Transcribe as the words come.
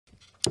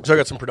So I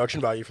got some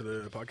production value for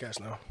the podcast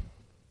now.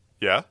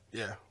 Yeah?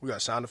 Yeah, we got a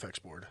sound effects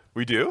board.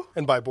 We do?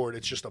 And by board,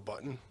 it's just a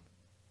button.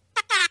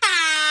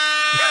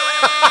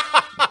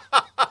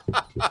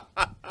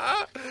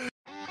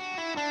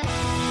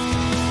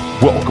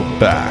 Welcome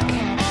back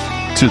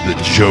to the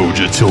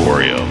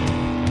Jojatorium.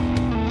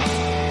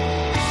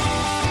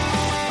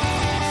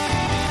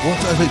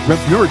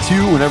 Remember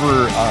too,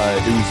 whenever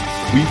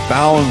we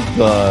found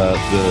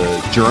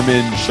the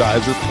German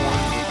Scheiser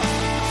porn.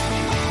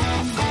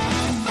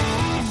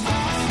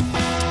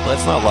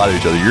 Let's not lie to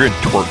each other. You're in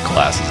twerk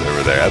classes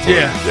over there. That's what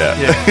Yeah.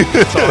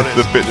 That's all it is.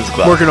 The fitness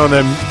class. Working on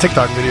them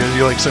TikTok videos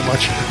you like so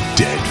much.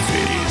 Dead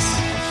face.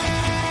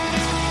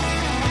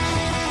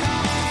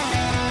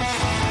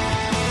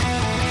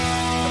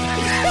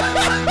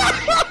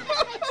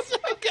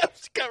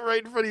 Got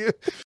right in front of you.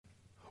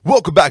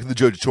 Welcome back to the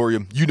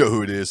Jojatorium. You know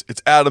who it is.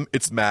 It's Adam.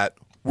 It's Matt.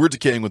 We're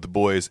decaying with the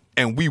boys,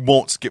 and we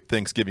won't skip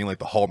Thanksgiving like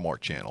the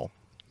Hallmark Channel.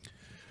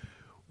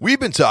 We've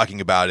been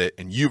talking about it,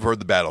 and you've heard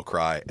the battle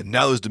cry, and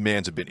now those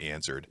demands have been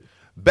answered.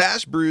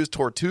 Bash Brew's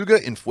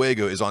Tortuga en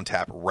Fuego is on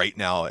tap right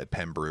now at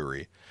Penn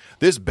Brewery.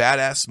 This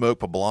badass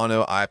smoked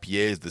Poblano IPA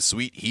is the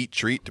sweet heat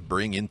treat to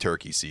bring in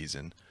turkey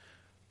season.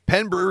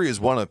 Penn Brewery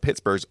is one of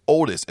Pittsburgh's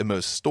oldest and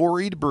most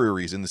storied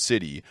breweries in the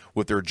city,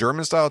 with their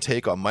German-style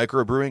take on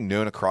microbrewing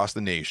known across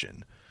the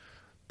nation.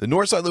 The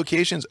Northside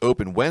locations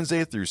open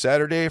Wednesday through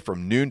Saturday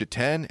from noon to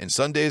 10 and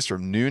Sundays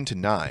from noon to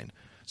 9.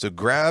 So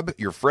grab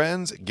your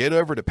friends, get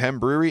over to Penn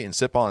Brewery, and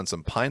sip on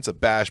some pints of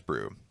Bash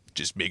Brew.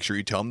 Just make sure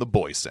you tell them the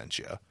boys sent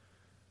you.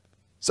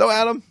 So,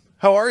 Adam,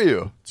 how are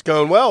you? It's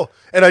going well.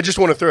 And I just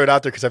want to throw it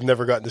out there because I've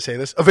never gotten to say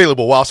this.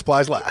 Available while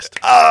supplies last.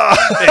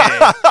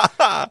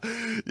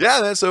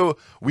 Yeah, so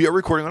we are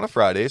recording on a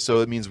Friday, so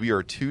it means we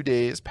are 2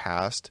 days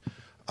past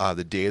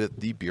the day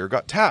that the beer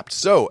got tapped.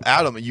 So,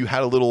 Adam, you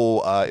had a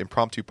little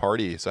impromptu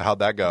party, so how'd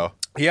that go?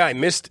 Yeah, I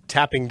missed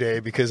tapping day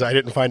because I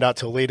didn't find out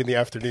till late in the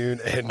afternoon,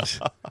 and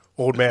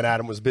old man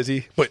Adam was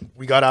busy. But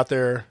we got out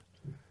there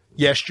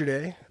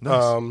yesterday,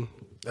 Nice.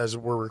 as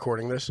we're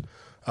recording this,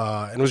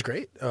 and it was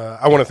great.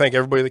 I want to thank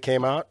everybody that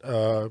came out.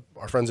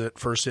 Our friends at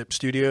First Sip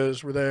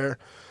Studios were there.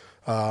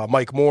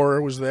 Mike Moore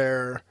was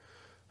there.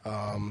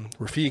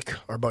 Rafiq,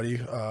 our buddy,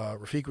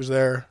 Rafiq was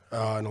there,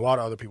 and a lot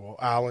of other people.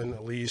 Alan,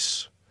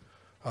 Elise,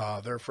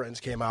 their friends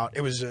came out.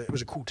 It was a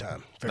cool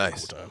time. Very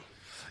Nice. cool time.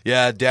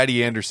 Yeah,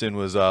 Daddy Anderson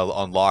was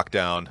on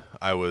lockdown.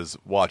 I was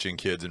watching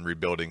kids and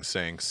rebuilding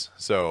sinks.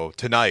 So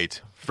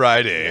tonight,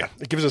 Friday,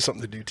 It gives us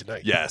something to do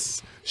tonight.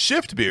 yes,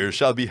 shift beers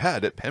shall be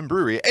had at Penn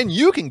Brewery, and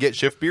you can get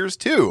shift beers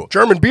too.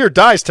 German beer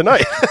dies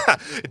tonight.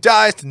 It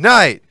dies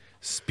tonight.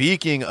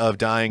 Speaking of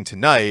dying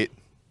tonight,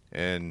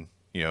 and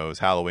you know, it's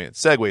Halloween.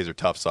 Segues are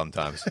tough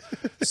sometimes.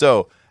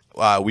 So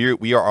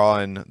we are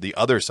on the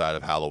other side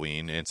of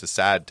Halloween, and it's a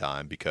sad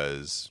time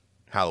because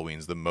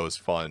Halloween's the most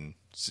fun,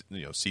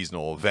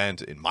 seasonal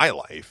event in my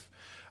life.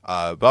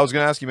 But I was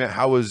going to ask you, Matt,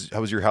 how was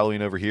your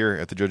Halloween over here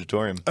at the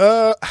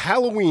Jojatorium?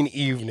 Halloween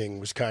evening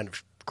was kind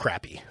of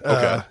crappy.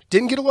 Okay.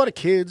 Didn't get a lot of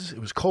kids. It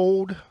was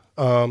cold.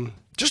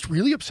 Just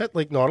really upset.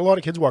 Like, not a lot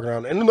of kids walking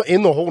around. And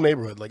in the whole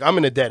neighborhood. Like, I'm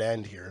in a dead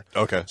end here.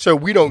 Okay. So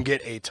we don't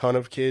get a ton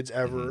of kids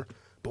ever.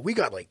 But we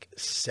got like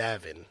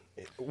 7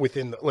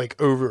 within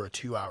over a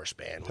 2-hour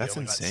span. That's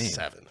we only got insane.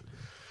 7.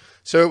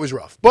 So it was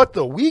rough. But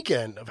the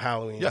weekend of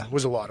Halloween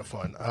was a lot of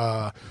fun.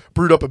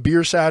 Brewed up a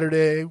beer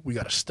Saturday. We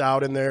got a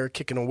stout in there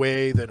kicking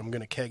away that I'm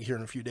going to keg here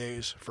in a few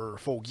days for a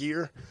full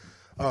year.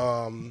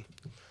 Went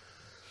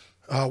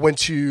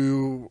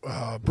to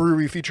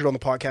brewery featured on the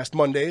podcast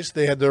Mondays.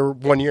 They had their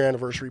 1-year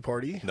anniversary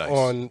party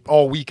on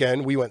all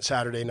weekend. We went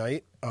Saturday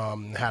night,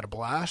 had a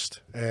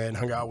blast, and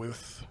hung out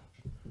with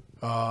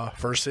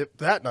First Sip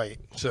that night.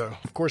 So,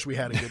 of course, we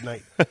had a good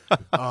night.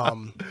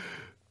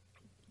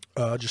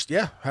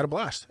 Had a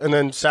blast. And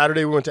then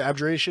Saturday we went to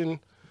Abjuration,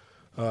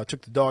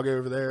 took the dog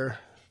over there.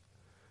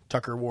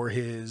 Tucker wore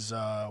his,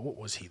 what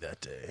was he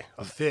that day?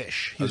 A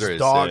fish. His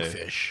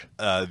dogfish.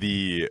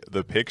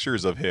 The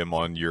pictures of him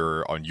on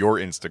your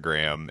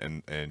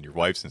Instagram and your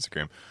wife's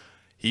Instagram,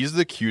 he's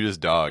the cutest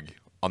dog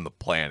on the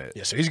planet.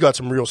 Yeah, so he's got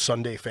some real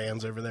Sunday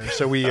fans over there.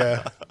 So we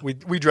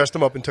dressed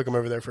him up and took him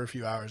over there for a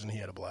few hours, and he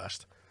had a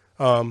blast.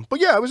 But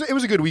yeah, it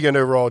was a good weekend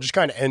overall. Just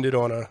kind of ended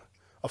on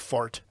a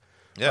fart.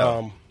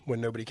 Yeah. When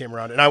nobody came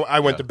around, and I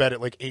went to bed at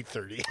like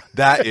 8:30.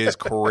 That is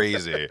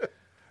crazy.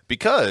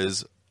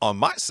 Because on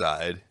my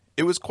side,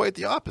 it was quite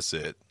the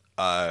opposite.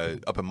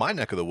 Up in my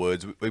neck of the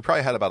woods, we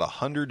probably had about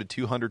 100 to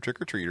 200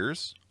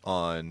 trick-or-treaters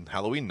on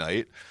Halloween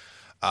night.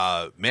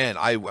 Man,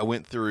 I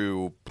went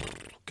through,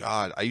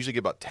 God, I usually get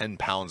about 10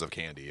 pounds of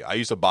candy. I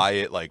used to buy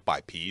it like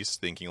by piece,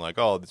 thinking like,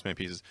 oh, this many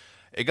pieces.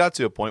 It got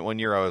to a point one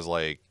year I was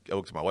like, I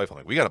looked at my wife, I'm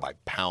like, we got to buy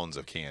pounds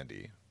of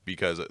candy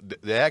because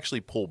they actually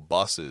pull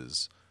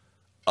buses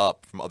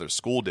up from other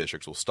school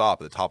districts will stop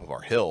at the top of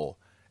our hill.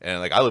 And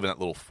like I live in that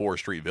little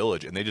 4-street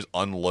village, and they just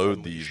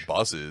unload these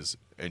buses,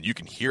 and you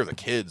can hear the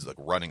kids like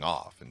running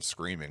off and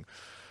screaming.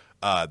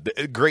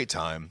 Great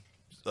time.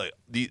 Like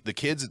the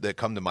kids that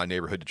come to my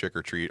neighborhood to trick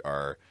or treat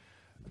are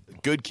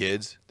good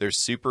kids. They're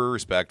super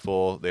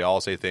respectful. They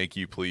all say thank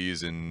you,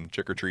 please, and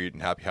trick or treat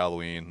and happy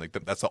Halloween. Like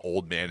that's the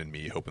old man in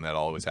me hoping that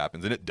always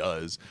happens, and it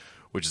does,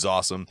 which is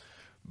awesome.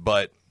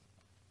 But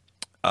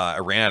I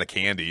ran out of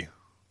candy.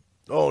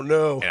 Oh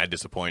no! And I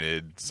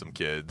disappointed some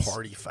kids.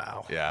 Party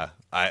foul. Yeah.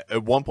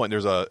 At one point there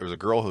was a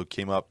girl who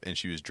came up and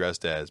she was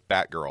dressed as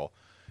Batgirl.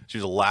 She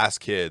was the last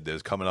kid that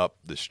was coming up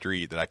the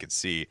street that I could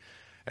see.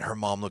 And her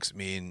mom looks at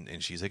me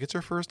and she's like, "It's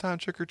her first time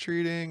trick or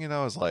treating." And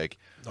I was like,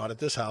 "Not at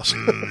this house."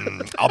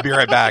 I'll be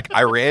right back.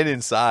 I ran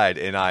inside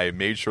and I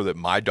made sure that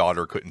my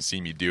daughter couldn't see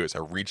me do it.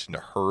 So I reached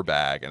into her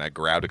bag and I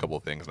grabbed a couple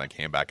of things and I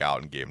came back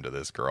out and gave them to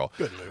this girl.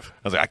 Good move.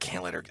 I was like, I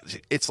can't let her.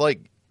 It's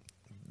like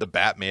the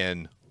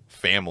Batman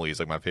family is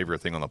like my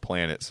favorite thing on the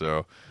planet.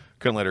 So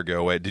couldn't let her go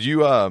away. Did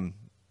you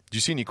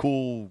see any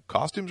cool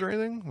costumes or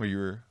anything where you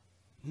were?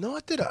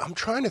 Not that I'm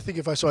trying to think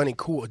if I saw any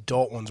cool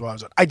adult ones while I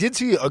was at. I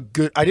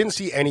didn't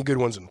see any good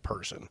ones in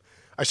person.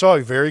 I saw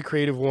a very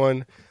creative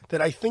one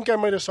that I think I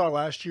might have saw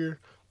last year,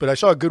 but I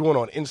saw a good one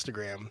on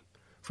Instagram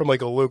from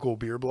like a local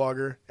beer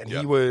blogger, and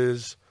he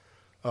was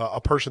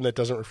a person that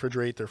doesn't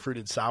refrigerate their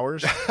fruited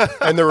sours,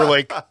 and there were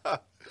like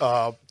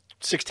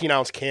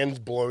 16-ounce cans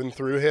blown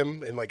through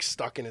him and like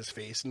stuck in his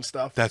face and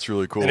stuff. That's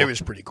really cool. And it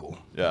was pretty cool.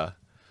 Yeah.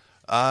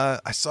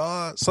 I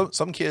saw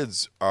some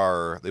kids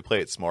they play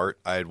it smart.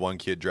 I had one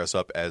kid dress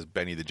up as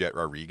Benny the Jet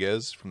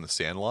Rodriguez from The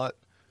Sandlot.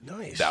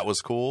 Nice. That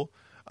was cool.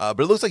 But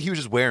it looks like he was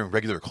just wearing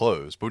regular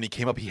clothes. But when he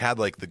came up, he had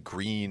like the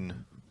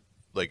green,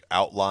 like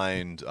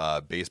outlined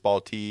baseball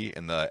tee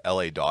and the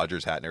LA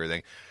Dodgers hat and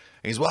everything.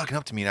 And he's walking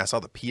up to me and I saw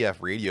the PF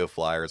radio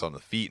flyers on the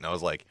feet and I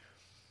was like,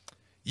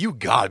 "You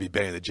gotta be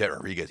Benny the Jet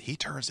Rodriguez." He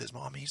turns to his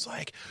mom and he's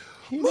like,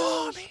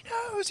 "Mom,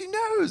 he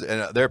knows.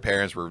 And their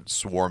parents were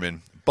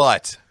swarming.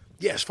 But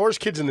yeah, as far as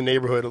kids in the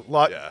neighborhood,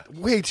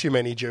 way too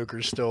many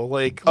jokers still.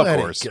 Like, of let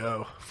course, it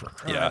go for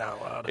crying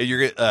out loud.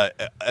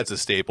 That's a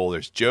staple.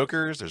 There's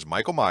jokers. There's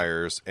Michael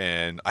Myers,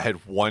 and I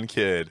had one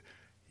kid.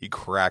 He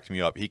cracked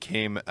me up. He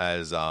came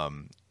as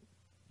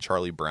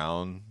Charlie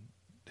Brown,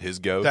 his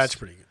ghost. That's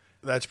pretty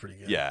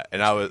good. Yeah,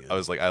 and I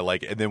was like, I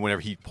like it. And then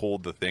whenever he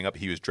pulled the thing up,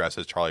 he was dressed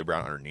as Charlie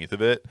Brown underneath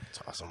of it. That's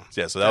awesome.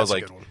 Yeah, so that was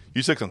like,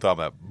 you took some thought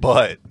about that.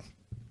 But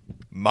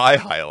my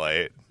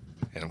highlight,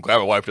 and I'm glad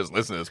my wife doesn't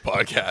listen to this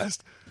podcast,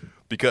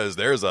 because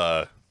there's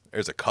a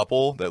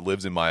couple that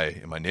lives in my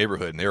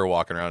neighborhood, and they were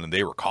walking around and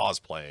they were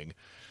cosplaying.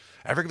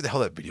 I forget what the hell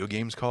that video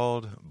game's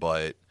called,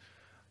 but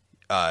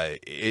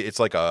it's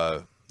like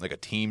a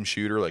team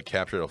shooter, like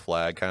capture the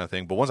flag kind of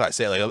thing. But once I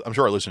say, like, I'm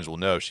sure our listeners will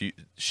know,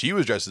 she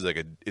was dressed as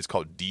like it's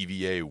called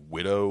DVA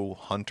Widow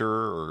Hunter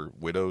or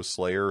Widow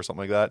Slayer or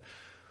something like that.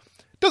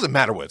 Doesn't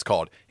matter what it's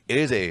called. It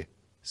is a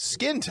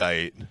skin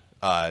tight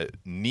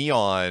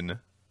neon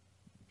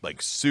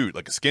like suit,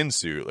 like a skin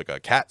suit, like a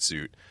cat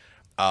suit.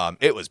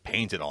 It was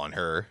painted on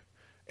her,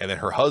 and then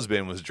her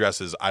husband was dressed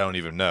as, I don't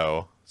even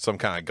know, some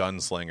kind of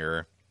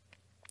gunslinger.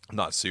 I'm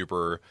not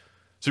super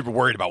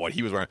worried about what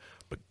he was wearing,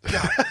 but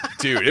God,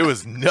 dude, it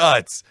was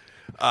nuts.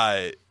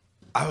 I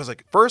was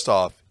like, first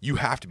off, you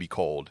have to be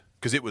cold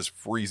because it was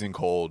freezing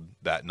cold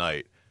that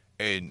night,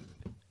 and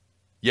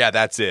yeah,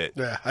 that's it.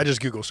 Yeah, I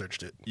just Google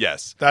searched it.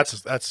 Yes,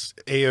 that's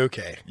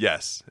A-OK.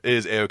 Yes, it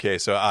is A-OK.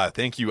 So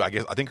thank you. I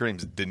think her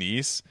name's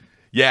Denise.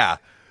 Yeah.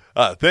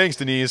 Thanks,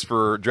 Denise,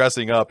 for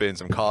dressing up in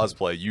some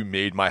cosplay. You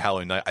made my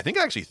Halloween night. I think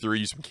I actually threw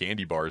you some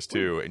candy bars,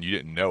 too, and you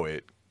didn't know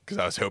it because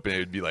I was hoping it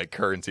would be like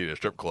currency at a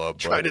strip club.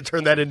 Trying to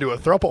turn that into a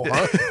throuple,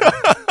 huh?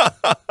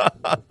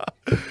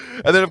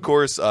 And then, of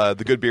course,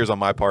 the good beers on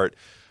my part.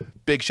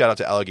 Big shout out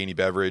to Allegheny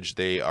Beverage.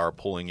 They are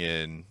pulling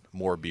in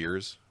more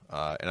beers,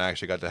 and I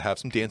actually got to have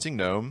some Dancing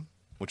Gnome,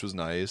 which was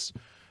nice.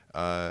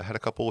 Had a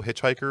couple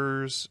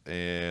Hitchhikers,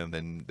 and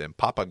then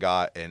Papa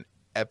got an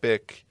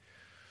epic...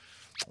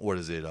 What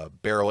is it? A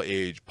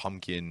barrel-aged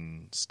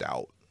pumpkin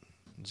stout.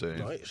 So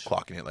nice.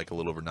 Clocking it like a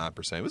little over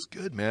 9%. It was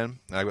good, man.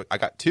 And I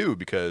got two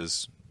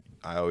because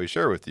I always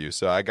share with you.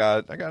 So I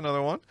got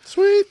another one.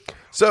 Sweet.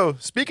 So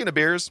speaking of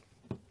beers,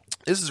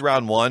 this is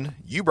round one.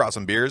 You brought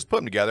some beers. Put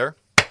them together.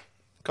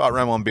 Caught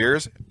round one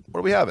beers.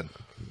 What are we having?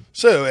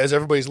 So, as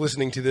everybody's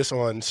listening to this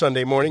on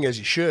Sunday morning, as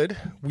you should,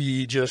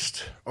 we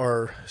just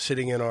are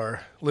sitting in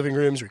our living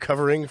rooms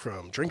recovering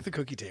from Drink the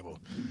Cookie Table.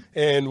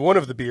 And one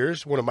of the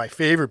beers, one of my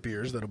favorite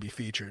beers that'll be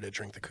featured at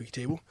Drink the Cookie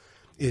Table,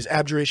 is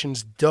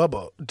Abjuration's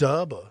Dubba.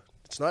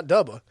 It's not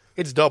Dubba.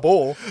 It's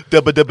Double.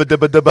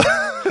 Dubba.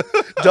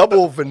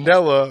 Double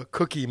Vanilla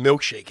Cookie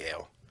Milkshake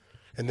Ale.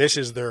 And this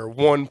is their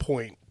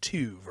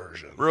 1.2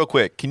 version. Real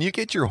quick, can you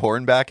get your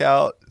horn back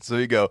out? So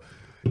you go,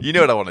 you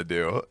know what I want to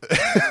do.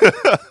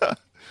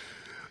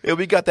 Yeah,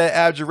 we got that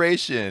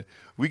abjuration.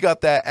 We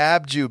got that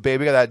abju,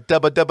 baby. We got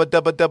that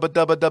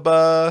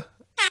dubba.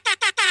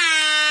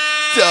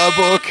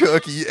 Double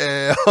cookie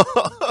ale.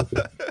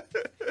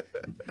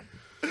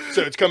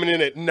 So it's coming in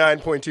at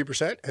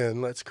 9.2%,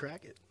 and let's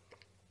crack it.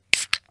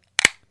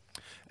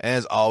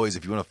 As always,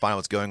 if you want to find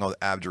what's going on with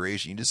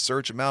Abjuration, you just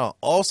search them out on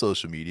all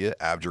social media,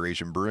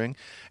 Abjuration Brewing,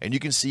 and you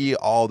can see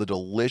all the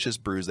delicious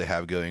brews they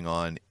have going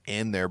on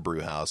in their brew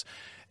house.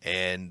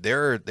 And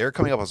they're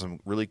coming up with some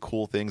really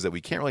cool things that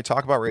we can't really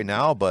talk about right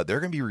now, but they're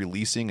going to be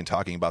releasing and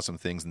talking about some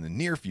things in the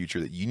near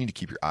future that you need to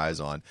keep your eyes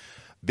on.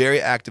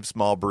 Very active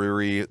small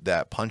brewery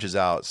that punches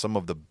out some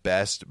of the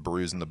best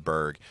brews in the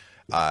burg.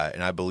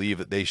 And I believe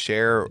that they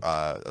share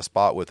a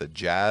spot with a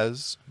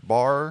jazz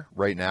bar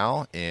right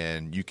now,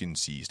 and you can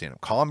see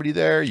stand-up comedy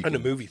there. And a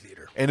movie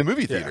theater. And a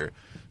movie theater.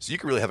 So you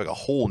can really have like a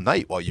whole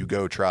night while you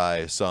go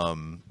try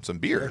some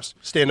beers.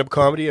 Yeah. Stand-up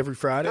comedy every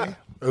Friday. Yeah.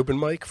 Open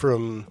mic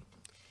from,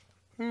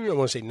 I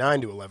want to say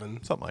 9 to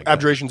 11. Something like that.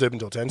 Abjuration's open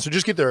until 10. So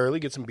just get there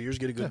early, get some beers,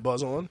 get a good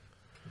buzz on.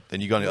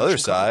 Then you go on the other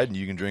side, and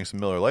you can drink some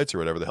Miller Lights or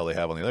whatever the hell they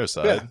have on the other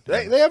side.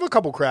 Yeah. They have a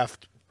couple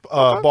craft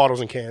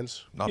bottles and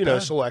cans. Not you know,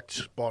 bad.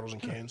 select bottles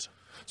and cans.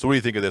 So what do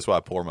you think of this while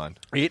I pour mine?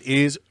 It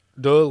is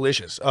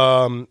delicious.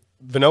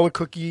 Vanilla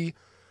cookie.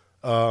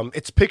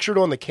 It's pictured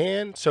on the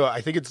can, so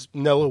I think it's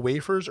Nella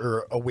wafers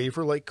or a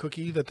wafer-like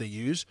cookie that they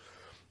use.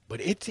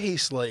 But it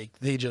tastes like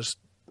they just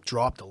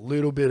dropped a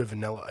little bit of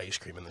vanilla ice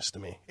cream in this to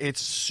me.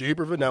 It's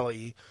super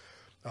vanilla-y,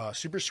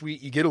 super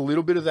sweet. You get a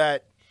little bit of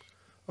that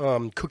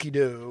cookie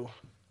dough,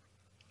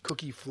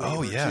 cookie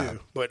flavor too.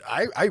 But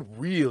I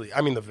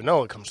mean, the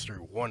vanilla comes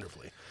through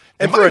wonderfully.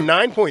 And for a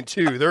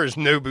 9.2, there is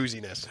no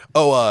booziness.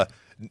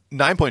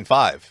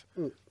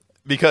 9.5.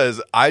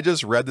 Because I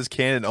just read this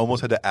can and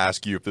almost had to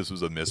ask you if this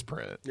was a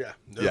misprint. Yeah,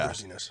 no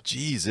booziness.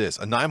 Jesus,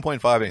 a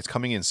 9.5, and it's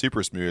coming in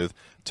super smooth.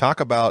 Talk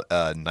about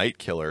a night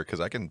killer,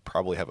 because I can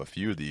probably have a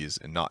few of these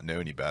and not know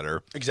any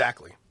better.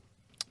 Exactly.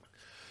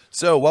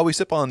 So while we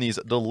sip on these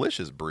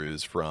delicious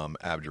brews from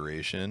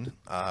Abjuration,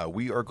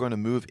 we are going to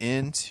move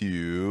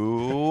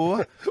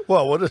into...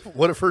 Well,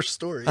 what a first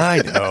story. I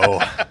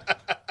know.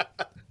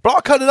 But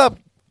I'll cut it up,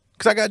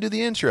 because I got to do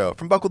the intro.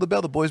 From Buckle the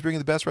Bell, the boys bringing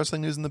the best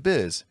wrestling news in the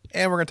biz.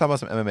 And we're going to talk about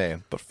some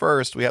MMA. But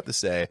first, we have to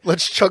say...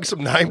 Let's chug some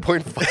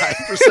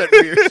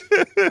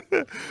 9.5%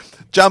 beers.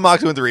 Jon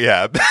Moxley went to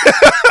rehab.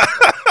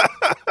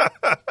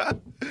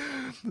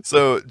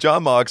 So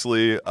Jon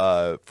Moxley,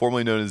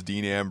 formerly known as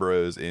Dean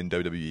Ambrose in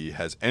WWE,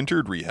 has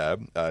entered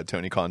rehab.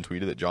 Tony Khan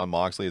tweeted that Jon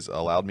Moxley has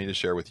allowed me to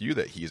share with you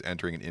that he's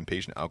entering an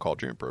inpatient alcohol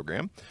treatment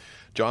program.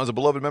 John is a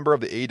beloved member of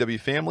the AEW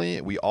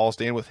family. We all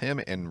stand with him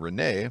and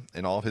Renee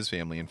and all of his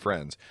family and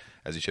friends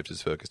as he shifts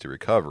his focus to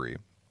recovery.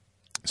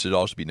 It should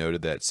also be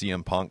noted that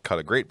CM Punk cut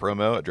a great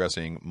promo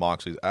addressing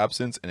Moxley's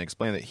absence and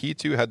explained that he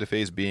too had to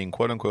face being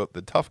quote-unquote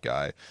the tough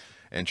guy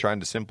and trying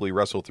to simply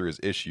wrestle through his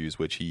issues,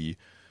 which he...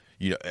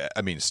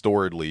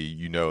 stolidly,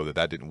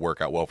 that didn't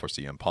work out well for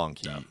CM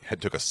Punk. He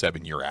took a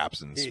 7-year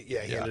absence. He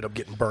ended up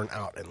getting burnt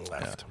out and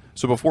left. Yeah.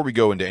 So before we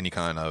go into any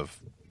kind of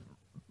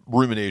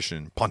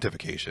rumination,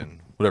 pontification,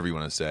 whatever you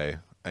want to say,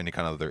 any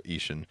kind of other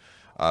Ishin,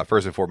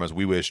 first and foremost,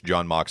 we wish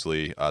Jon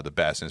Moxley the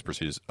best in his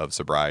pursuit of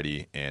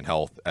sobriety and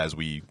health.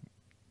 We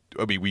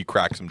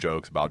crack some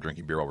jokes about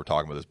drinking beer while we're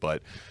talking about this,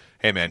 but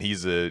hey, man,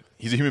 he's a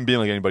human being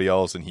like anybody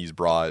else, and he's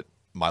brought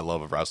my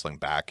love of wrestling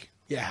back.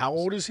 Yeah, how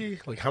old is he?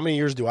 Like, how many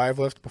years do I have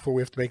left before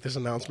we have to make this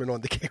announcement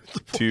on the Game of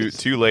the Boys?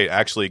 Too late.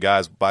 Actually,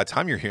 guys, by the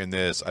time you're hearing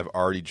this, I've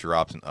already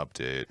dropped an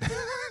update.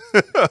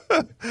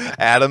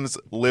 Adam's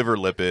liver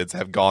lipids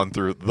have gone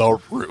through the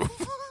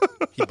roof.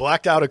 He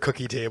blacked out a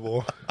cookie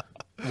table.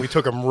 We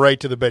took him right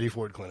to the Betty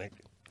Ford Clinic.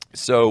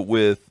 So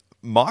with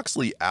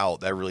Moxley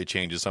out, that really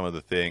changes some of the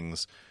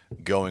things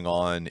going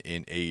on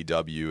in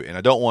AEW, and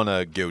I don't want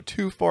to go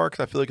too far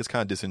because I feel like it's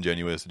kind of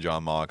disingenuous to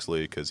Jon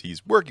Moxley because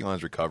he's working on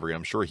his recovery.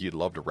 I'm sure he'd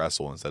love to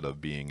wrestle instead of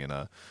being in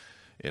a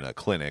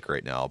clinic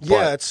right now. But,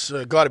 yeah, it's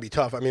got to be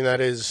tough. I mean,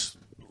 that is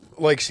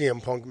like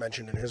CM Punk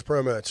mentioned in his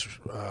promo. It's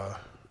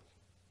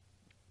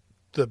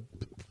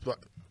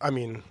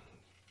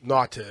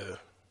not to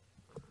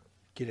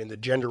get into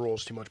gender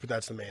roles too much, but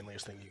that's the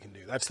manliest thing you can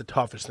do. That's the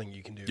toughest thing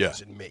you can do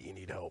is admit you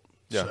need help.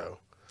 Yeah. So,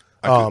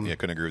 I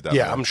couldn't agree with that.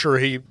 Yeah, more. I'm sure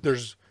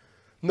there's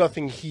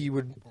nothing he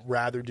would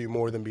rather do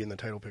more than be in the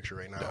title picture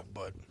right now,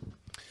 but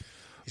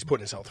he's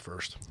putting his health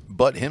first.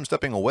 But him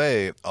stepping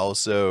away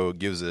also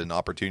gives it an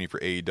opportunity for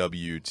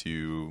AEW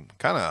to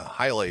kind of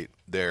highlight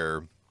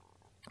their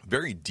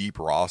very deep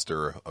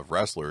roster of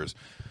wrestlers.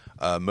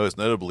 Most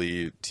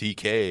notably,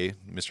 TK,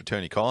 Mr.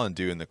 Tony Khan,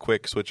 doing the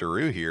quick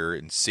switcheroo here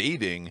and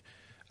saving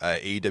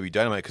AEW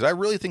Dynamite, because I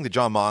really think that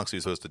Jon Moxley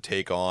is supposed to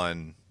take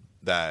on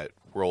that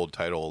world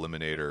title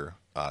eliminator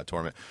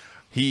tournament.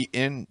 He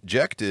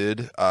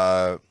injected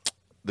the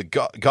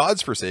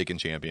God's Forsaken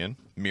champion,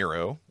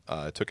 Miro,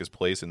 took his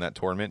place in that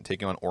tournament,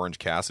 taking on Orange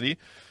Cassidy.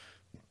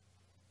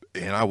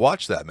 And I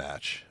watched that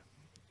match,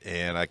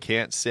 and I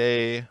can't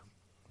say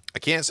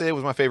it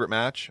was my favorite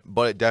match,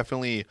 but it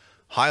definitely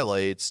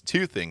highlights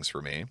two things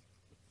for me.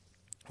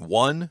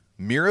 One,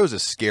 Miro's a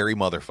scary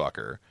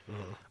motherfucker.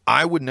 Mm-hmm.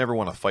 I would never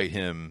want to fight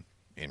him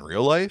in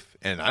real life,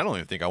 and I don't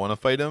even think I want to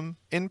fight him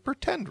in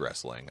pretend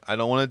wrestling. I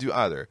don't want to do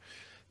either.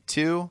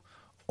 Two,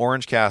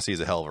 Orange Cassidy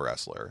is a hell of a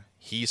wrestler.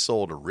 He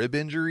sold a rib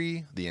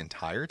injury the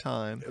entire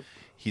time. Yep.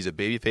 He's a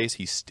babyface.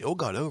 He still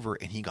got over,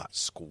 and he got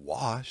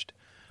squashed.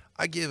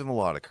 I give him a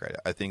lot of credit.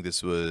 I think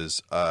this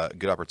was a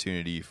good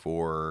opportunity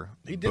for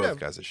both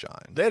guys to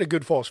shine. They had a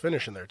good false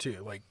finish in there,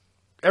 too. Like,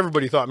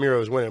 everybody thought Miro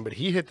was winning, but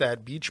he hit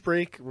that beach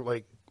break,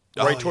 like,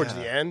 right Oh, towards yeah.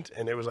 the end,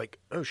 and it was like,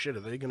 oh shit, are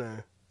they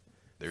gonna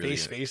They're really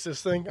face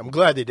this thing? I'm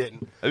glad they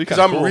didn't, That'd be because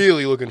kinda I'm cool.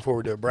 really looking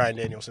forward to Bryan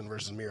Danielson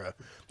versus Miro.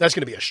 That's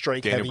gonna be a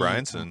strike Daniel heavy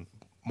Bryanson.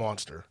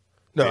 monster.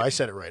 No, I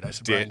said it right. I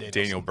said Bryan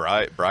Danielson. Daniel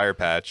Briar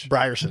Patch.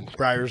 Breyer's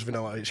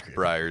vanilla ice cream.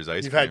 Breyer's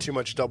ice You've cream. had too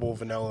much double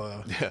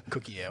vanilla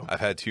cookie ale. I've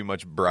had too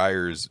much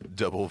Breyer's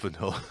double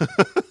vanilla.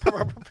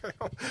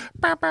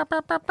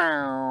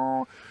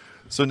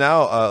 So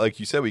now, like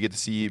you said, we get to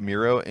see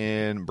Miro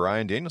and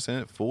Bryan Danielson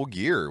at Full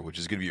Gear, which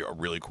is going to be a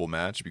really cool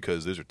match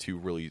because those are two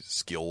really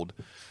skilled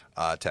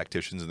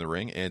tacticians in the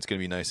ring, and it's going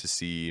to be nice to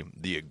see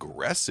the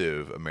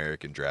aggressive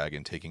American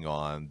Dragon taking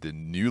on the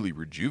newly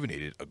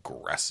rejuvenated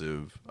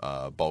aggressive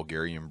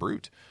Bulgarian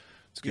Brute.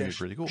 It's going to be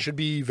pretty cool. Should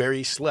be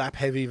very slap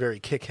heavy, very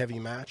kick heavy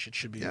match. It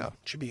should be Yeah.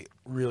 should be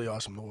really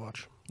awesome to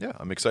watch. Yeah,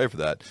 I'm excited for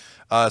that.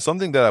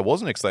 Something that I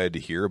wasn't excited to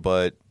hear,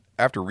 but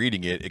after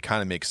reading it, it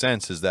kind of makes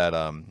sense, is that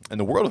in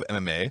the world of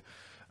MMA,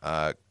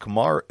 I'm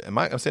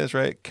saying this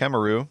right?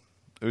 Kamaru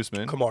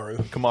Usman.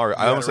 Kamaru.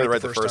 I almost said it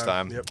right the first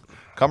time. Yep.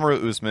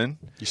 Kamaru Usman.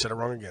 You said it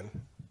wrong again.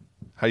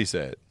 How do you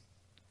say it?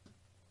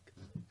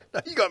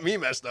 You got me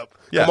messed up.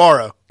 Yeah.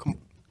 Kamaru.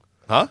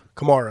 Huh?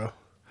 Kamaru.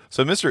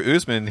 So Mr.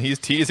 Usman, he's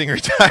teasing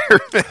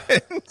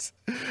retirement.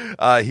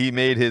 He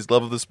made his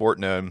love of the sport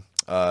known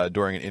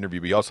during an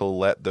interview, but he also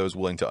let those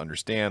willing to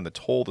understand the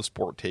toll the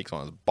sport takes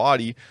on his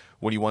body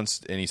when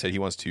he said he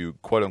wants to,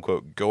 quote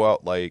unquote, go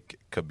out like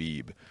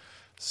Khabib.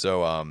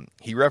 So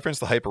he referenced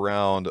the hype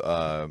around,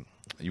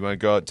 you want to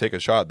go out and take a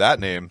shot at that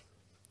name,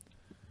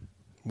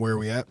 Where are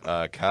we at?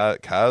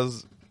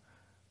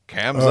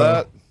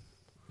 Kamzat?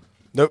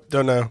 Nope,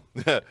 don't know.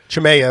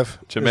 Chimaev. Is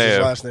his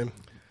Chimaev. last name.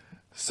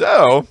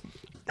 So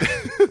the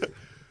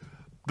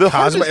Hazmat.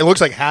 hardest, It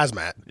looks like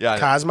Hazmat. Yeah, I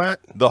know. Hazmat.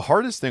 the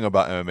hardest thing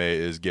about MMA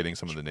is getting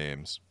some of the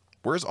names.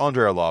 Where's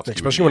Andrei Arlovsky?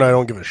 Especially when I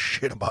don't give a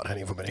shit about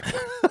any of them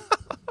anymore.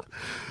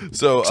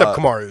 So Except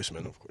Kamaru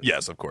Usman, of course.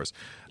 yes, of course.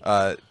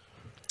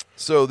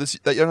 So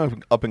that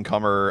young up and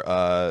comer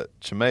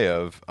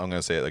Chimaev, I'm going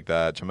to say it like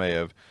that,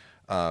 Chimaev,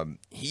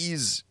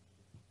 he's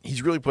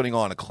really putting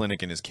on a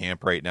clinic in his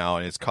camp right now,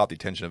 and it's caught the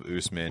attention of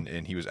Usman.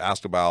 And he was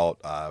asked about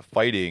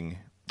fighting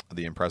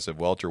the impressive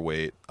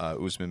welterweight.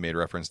 Usman made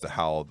reference to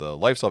how the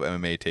lifestyle of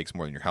MMA takes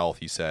more than your health.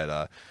 He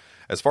said,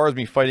 "As far as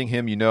me fighting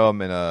him,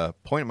 I'm in a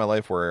point in my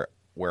life where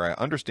I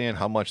understand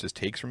how much this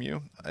takes from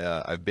you.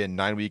 I've been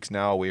 9 weeks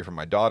now away from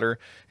my daughter,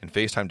 and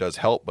FaceTime does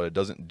help, but it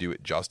doesn't do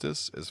it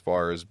justice as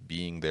far as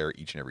being there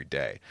each and every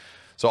day.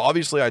 So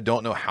obviously I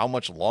don't know how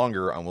much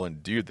longer I'm willing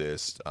to do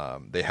this.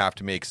 They have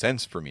to make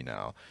sense for me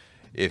now.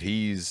 If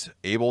he's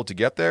able to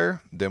get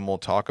there, then we'll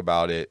talk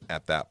about it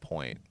at that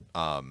point."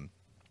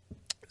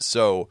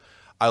 So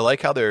I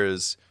like how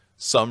there's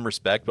some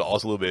respect, but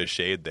also a little bit of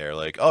shade there.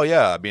 Like, oh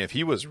yeah, I mean, if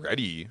he was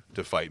ready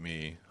to fight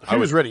me, If he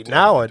was ready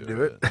now, I'd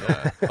do it.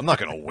 Yeah. I'm not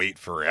going to wait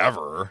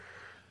forever.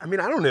 I mean,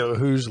 I don't know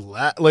who's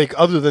like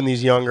other than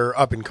these younger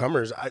up and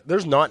comers.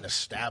 There's not an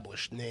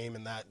established name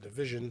in that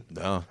division.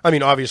 No. I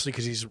mean, obviously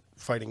because he's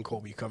fighting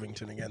Colby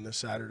Covington again this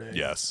Saturday.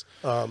 Yes.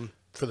 For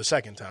the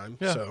second time.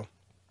 Yeah. So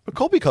But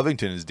Colby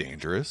Covington is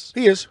dangerous.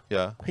 he is.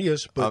 Yeah. He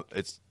is. But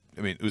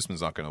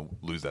Usman's not going to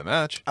lose that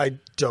match, I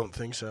don't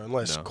think so,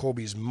 unless No.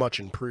 Colby's much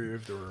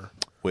improved or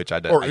which I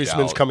Usman's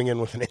doubt. coming in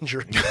with an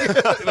injury.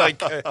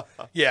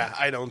 Yeah,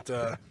 I don't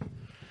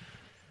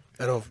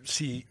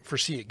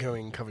foresee it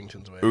going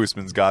Covington's way.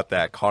 Usman's got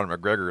that Conor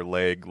McGregor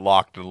leg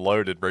locked and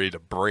loaded, ready to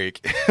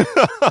break.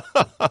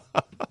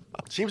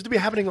 Seems to be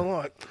happening a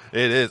lot.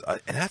 It is.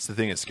 And that's the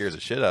thing that scares the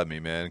shit out of me,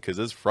 man, because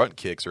those front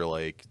kicks are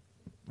like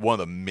one of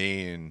the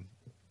main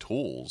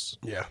tools.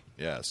 Yeah.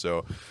 Yeah.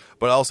 So,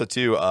 but also,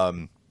 too,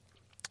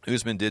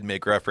 Usman did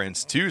make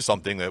reference to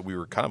something that we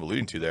were kind of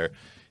alluding to there.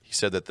 He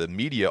said that the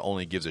media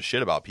only gives a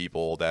shit about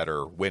people that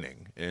are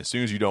winning. And as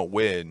soon as you don't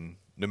win,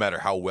 no matter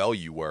how well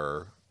you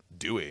were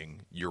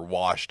doing, you're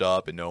washed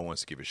up and no one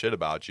wants to give a shit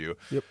about you.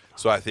 Yep.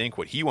 So I think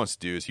what he wants to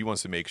do is he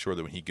wants to make sure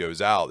that when he goes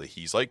out that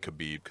he's like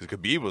Khabib, because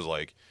Khabib was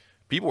like,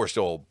 people were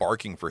still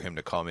barking for him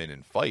to come in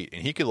and fight.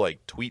 And he could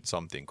like tweet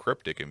something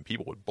cryptic and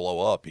people would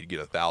blow up. He'd get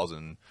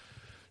 1,000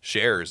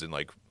 shares in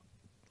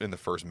the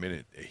first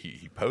minute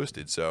he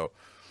posted. So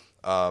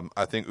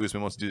I think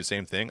Usman wants to do the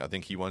same thing. I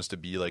think he wants to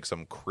be like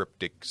some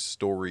cryptic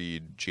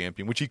storied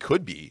champion, which he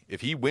could be.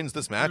 If he wins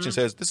this match and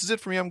says, "This is it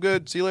for me, I'm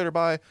good, see you later,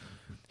 bye,"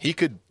 he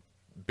could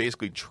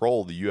basically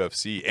troll the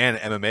UFC and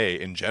MMA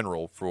in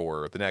general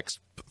for the next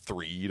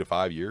 3 to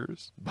 5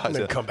 years. And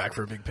then come back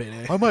for a big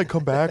payday. I might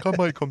come back.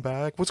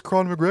 What's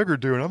Conor McGregor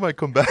doing? I might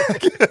come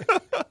back.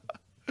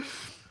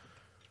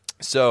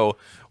 So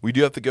we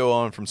do have to go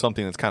on from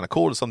something that's kind of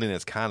cool to something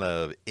that's kind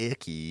of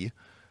icky,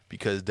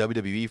 because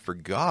WWE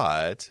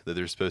forgot that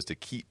they're supposed to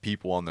keep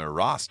people on their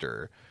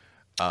roster.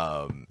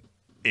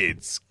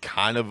 It's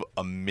kind of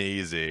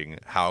amazing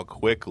how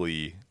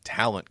quickly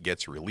talent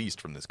gets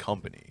released from this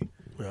company.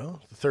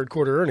 Well, the third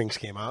quarter earnings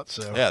came out,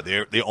 so Yeah,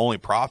 they only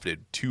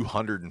profited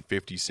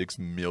 $256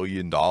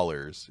 million.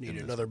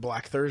 need another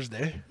Black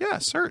Thursday. Yeah,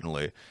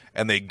 certainly.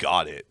 And they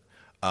got it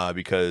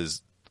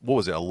because, what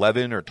was it,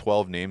 11 or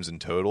 12 names in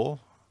total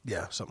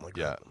Yeah, something like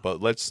Yeah, that.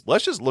 but let's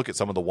just look at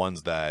some of the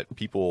ones that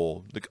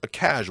people, like a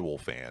casual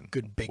fan.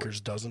 Good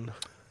baker's dozen.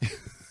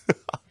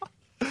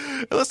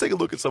 And let's take a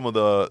look at some of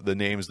the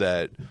names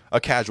that a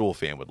casual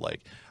fan would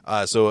like.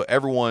 So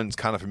everyone's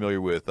kind of familiar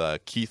with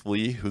Keith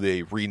Lee, who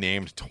they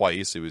renamed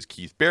twice. It was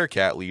Keith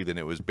Bearcat Lee, then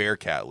it was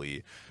Bearcat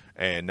Lee,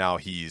 and now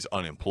he's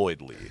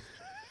Unemployed Lee.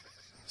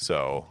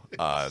 So,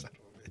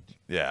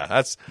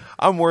 yeah,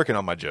 I'm working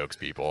on my jokes,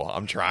 people.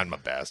 I'm trying my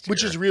best.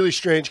 Which is really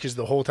strange because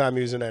the whole time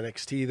he was in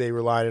NXT, they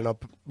were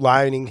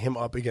lining him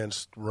up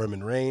against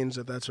Roman Reigns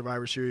at that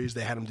Survivor Series.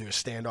 They had him do a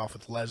standoff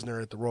with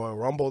Lesnar at the Royal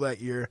Rumble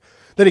that year.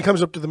 Then he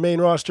comes up to the main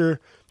roster.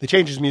 They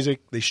change his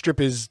music. They strip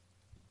his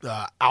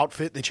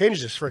outfit. They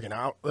changed his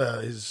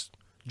freaking his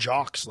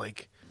jocks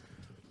like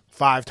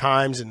 5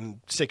 times in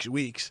 6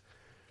 weeks.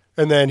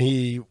 And then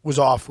he was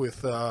off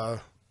with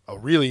a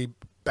really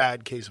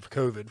bad case of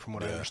COVID, from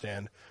what I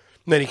understand.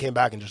 And then he came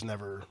back and just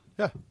never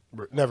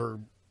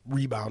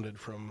rebounded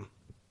from.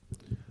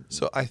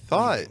 So I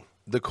thought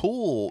the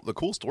cool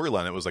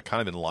storyline that was like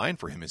kind of in line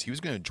for him is he was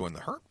going to join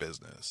the Hurt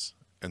Business,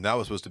 and that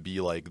was supposed to be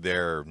like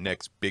their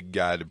next big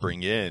guy to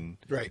bring in,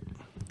 Right.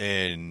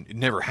 and it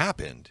never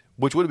happened.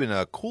 Which would have been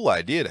a cool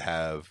idea to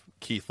have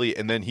Keith Lee,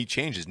 and then he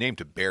changed his name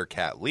to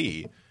Bearcat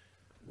Lee.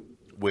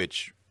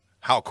 Which,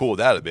 how cool would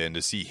that have been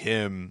to see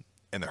him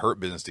and the Hurt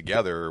Business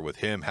together, with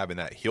him having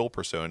that heel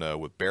persona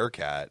with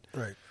Bearcat.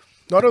 Right.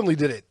 Not only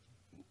did it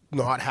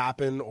not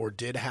happen or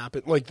did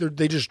happen, like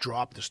they just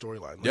dropped the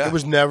storyline. Like, Yeah. It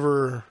was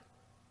never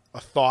a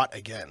thought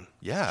again.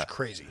 Yeah. It's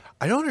crazy.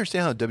 I don't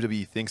understand how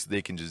WWE thinks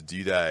they can just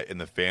do that, and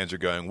the fans are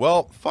going,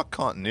 well, fuck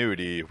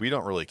continuity. We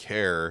don't really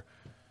care.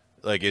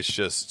 Like,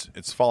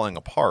 it's falling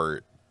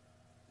apart,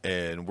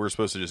 and we're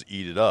supposed to just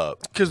eat it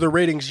up. Because the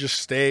ratings just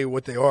stay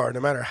what they are, no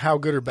matter how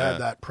good or bad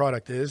that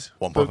product is.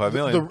 1.5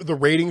 million. The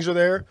ratings are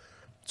there,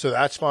 so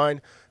that's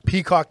fine.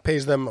 Peacock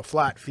pays them a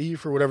flat fee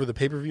for whatever the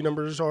pay-per-view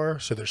numbers are,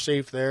 so they're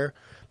safe there.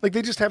 Like,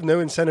 they just have no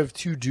incentive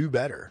to do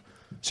better.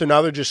 So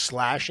now they're just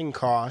slashing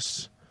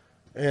costs,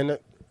 and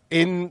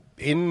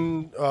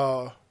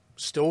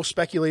still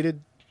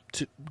speculated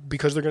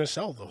because they're going to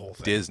sell the whole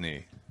thing.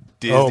 Disney's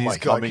Oh my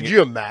god! coming. Could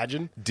you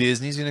imagine?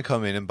 Disney's going to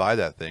come in and buy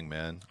that thing,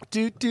 man.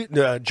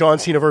 John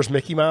Cena versus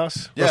Mickey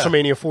Mouse, Yeah.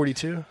 WrestleMania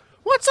 42.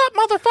 What's up,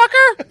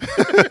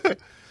 motherfucker?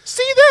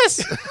 See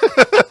this?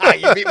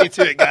 You beat me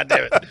to it,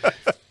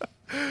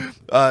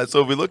 goddammit.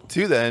 So if we look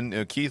to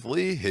then, Keith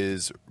Lee,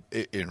 his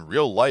in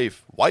real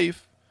life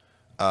wife,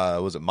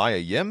 was it Mia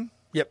Yim?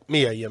 Yep,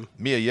 Mia Yim.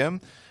 Mia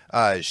Yim.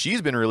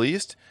 She's been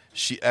released.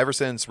 She ever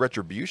since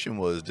Retribution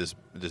was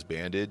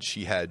disbanded,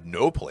 she had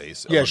no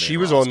place. Yeah, on the she main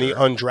was on the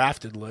roster.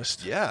 undrafted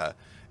list. Yeah,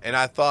 and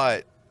I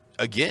thought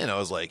again, I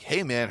was like,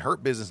 hey man,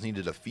 Hurt Business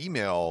needed a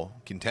female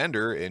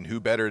contender, and who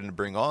better to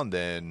bring on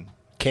than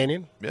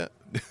Canyon? yeah.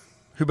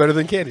 Who better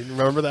than Canyon?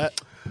 Remember that?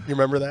 You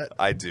remember that?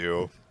 I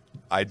do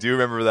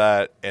remember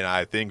that, and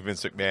I think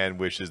Vince McMahon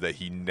wishes that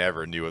he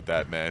never knew what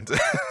that meant.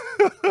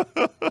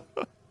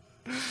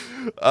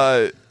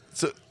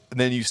 So and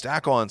then you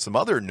stack on some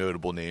other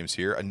notable names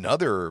here.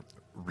 Another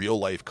real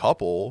life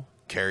couple,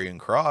 Karrion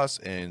Kross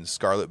and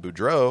Scarlett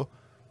Boudreaux,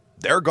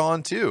 they're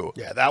gone too.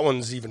 Yeah, that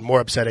one's even more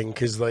upsetting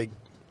because, like,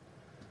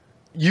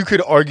 you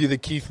could argue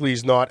that Keith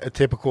Lee's not a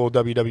typical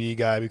WWE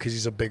guy because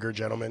he's a bigger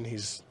gentleman.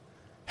 He's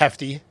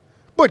hefty,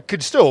 but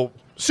could still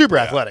super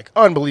athletic,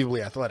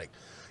 unbelievably athletic.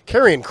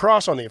 Karrion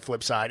Kross, on the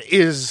flip side,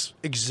 is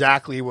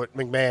exactly what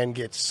McMahon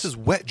gets. It's his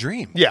wet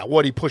dream. Yeah,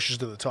 what he pushes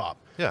to the top.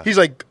 Yeah. He's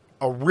like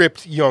a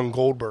ripped young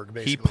Goldberg,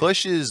 basically. He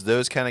pushes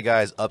those kind of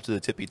guys up to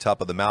the tippy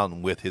top of the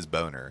mountain with his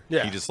boner.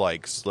 Yeah. He just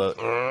like it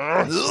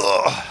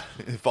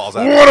falls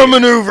out. What a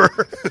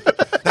maneuver!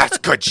 That's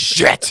good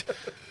shit.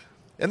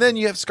 And then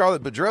you have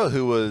Scarlett Boudreaux,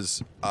 who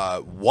was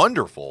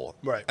wonderful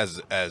Right.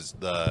 as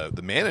the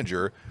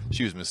manager.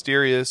 She was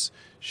mysterious.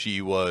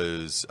 She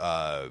was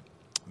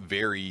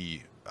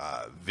very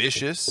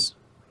vicious,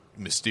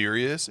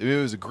 mysterious. I mean,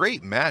 it was a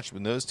great match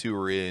when those two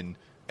were in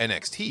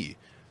NXT.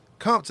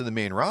 Come up to the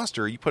main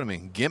roster, you put them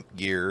in gimp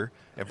gear,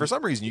 and for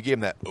some reason you gave them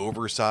that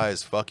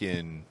oversized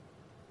fucking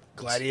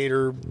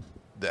Gladiator.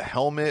 the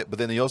helmet, but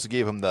then they also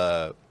gave him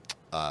the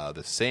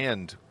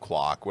sand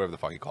clock, whatever the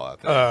fuck you call that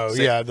thing. Oh,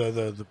 Sand- yeah.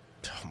 The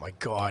oh, my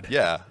God.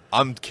 Yeah,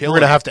 I'm killing. We're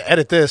going to have to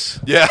edit this.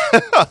 Yeah,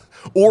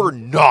 or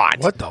not.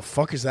 What the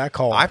fuck is that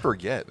called? I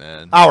forget,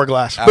 man.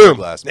 Hourglass.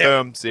 Hourglass. Boom.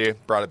 Boom. See,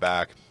 brought it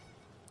back.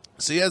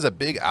 So he has a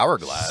big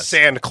hourglass.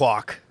 Sand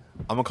clock.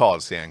 I'm gonna call it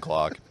a sand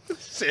clock.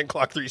 Sand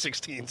clock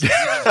 316.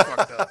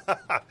 Fucked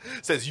up.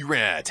 Says you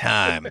ran out of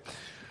time.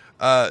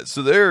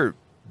 So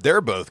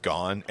they're both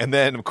gone, and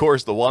then of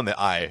course the one that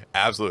I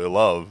absolutely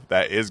love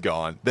that is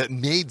gone that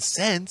made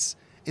sense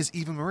is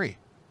Eva Marie.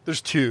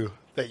 There's two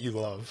that you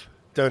love.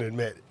 Don't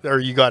admit, or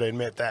you got to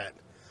admit that.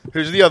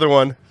 Who's the other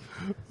one?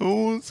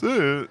 Oh, what's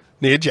it?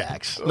 Nia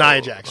Jax.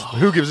 Nia Jax.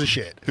 Who gives a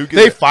shit? Who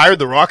gives They a- fired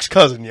The Rock's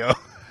cousin, yo.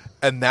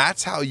 And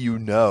that's how you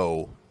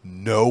know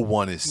no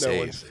one is No safe.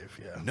 one's safe,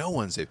 yeah. No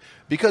one's safe.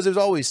 Because there's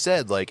always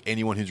said, like,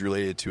 anyone who's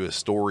related to a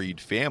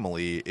storied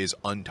family is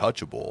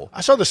untouchable.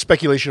 I saw the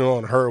speculation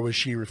on her was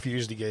she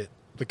refused to get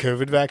the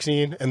COVID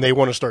vaccine, and they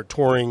want to start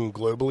touring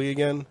globally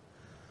again.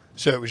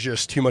 So it was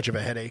just too much of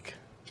a headache.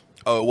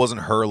 Oh, it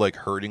wasn't her like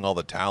hurting all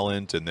the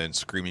talent and then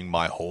screaming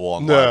 "my hole"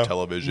 on No, live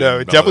television. no,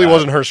 it definitely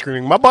wasn't her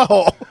screaming "my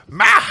butthole."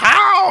 My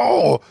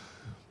hole.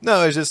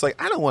 No, it's just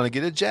like I don't want to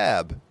get a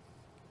jab.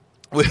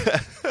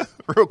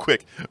 Real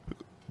quick,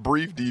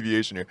 brief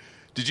deviation here.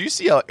 Did you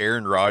see how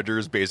Aaron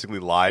Rodgers basically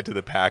lied to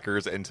the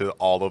Packers and to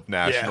all of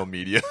national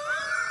media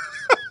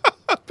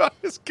about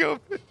his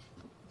COVID?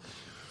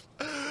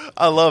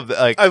 I love that.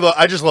 Like,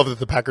 I just love that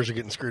the Packers are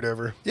getting screwed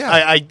over. Yeah.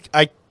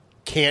 I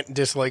can't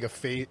dislike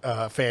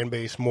a fan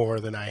base more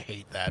than I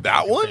hate that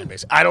fucking one? fan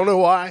base. I don't know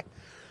why.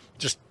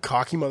 Just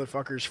cocky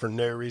motherfuckers for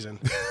no reason.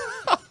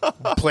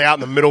 Play out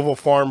in the middle of a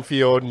farm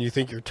field and you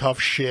think you're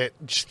tough shit.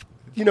 Just,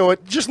 you know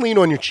what? Just lean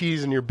on your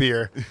cheese and your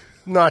beer,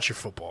 not your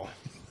football.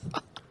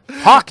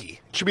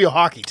 Hockey. It should be a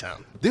hockey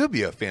town. they would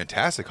be a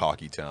fantastic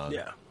hockey town.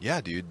 Yeah.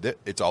 Yeah, dude.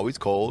 It's always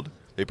cold.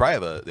 They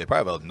probably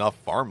have enough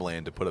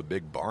farmland to put a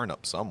big barn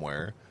up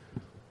somewhere.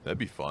 That'd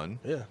be fun.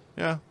 Yeah.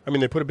 Yeah. I mean,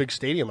 they put a big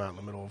stadium out in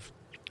the middle of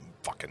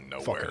Fucking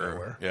nowhere. Fucking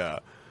nowhere. Yeah.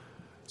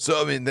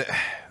 So, I mean,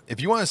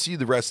 if you want to see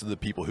the rest of the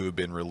people who have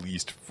been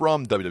released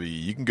from WWE,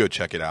 you can go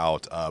check it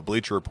out.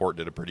 Bleacher Report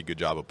did a pretty good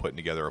job of putting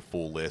together a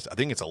full list. I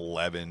think it's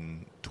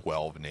 11,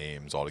 12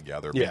 names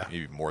altogether. Yeah.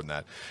 Maybe more than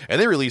that. And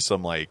they released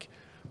some, like,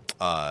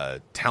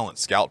 talent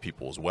scout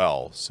people as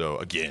well. So,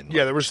 again.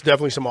 Yeah, there was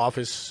definitely some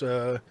office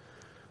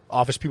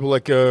people,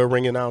 like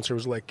ring announcer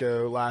was like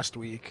last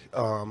week.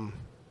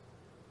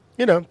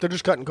 You know, they're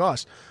just cutting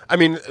costs. I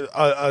mean,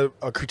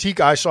 a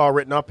critique I saw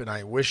written up, and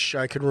I wish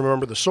I could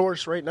remember the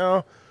source right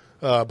now,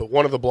 but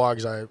one of the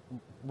blogs I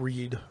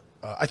read,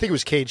 I think it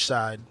was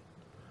Cageside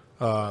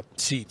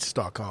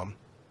Seats.com.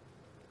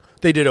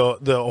 They did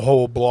the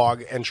whole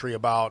blog entry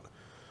about,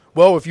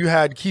 well, if you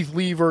had Keith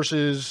Lee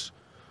versus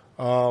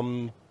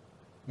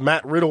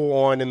Matt Riddle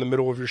on in the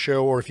middle of your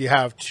show, or if you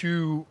have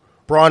two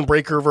Braun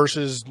Breaker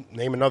versus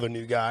name another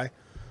new guy,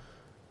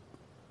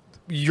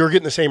 you're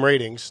getting the same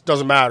ratings.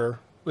 Doesn't matter.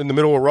 In the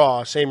middle of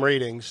Raw, same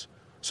ratings.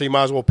 So you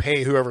might as well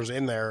pay whoever's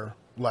in there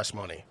less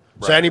money.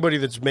 Right. So anybody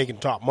that's making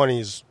top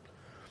money is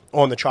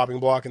on the chopping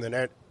block, and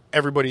then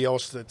everybody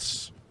else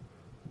that's,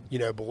 you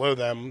know, below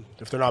them,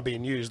 if they're not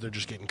being used, they're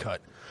just getting cut.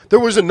 There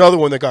was another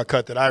one that got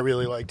cut that I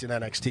really liked in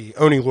NXT.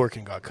 Oni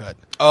Lorcan got cut.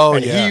 Oh,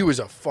 and yeah. he was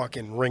a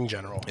fucking ring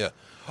general. Yeah.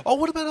 Oh,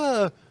 what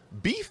about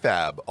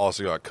BFAB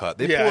also got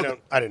cut? I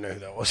didn't know who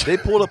that was. They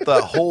pulled up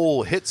the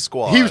whole hit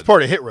squad. He was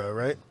part of Hit Row,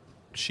 right?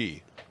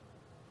 She.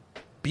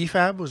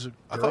 BFAB was a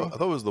girl? I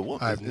thought it was the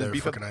woman. I have no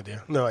fucking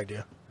idea. No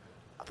idea.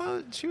 I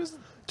thought she was.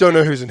 Don't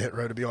know who's in Hit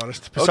Row, to be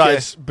honest.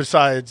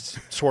 Besides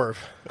Swerve.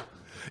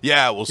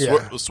 Yeah, well,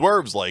 Yeah.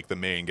 Swerve's like the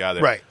main guy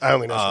there. Right. I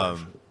only know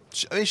Swerve.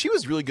 I mean, she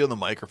was really good on the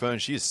microphone.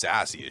 She is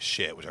sassy as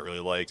shit, which I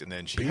really liked. And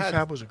then she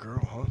BFAB was a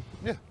girl, huh?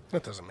 Yeah.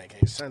 That doesn't make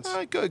any sense. All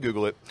right, go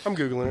Google it. I'm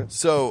Googling it.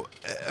 So,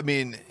 I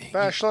mean,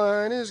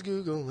 Bashline is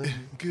Googling.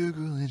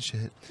 Googling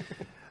shit.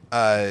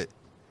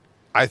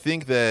 I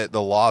think that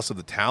the loss of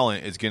the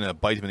talent is going to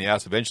bite him in the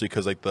ass eventually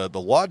because, like, the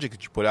logic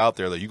that you put out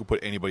there, that you can put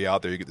anybody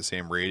out there, you get the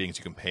same ratings,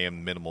 you can pay them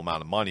the minimal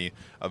amount of money.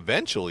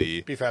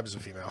 Eventually, BFAB is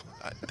a female.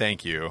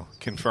 Thank you.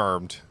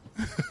 Confirmed.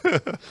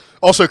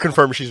 Also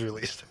confirmed she's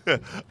released.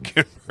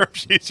 Confirmed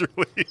she's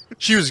released.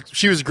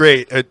 She was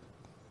great at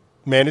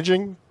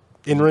managing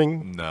in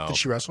ring. No. Did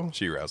she wrestle?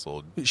 She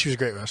wrestled. She was a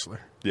great wrestler.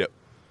 Yep.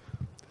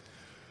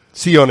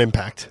 See you on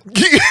Impact.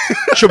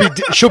 she'll be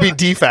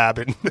DFAB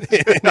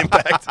in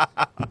Impact.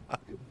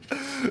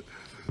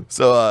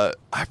 So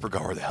I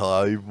forgot where the hell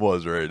I even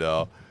was right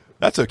now.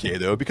 That's okay,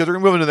 though, because we're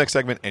going to move into the next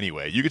segment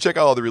anyway. You can check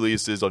out all the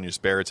releases on your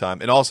spare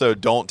time. And also,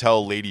 don't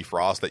tell Lady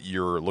Frost that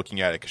you're looking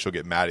at it because she'll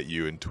get mad at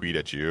you and tweet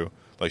at you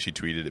like she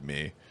tweeted at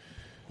me.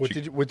 What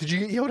did you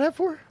get yelled at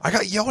for? I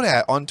got yelled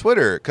at on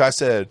Twitter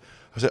because I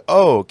said,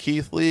 oh,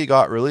 Keith Lee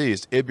got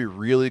released. It'd be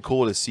really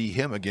cool to see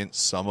him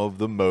against some of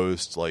the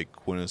most, like,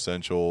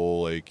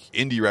 quintessential, like,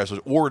 indie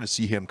wrestlers, or to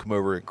see him come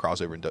over and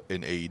cross over in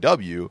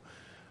AEW.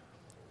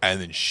 And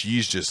then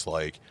she's just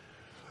like,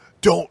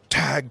 don't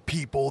tag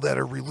people that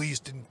are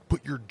released and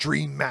put your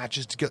dream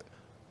matches together.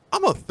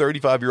 I'm a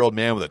 35-year-old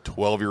man with a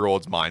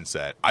 12-year-old's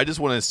mindset. I just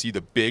want to see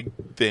the big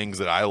things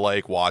that I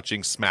like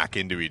watching smack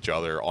into each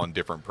other on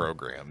different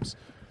programs.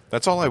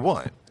 That's all I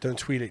want. Don't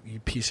tweet it,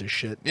 you piece of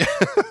shit.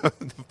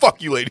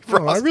 Fuck you, Lady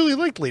Frost. Oh, I really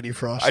like Lady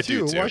Frost, I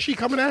too. do, too. Why is she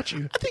coming at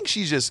you? I think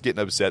she's just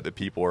getting upset that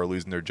people are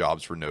losing their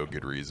jobs for no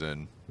good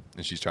reason.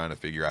 And she's trying to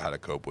figure out how to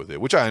cope with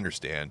it, which I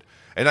understand.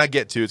 And I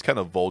get, too, it's kind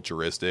of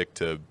vulturistic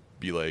to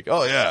be like,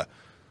 oh, yeah,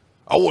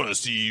 I want to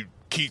see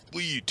Keith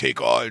Lee take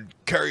on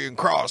Karrion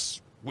Kross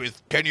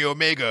with Kenny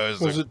Omega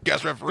as a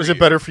guest referee. Is it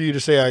better for you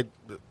to say,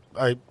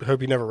 I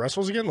hope he never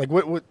wrestles again? Like,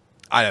 what?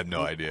 I have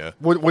no idea.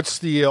 What's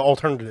the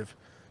alternative?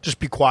 Just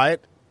be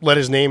quiet? Let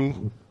his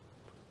name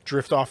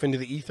drift off into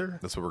the ether?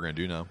 That's what we're going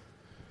to do now.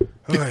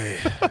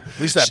 At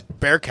least that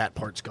Bearcat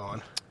part's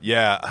gone.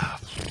 Yeah.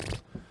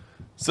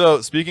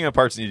 So, speaking of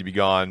parts that need to be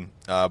gone,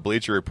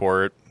 Bleacher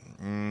Report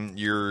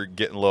You're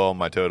getting low on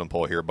my totem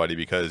pole here, buddy,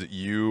 because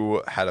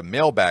you had a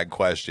mailbag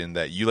question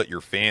that you let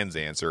your fans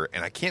answer,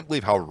 and I can't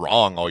believe how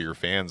wrong all your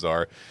fans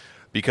are,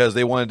 because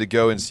they wanted to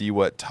go and see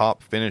what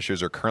top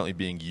finishers are currently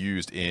being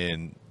used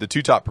in the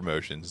two top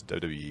promotions,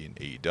 WWE and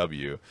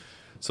AEW.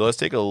 So let's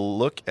take a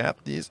look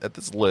at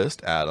this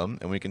list, Adam,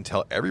 and we can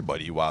tell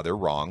everybody why they're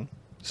wrong.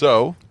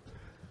 So,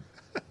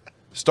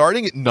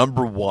 starting at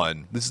number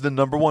 1, this is the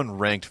number 1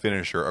 ranked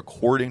finisher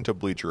according to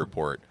Bleacher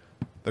Report,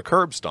 the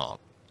curb stomp.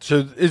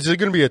 So is it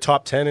going to be a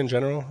top 10 in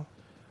general?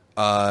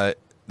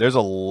 There's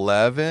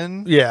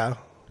 11. Yeah.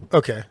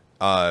 Okay.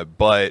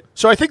 But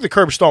So I think the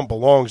curb stomp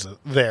belongs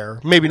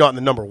there. Maybe not in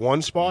the number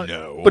 1 spot.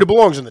 No. But it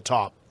belongs in the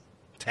top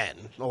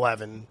 10,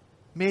 11,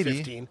 Maybe.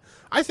 15.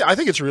 I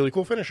think it's a really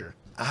cool finisher.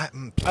 I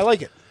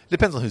like it.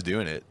 Depends on who's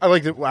doing it. I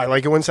like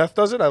it when Seth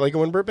does it. I like it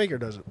when Britt Baker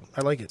does it.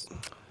 I like it.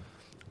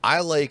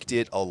 I liked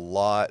it a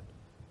lot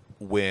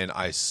when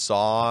I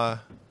saw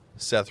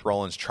Seth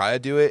Rollins try to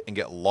do it and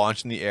get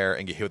launched in the air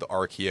and get hit with the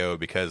RKO,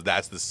 because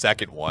that's the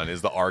second one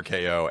is the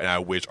RKO, and I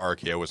wish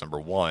RKO was number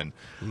 1.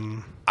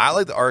 I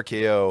like the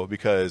RKO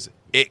because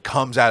it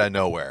comes out of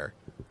nowhere.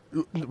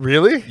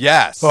 Really?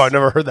 Yes. Oh, I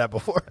never heard that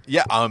before.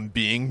 Yeah, I'm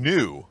being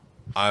new.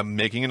 I'm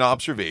making an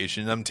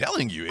observation. I'm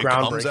telling you, it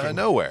comes out of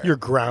nowhere. You're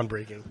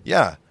groundbreaking.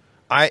 Yeah,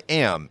 I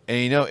am.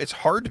 And, it's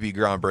hard to be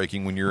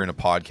groundbreaking when you're in a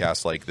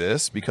podcast like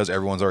this because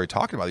everyone's already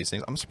talking about these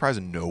things. I'm surprised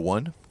that no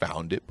one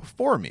found it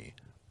before me.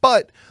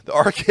 But the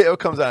RKO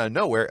comes out of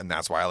nowhere, and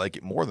that's why I like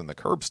it more than the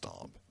curb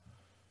stomp.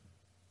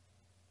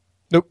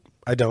 Nope,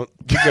 I don't.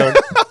 Keep going.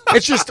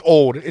 It's just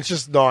old. It's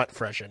just not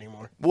fresh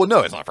anymore. Well,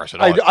 no, it's not fresh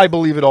at all. I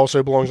believe it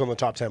also belongs on the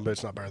top 10, but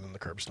it's not better than the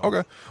curb stomp.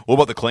 Okay. What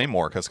about the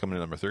Claymore? That's coming in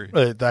number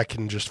 3. That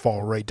can just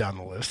fall right down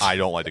the list. I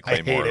don't like the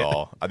Claymore hate at it.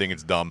 all. I think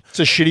it's dumb. It's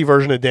a shitty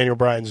version of Daniel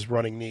Bryan's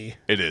running knee.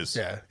 It is.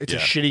 Yeah, it's a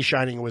shitty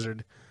Shining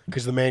Wizard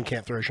because the man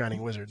can't throw a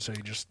Shining Wizard, so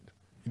you just...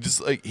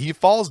 Just like he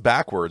falls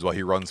backwards while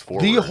he runs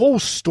forward. The whole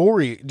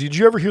story, did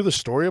you ever hear the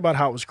story about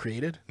how it was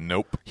created?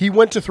 Nope. He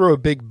went to throw a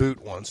big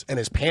boot once, and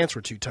his pants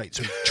were too tight,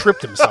 so he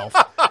tripped himself,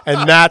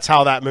 and that's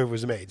how that move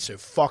was made. So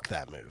fuck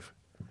that move.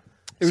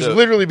 It was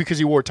literally because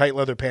he wore tight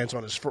leather pants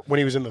on when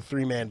he was in the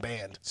 3-man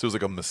band. So it was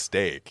like a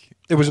mistake.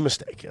 It was a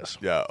mistake, yes.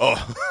 Yeah.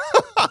 Oh.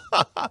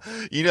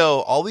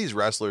 All these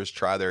wrestlers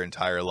try their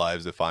entire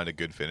lives to find a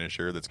good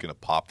finisher that's going to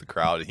pop the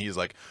crowd, and he's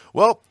like,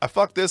 well, I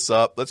fucked this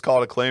up. Let's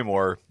call it a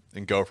Claymore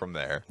and go from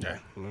there. Yeah.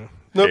 Nope.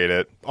 Hate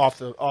it. Off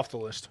the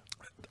list.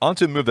 On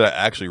to a move that I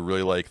actually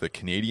really like, the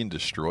Canadian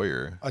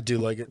Destroyer. I do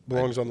like it.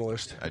 Belongs on the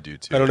list. I do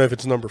too. I don't know if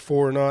it's number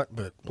 4 or not,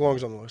 but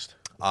belongs on the list.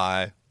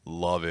 I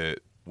love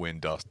it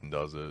when Dustin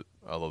does it.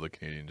 I love the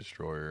Canadian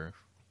Destroyer.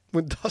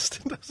 When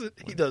Dustin does it,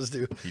 he does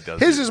do. He does.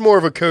 His is more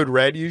of a code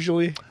red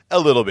usually. A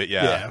little bit,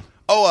 yeah. Yeah.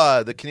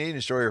 Oh, the Canadian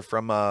Destroyer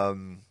from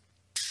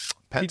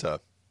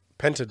Penta.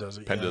 Penta does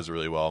it. Penta does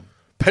really well.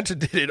 Penta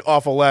did it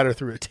off a ladder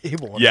through a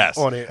table. Yes.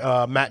 On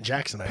a Matt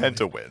Jackson.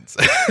 Penta wins.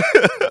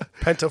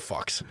 Penta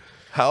fucks.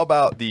 How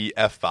about the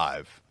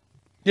F5?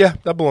 Yeah,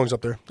 that belongs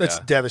up there. That's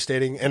Yeah.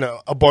 devastating, and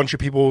a bunch of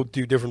people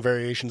do different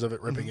variations of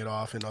it, ripping it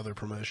off in other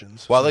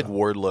promotions. Well, I like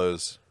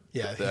Wardlow's.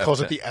 Yeah, he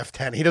calls it the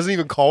F10. He doesn't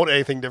even call it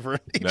anything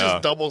different. He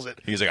just doubles it.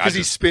 He's like, because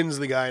he spins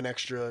the guy an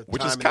extra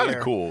which time is in kind the of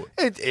air. cool.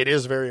 It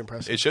is very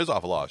impressive. It shows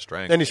off a lot of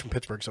strength. And he's from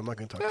Pittsburgh, so I'm not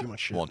going to talk too much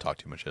shit. Won't talk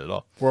too much shit at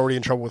all. We're already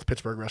in trouble with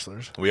Pittsburgh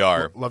wrestlers. We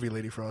are. Love you,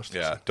 Lady Frost.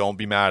 Yeah, don't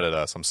be mad at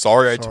us. I'm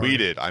sorry I Sorry.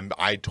 tweeted.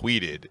 I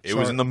tweeted. It Sorry.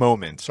 was in the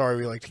moment. Sorry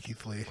we liked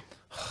Keith Lee.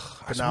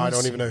 But now I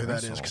don't even know who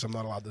that is because I'm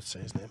not allowed to say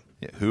his name.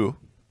 Yeah, who?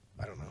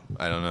 I don't know.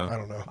 I don't know. I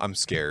don't know. I'm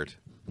scared.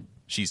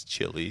 She's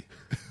chilly.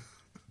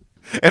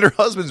 And her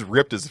husband's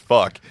ripped as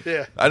fuck.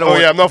 Yeah. I don't.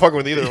 I'm not fucking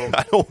with either of them.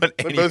 I don't want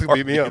any both part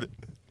beat me of up.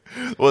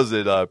 it. Was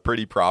it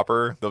Pretty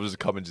Proper? They'll just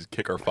come and just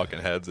kick our fucking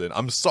heads in.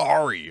 I'm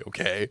sorry,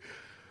 okay?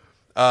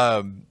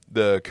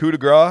 The coup de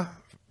grace,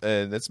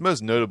 and it's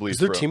most notably Is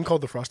their from- team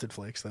called the Frosted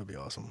Flakes? That would be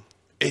awesome.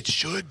 It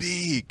should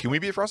be. Can we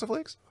be at Frosted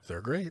Flakes?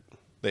 They're great.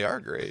 They are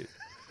great.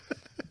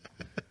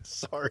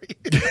 Sorry.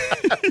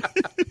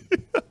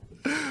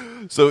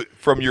 So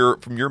from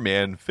your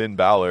man Finn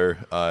Balor,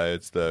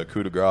 it's the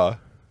coup de grace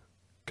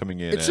coming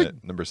in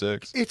at number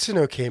 6. It's an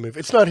okay move.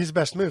 It's not his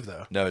best move,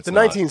 though. No, it's the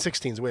not.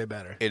 1916 is way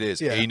better. It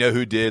is. Yeah. And you know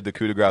who did the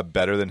coup de grace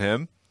better than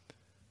him?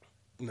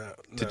 No.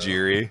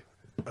 Tajiri.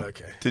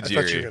 Okay. Tajiri.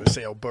 I thought you were going to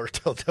say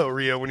Alberto Del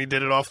Rio when he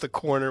did it off the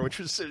corner, which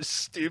was so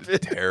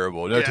stupid.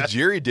 Terrible. No, Yeah.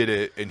 Tajiri did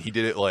it, and he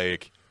did it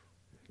like,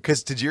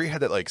 because Tajiri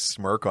had that like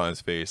smirk on his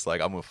face, like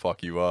I'm gonna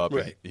fuck you up.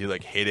 Right. And he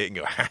like hit it and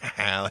go, ha ha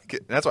ha. Like,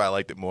 that's why I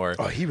liked it more.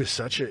 Oh, he was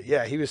such a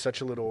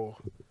little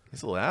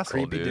He's a little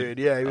asshole, creepy dude.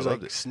 Yeah, he was I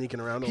loved like it. sneaking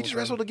around. He all just the time.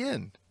 wrestled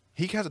again.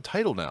 He has a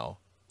title now.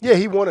 Yeah,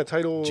 he won a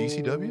title.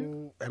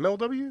 GCW?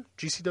 MLW?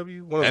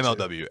 GCW? One of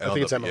the two. MLW. I think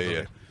it's MLW. Yeah,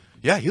 yeah.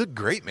 Yeah, he looked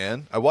great,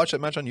 man. I watched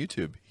that match on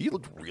YouTube. He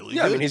looked really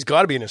Yeah, good. I mean, he's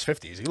got to be in his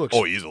 50s. He looks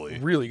easily.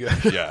 really good.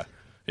 Yeah,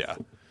 yeah.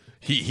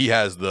 He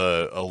has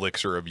the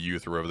elixir of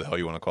youth, or whatever the hell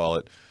you want to call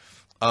it.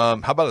 How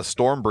about a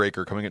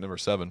Stormbreaker coming at number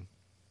 7?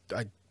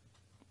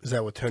 Is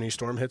that what Tony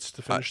Storm hits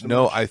to finish the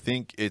No, match? I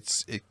think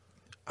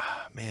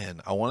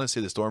Man, I want to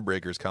say the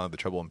Stormbreaker is kind of the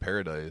Trouble in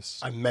Paradise.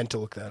 I meant to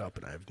look that up,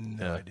 and I have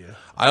no idea.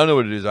 I don't know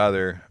what it is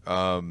either.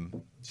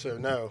 So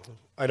no,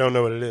 I don't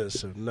know what it is.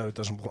 So no, it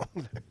doesn't belong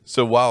there.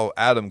 So while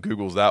Adam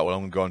Googles that one, I'm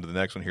going to go on to the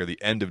next one here,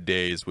 The End of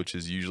Days, which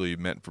is usually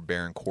meant for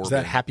Baron Corbin. Is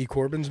that Happy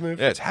Corbin's move?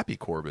 Yeah, it's Happy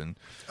Corbin.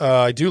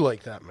 I do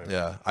like that move.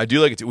 Yeah, I do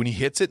like it too. When he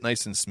hits it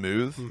nice and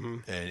smooth,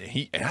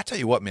 Mm-hmm. and I tell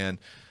you what, man,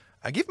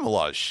 I give him a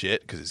lot of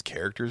shit because his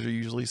characters are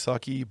usually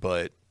sucky,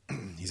 but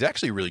he's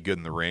actually really good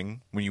in the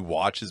ring. When you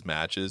watch his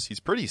matches, he's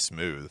pretty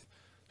smooth,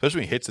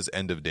 especially when he hits his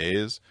End of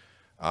Days.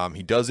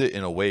 He does it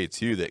in a way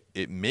too that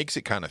it makes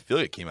it kind of feel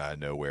like it came out of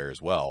nowhere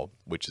as well,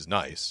 which is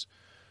nice.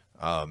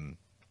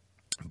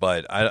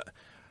 But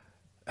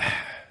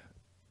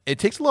it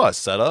takes a lot of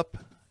setup.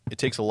 It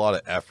takes a lot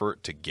of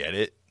effort to get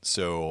it.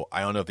 So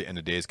I don't know if the End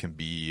of Days can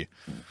be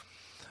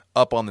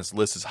up on this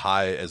list as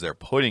high as they're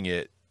putting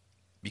it,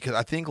 because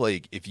I think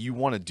like if you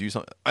want to do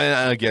something, and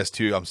I guess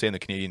too, I'm saying the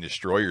Canadian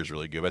Destroyer is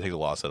really good, but it takes a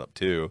lot of setup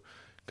too,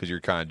 because you're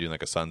kind of doing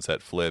like a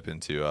sunset flip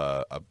into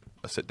a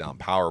sit down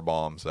power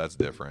bomb, so that's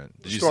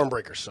different.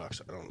 Stormbreaker sucks.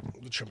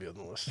 It shouldn't be on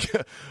the list.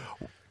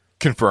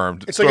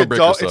 Confirmed. It's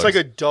like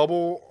a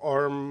double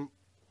arm,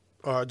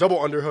 double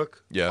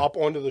underhook. Yeah. Up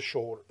onto the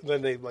shoulder.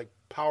 Then they like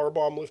power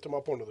bomb lift him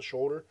up onto the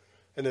shoulder,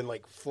 and then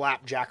like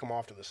flap jack him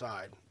off to the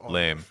side. On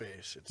Lame. The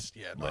face. It's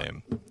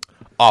lame.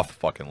 Off the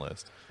fucking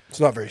list. It's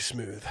not very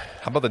smooth.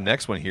 How about the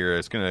next one here?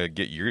 It's gonna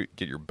get your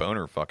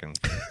boner fucking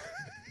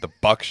the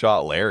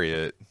buckshot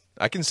lariat.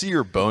 I can see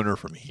your boner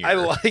from here. I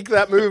like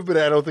that move, but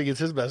I don't think it's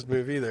his best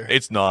move either.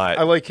 It's not.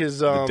 I like his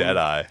the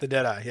Deadeye. The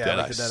Deadeye, yeah.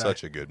 Deadeye's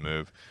such a good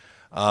move.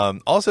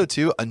 Also,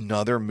 too,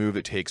 another move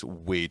that takes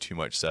way too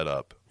much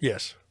setup.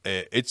 Yes.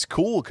 It's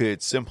cool because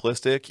it's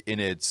simplistic in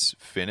its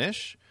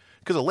finish.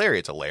 Because a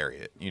lariat's a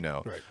lariat, you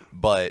know. Right.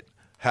 But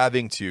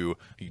having to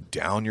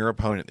down your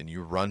opponent, then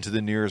you run to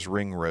the nearest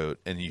ring rope,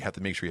 and you have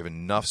to make sure you have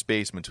enough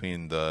space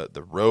between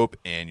the rope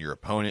and your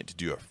opponent to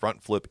do a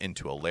front flip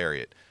into a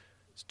lariat.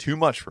 It's too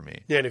much for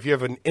me. Yeah, and if you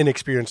have an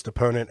inexperienced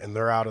opponent and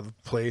they're out of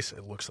place,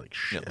 it looks like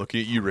shit. Yeah, look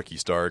at you, Ricky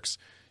Starks.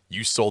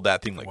 You sold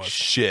that thing like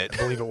shit. I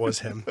believe it was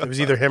him. It was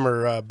either him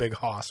or Big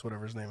Hoss,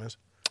 whatever his name is.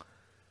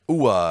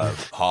 Ooh,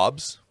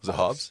 Hobbs? Was it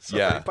Hobbs?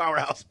 Sorry, yeah.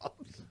 Powerhouse Hoss.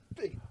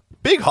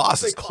 Big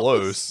Hoss is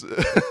close.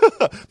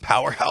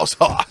 Powerhouse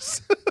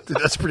Hoss. Dude,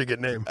 that's a pretty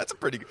good name. That's a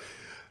pretty good.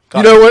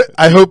 You know what?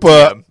 I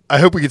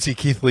hope we can see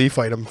Keith Lee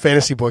fight him.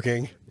 Fantasy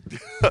booking.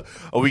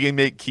 Oh, we can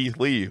make Keith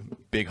Lee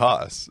Big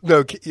Hoss.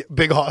 No,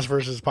 Big Hoss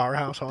versus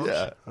Powerhouse Hoss.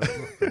 Yeah.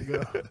 There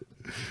you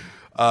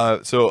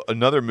go. So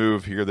another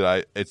move here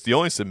that it's the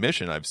only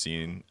submission I've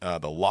seen,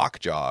 the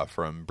lockjaw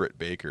from Britt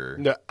Baker.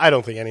 No, I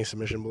don't think any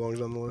submission belongs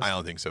on the list. I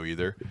don't think so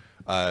either.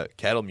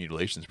 Cattle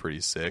mutilation's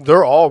pretty sick.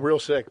 They're all real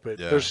sick, but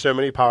Yeah. there's so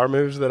many power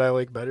moves that I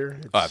like better.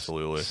 It's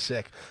Absolutely.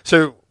 sick.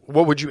 So,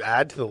 what would you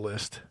add to the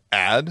list?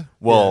 Add?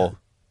 Well,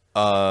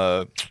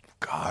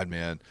 God,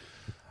 man.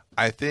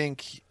 I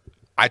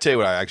tell you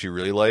what I actually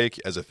really like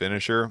as a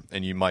finisher,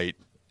 and you might.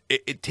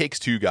 It takes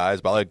two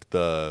guys, but I like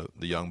the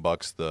Young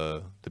Bucks,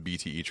 the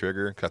BTE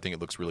trigger, because I think it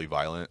looks really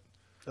violent.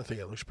 I think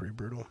it looks pretty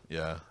brutal.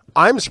 Yeah.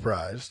 I'm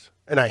surprised,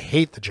 and I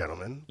hate the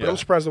gentleman, but Yeah. I'm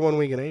surprised the 1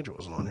 Week in Age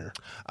wasn't on here.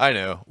 I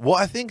know. Well,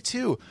 I think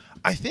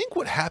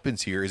what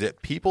happens here is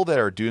that people that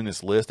are doing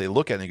this list, they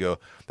look at it and go,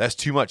 that's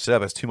too much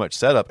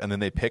setup, and then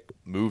they pick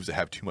moves that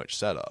have too much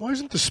setup. Why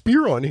isn't the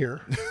spear on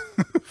here?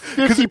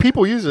 50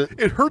 people use it.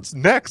 It hurts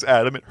necks,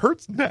 Adam. It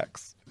hurts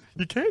necks.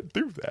 You can't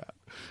do that.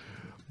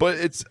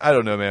 But I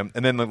don't know, man.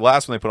 And then the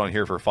last one they put on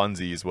here for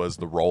funsies was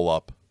the roll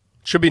up.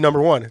 Should be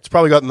number one. It's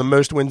probably gotten the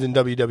most wins in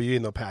WWE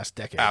in the past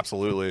decade.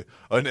 Absolutely.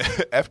 And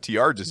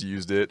FTR just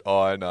used it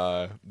on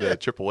the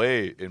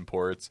AAA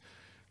imports.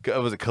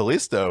 Was it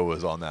Kalisto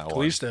was on that one?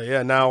 Kalisto,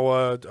 yeah. Now,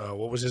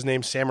 what was his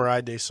name?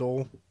 Samurai De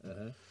Soul.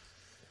 And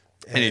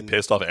he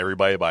pissed off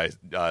everybody by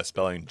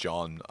spelling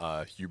John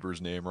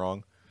Huber's name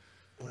wrong.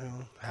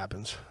 Well,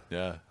 happens.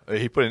 Yeah.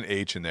 He put an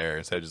H in there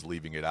instead of just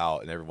leaving it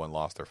out, and everyone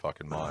lost their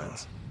fucking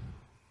minds.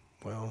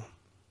 Well,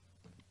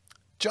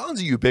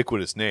 John's a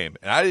ubiquitous name,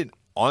 and I didn't,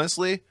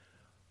 honestly,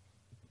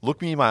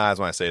 look me in my eyes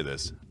when I say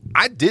this.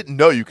 I didn't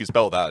know you could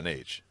spell without an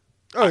H.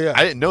 oh yeah,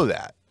 I didn't know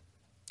that.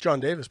 John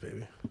Davis,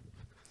 baby.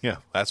 Yeah,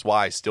 that's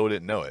why I still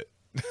didn't know it.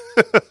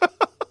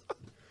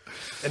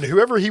 And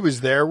whoever he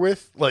was there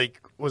with,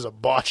 like, was a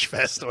botch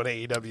fest on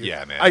AEW.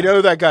 Yeah, man. I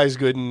know that guy's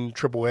good in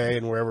AAA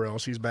and wherever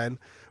else he's been,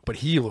 but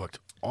he looked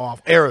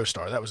off.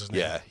 Aerostar, that was his name.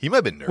 Yeah, he might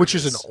have been nervous. Which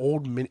is an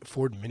old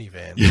Ford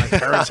minivan. My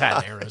parents had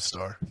an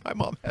Aerostar. My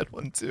mom had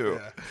one too.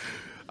 Yeah.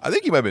 I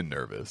think he might have been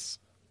nervous.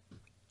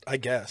 I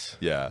guess.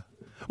 Yeah.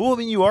 Well, I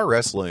mean, you are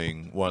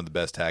wrestling one of the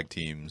best tag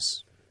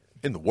teams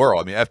in the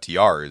world. I mean,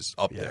 FTR is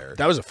up there.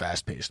 That was a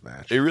fast-paced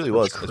match. It really That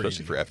was, crazy.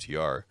 especially for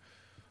FTR.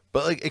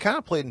 But like, it kind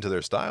of played into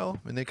their style,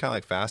 and they kind of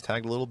like fast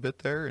tagged a little bit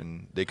there,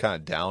 and they kind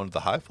of downed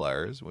the high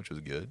flyers, which was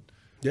good.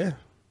 Yeah.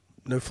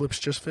 No flips,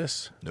 just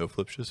fists. No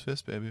flips, just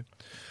fist, baby.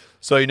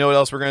 So you know what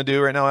else we're gonna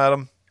do right now,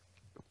 Adam?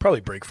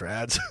 Probably break for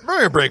ads. We're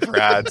gonna break for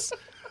ads.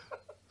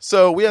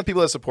 So we have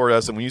people that support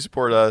us, and when you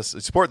support us,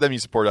 support them, you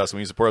support us. And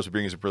when you support us, we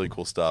bring you some really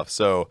cool stuff.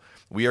 So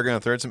we are going to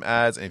throw in some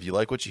ads, and if you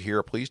like what you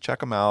hear, please check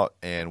them out,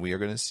 and we are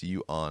going to see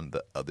you on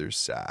the other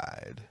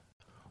side.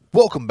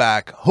 Welcome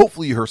back.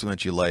 Hopefully you heard something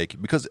that you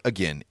like, because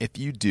again, if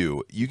you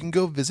do, you can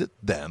go visit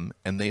them,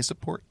 and they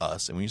support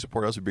us. And when you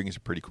support us, we bring you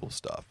some pretty cool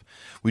stuff.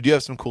 We do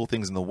have some cool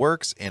things in the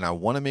works, and I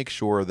want to make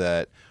sure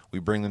that we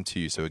bring them to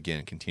you. So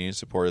again, continue to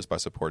support us by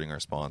supporting our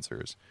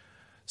sponsors.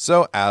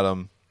 So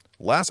Adam,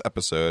 last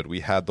episode, we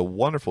had the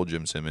wonderful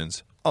Jim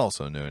Simmons,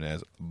 also known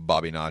as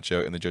Bobby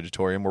Nacho, in the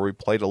Judgeatorium, where we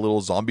played a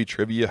little zombie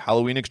trivia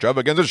Halloween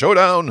extravaganza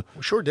showdown.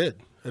 We sure did.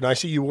 And I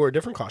see you wore a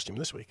different costume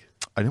this week.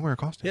 I didn't wear a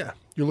costume. Yeah.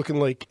 You're looking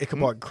like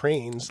Ichabod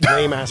Crane's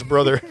lame-ass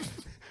brother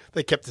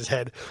that kept his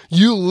head.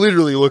 You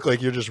literally look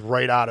like you're just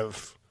right out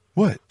of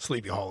What?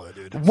 Sleepy Hollow,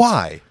 dude.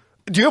 Why?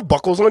 Do you have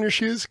buckles on your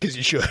shoes? Because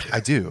you should. I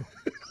do.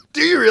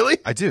 Do you really?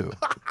 I do.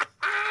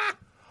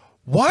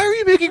 Why are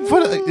you making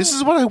fun of this?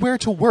 Is what I wear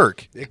to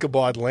work.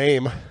 Ichabod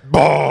lame.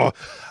 Bah.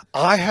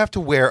 I have to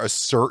wear a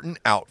certain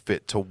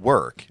outfit to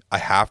work. I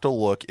have to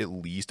look at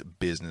least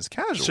business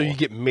casual. So you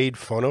get made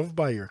fun of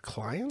by your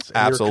clients? And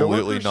Absolutely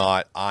your coworkers?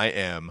 not. I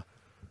am,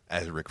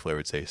 as Ric Flair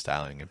would say,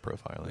 styling and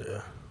profiling.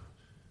 Yeah.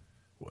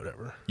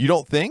 Whatever. You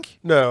don't think?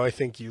 No, I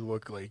think you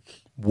look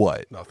like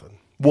What? nothing.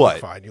 What? You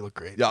look fine. You look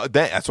great. Yeah,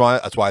 that's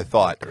why I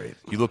thought. Great.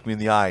 You looked me in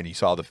the eye and you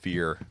saw the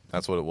fear.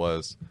 That's what it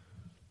was.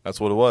 That's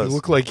what it was. You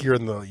look like you're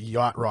in the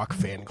Yacht Rock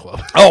fan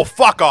club. Oh,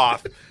 fuck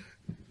off.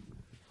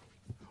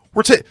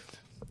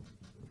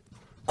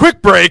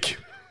 Quick break.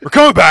 We're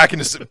coming back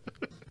and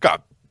got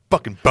a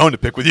fucking bone to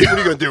pick with you. What are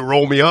you going to do?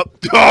 Roll me up?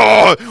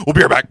 Oh, we'll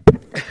be right back.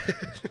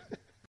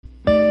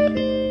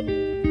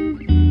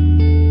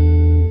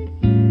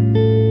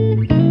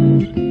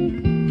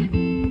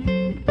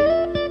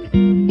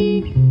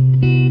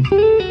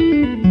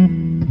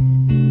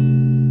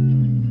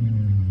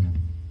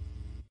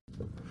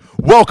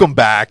 Welcome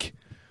back.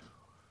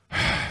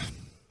 I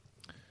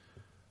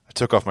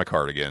took off my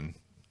cardigan.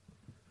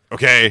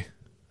 Okay.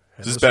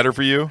 Is this better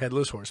for you?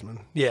 Headless Horseman.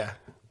 Yeah,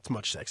 it's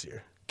much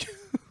sexier.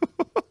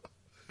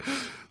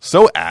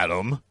 So,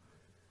 Adam,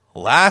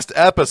 last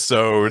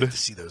episode,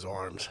 See those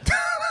arms.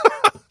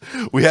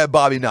 we had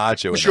Bobby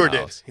Nacho in We sure the did.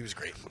 house. He was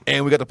great.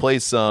 And we got to play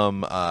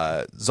some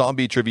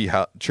zombie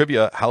trivia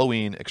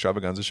Halloween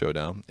extravaganza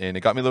showdown. And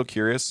it got me a little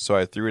curious, so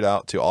I threw it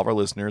out to all of our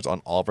listeners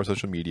on all of our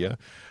social media.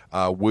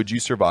 Would you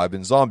survive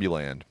in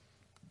Zombieland?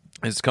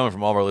 It's coming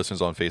from all of our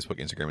listeners on Facebook,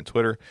 Instagram, and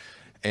Twitter.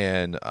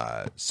 And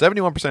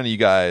 71% of you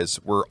guys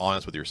were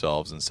honest with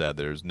yourselves and said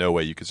there's no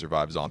way you could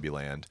survive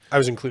Zombieland. I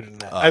was included in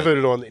that. I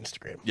voted on the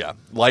Instagram. Yeah,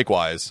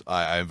 likewise,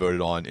 I voted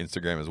on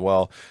Instagram as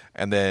well.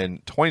 And then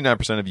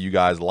 29% of you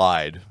guys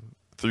lied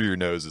through your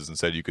noses and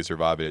said you could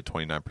survive it at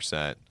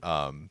 29%.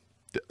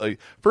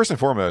 First and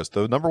foremost,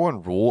 the number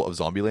one rule of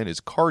Zombieland is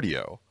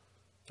cardio.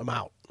 I'm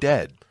out.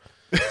 Dead.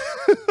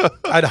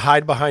 I'd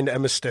hide behind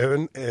Emma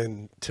Stone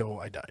until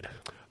I died.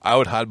 I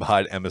would hide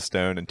behind Emma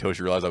Stone until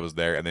she realized I was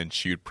there, and then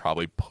she would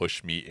probably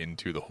push me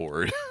into the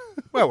horde.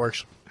 Well, that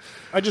works.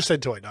 I just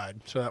said till I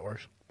died, so that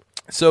works.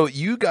 So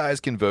you guys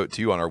can vote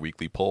too on our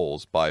weekly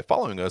polls by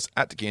following us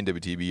at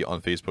TKNWTV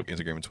on Facebook,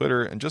 Instagram, and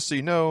Twitter. And just so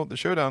you know, the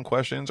showdown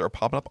questions are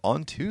popping up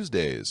on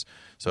Tuesdays.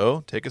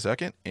 So take a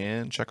second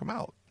and check them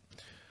out.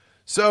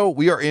 So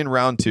we are in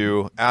round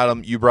two.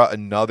 Adam, you brought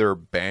another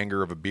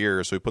banger of a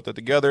beer. So we put that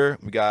together.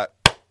 We got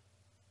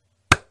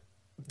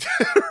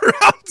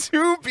round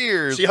two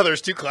beers. See how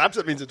there's two claps?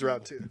 That means it's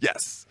round two.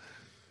 Yes.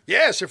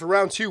 Yeah, so for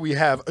round two, we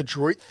have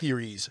Adroit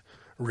Theories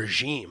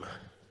Regime.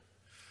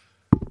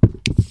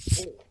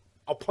 Oh,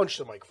 I'll punch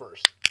the mic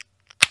first,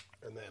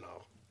 and then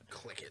I'll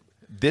click it.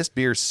 This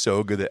beer's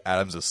so good that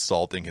Adam's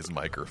assaulting his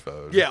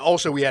microphone. Yeah,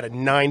 also, we had a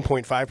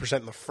 9.5%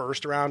 in the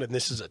first round, and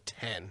this is a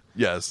 10.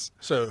 Yes.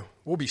 So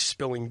we'll be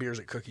spilling beers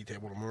at Cookie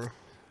Table tomorrow.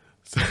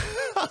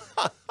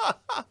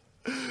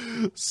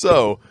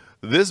 So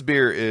this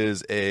beer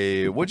is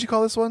a, what'd you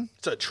call this one?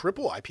 It's a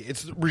triple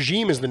IPA.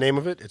 Regime is the name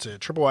of it. It's a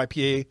triple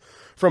IPA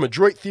from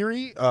Adroit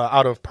Theory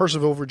out of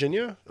Purcellville,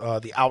 Virginia,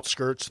 the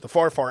outskirts, the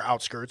far, far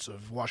outskirts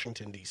of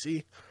Washington,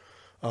 D.C.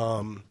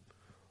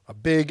 A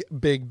big,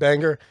 big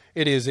banger.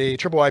 It is a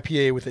triple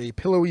IPA with a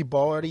pillowy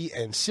body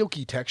and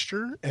silky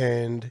texture,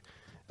 and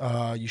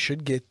you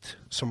should get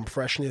some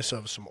freshness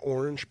of some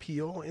orange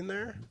peel in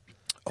there.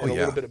 Oh, And a yeah.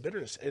 little bit of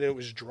bitterness. And it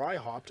was dry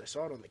hopped. I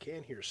saw it on the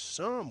can here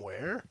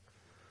somewhere.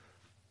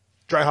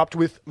 Dry hopped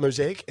with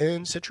Mosaic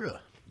and Citra.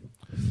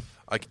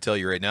 I can tell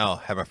you right now,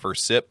 have my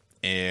first sip,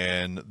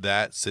 and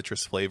that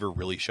citrus flavor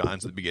really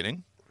shines at the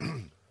beginning.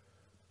 I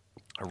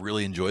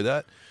really enjoy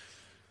that.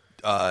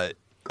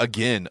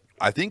 Again,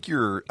 I think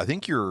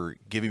you're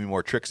giving me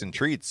more tricks and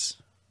treats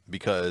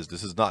because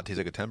this does not taste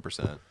like a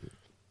 10%.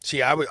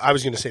 See, I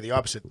was going to say the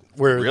opposite.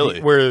 Where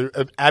Really? where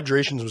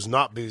Abjurations was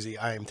not boozy,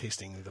 I am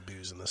tasting the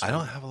booze in this. I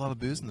don't have a lot of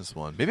booze in this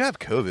one. Maybe I have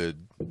COVID.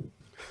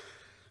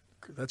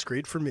 That's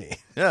great for me.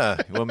 Yeah,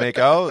 you want to make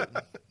out?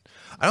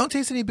 I don't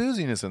taste any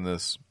booziness in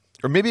this,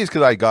 or maybe it's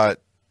because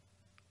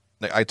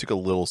I took a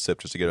little sip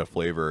just to get a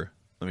flavor.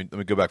 Let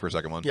me go back for a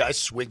second one. Yeah, I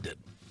swigged it.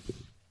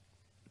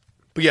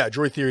 But yeah,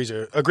 Droid Theory is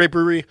a great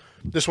brewery.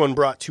 This one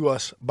brought to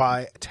us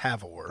by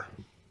Tavor.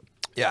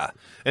 Yeah.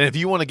 And if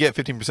you want to get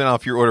 15%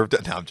 off your order of...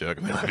 No, I'm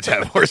joking. We don't have a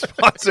Tavor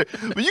sponsor.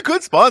 But you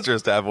could sponsor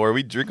us, Tavor.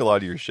 We drink a lot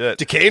of your shit.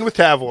 Decaying with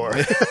Tavor.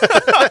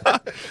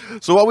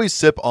 So while we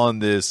sip on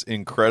this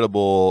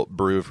incredible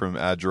brew from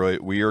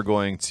Adroit, we are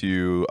going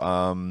to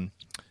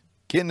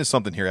get into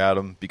something here,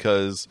 Adam,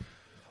 because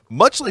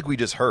much like we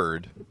just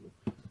heard,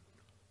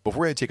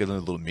 before I take a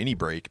little mini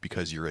break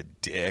because you're a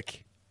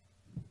dick.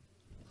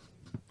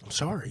 I'm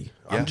sorry.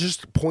 Yeah. I'm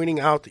just pointing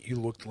out that you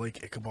looked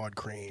like Ichabod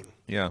Crane.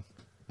 Yeah.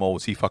 Well,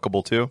 was he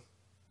fuckable too?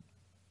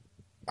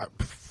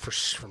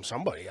 From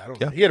somebody. I don't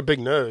Yeah. know. He had a big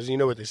nose. You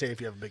know what they say if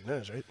you have a big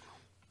nose, right?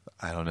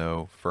 I don't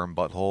know. Firm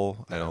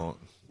butthole? I don't...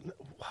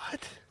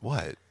 What?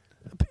 What?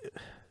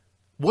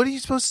 What are you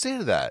supposed to say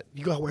to that?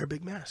 You gotta wear a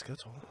big mask,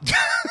 that's all.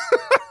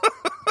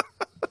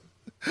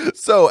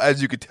 So,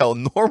 as you could tell,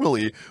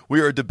 normally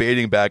we are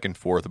debating back and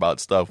forth about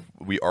stuff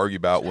we argue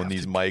about when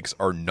these mics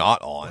are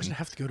not Why on. does it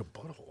have to go to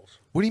buttholes?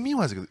 What do you mean?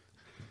 Why does it go?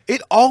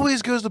 It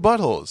always goes to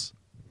buttholes.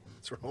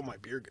 That's where all my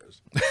beer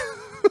goes.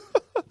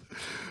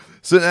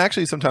 So,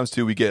 actually, sometimes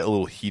too, we get a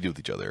little heated with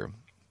each other.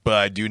 But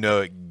I do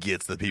know it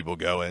gets the people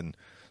going.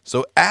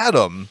 So,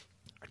 Adam,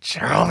 I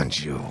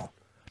challenge you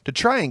to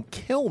try and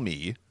kill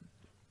me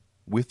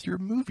with your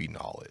movie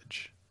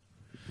knowledge.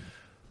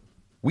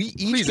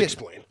 Please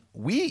explain.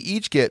 We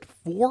each get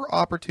 4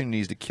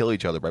 opportunities to kill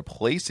each other by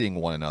placing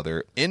one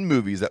another in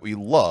movies that we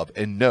love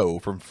and know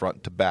from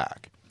front to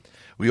back.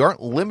 We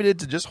aren't limited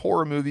to just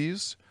horror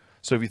movies,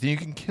 so if you think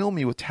you can kill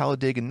me with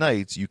Talladega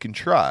Nights, you can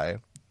try.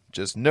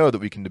 Just know that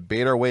we can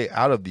debate our way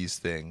out of these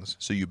things,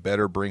 so you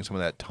better bring some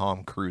of that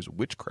Tom Cruise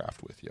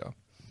witchcraft with you.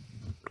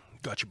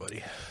 Gotcha,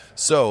 buddy.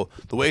 So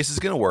the way this is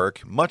going to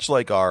work, much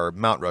like our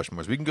Mount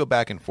Rushmores, we can go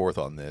back and forth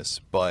on this,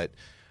 but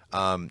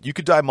you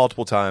could die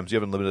multiple times. You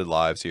have unlimited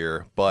lives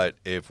here, but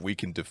if we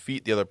can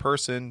defeat the other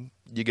person,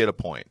 you get a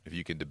point if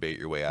you can debate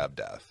your way out of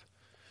death.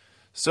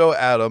 So,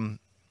 Adam,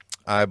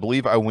 I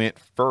believe I went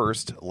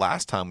first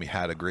last time we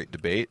had a great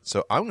debate,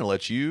 so I'm going to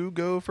let you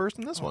go first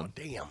in this one.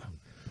 Damn.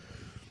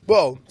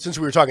 Well, since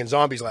we were talking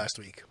zombies last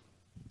week,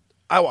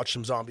 I watched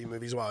some zombie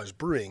movies while I was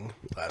brewing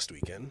last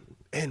weekend,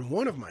 and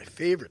one of my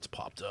favorites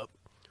popped up,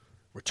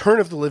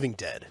 Return of the Living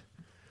Dead.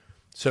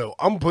 So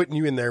I'm putting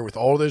you in there with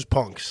all those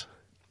punks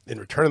in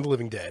Return of the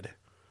Living Dead,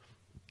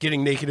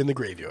 getting naked in the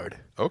graveyard,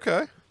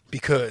 Okay.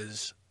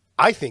 because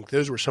I think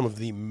those were some of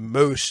the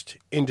most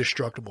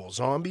indestructible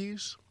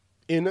zombies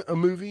in a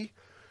movie.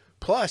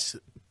 Plus,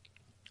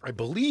 I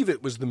believe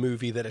it was the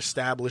movie that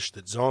established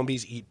that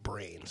zombies eat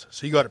brains.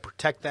 So you got to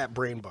protect that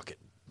brain bucket.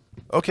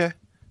 Okay.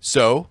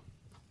 So,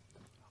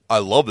 I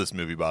love this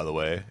movie, by the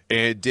way. And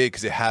it did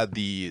because it had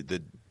the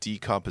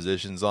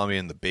decomposition zombie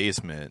in the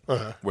basement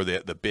where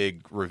the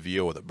big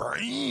reveal with the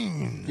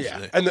brains.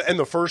 Yeah. And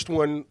the first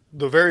one,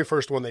 the very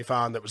first one they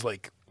found that was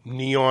like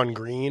neon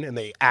green, and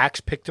they axe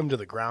picked him to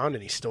the ground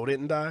and he still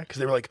didn't die. Because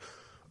they were like,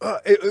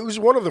 it was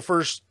one of the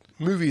first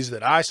movies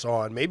that I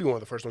saw, and maybe one of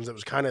the first ones that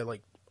was kind of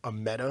like a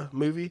meta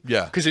movie.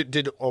 Yeah. Because it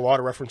did a lot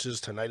of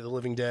references to Night of the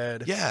Living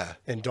Dead. Yeah.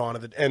 And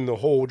and the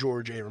whole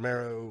George A.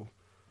 Romero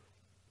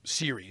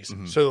series.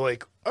 So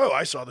like, oh,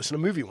 I saw this in a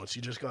movie once.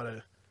 You just got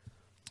to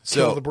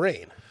kill the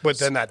brain. But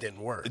then that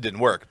didn't work. It didn't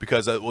work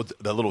because the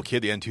little kid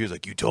at the end too is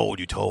like, you told,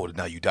 and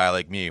now you die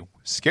like me.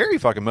 Scary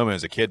fucking moment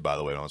as a kid, by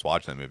the way, when I was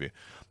watching that movie.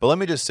 But let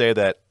me just say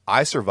that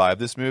I survived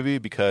this movie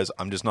because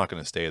I'm just not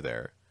going to stay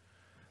there.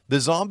 The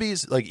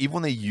zombies, like, even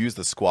when they use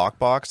the squawk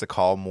box to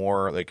call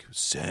more, like,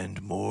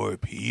 send more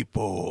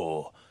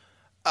people.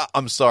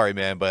 I'm sorry,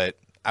 man, but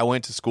I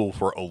went to school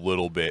for a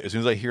little bit. As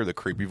soon as I hear the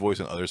creepy voice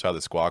on the other side of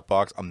the squawk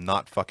box, I'm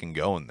not fucking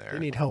going there. They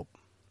need help.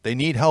 They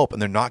need help,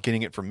 and they're not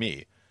getting it from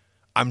me.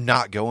 I'm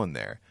not going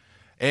there.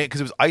 And because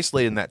it was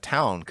isolated in that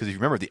town, because if you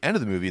remember at the end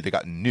of the movie, they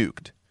got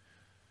nuked.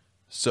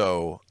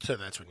 So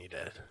that's when you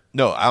did.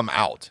 No, I'm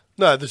out.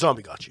 No, the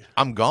zombie got you.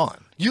 I'm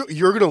gone. You're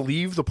going to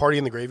leave the party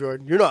in the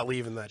graveyard? You're not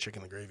leaving that chick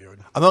in the graveyard.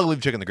 I'm not going to leave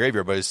the chick in the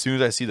graveyard, but as soon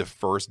as I see the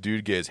first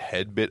dude get his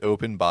head bit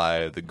open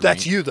by the green...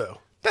 That's you, though.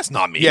 That's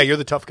not me. Yeah, you're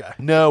the tough guy.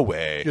 No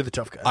way. You're the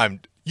tough guy.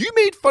 You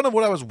made fun of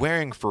what I was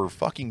wearing for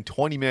fucking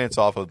 20 minutes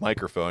off of the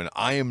microphone.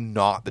 I am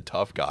not the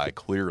tough guy,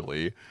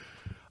 clearly.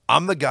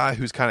 I'm the guy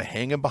who's kind of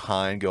hanging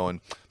behind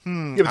going,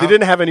 Yeah, but they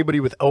didn't have anybody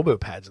with elbow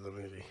pads in the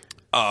movie.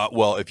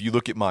 Well, if you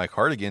look at my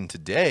cardigan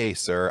today,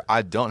 sir,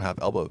 I don't have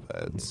elbow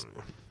pads.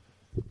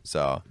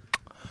 So,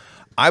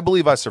 I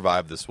believe I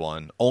survived this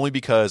one only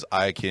because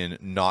I can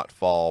not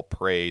fall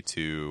prey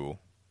to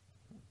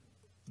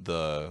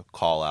the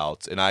call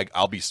outs, and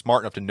I'll be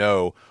smart enough to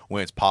know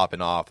when it's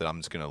popping off that I'm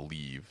just going to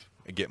leave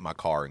and get in my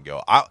car and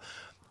go.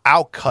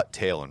 I'll cut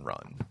tail and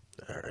run.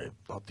 All right.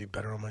 I'll do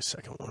better on my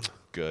second one.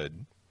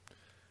 Good.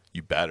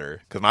 You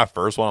better. Because my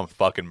first one, I'm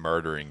fucking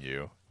murdering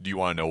you. Do you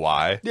want to know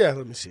why? Yeah,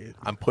 let me see it.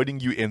 I'm putting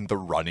you in The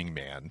Running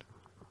Man.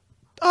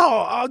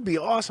 Oh, I'd be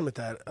awesome at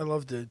that. I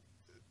love to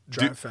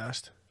drive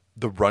fast.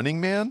 The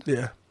Running Man?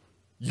 Yeah.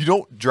 You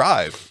don't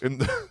drive.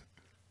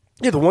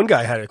 Yeah, the one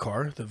guy had a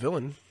car, the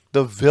villain.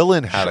 The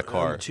villain had a On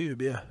car. the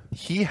tube, yeah.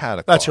 He had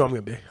a car. That's who I'm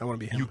going to be. I want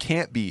to be him. You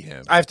can't be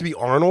him. I have to be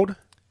Arnold?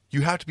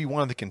 You have to be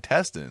one of the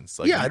contestants.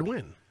 Like, Yeah, I'd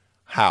win.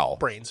 How?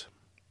 Brains.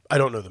 I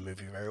don't know the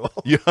movie very well.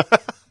 Yeah.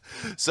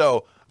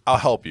 So I'll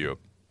help you.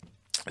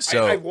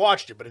 So I've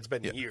watched it, but it's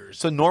been years.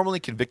 So normally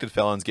convicted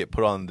felons get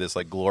put on this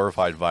like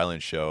glorified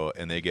violence show,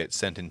 and they get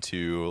sent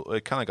into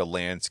like kind of like a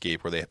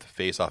landscape where they have to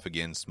face off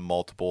against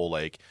multiple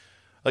like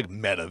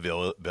meta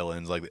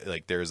villains.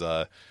 Like there's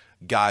a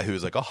guy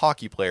who's like a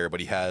hockey player, but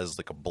he has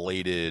like a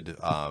bladed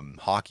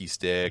hockey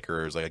stick,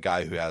 or there's like a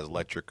guy who has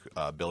electric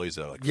abilities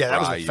that like that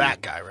was fry a you.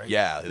 fat guy, right?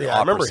 Yeah, the I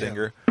opera remember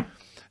singer.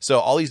 So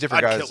all these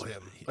different I'd guys. kill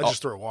him. I'd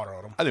just throw water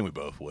on him. I think we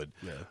both would.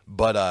 Yeah.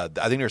 But I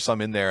think there's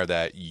some in there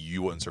that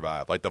you wouldn't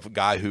survive. Like the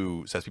guy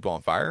who sets people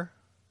on fire.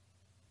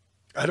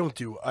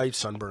 I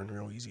sunburn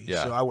real easy,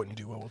 Yeah. so I wouldn't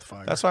do well with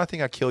fire. That's why I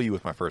think I'd kill you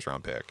with my first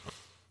round pick.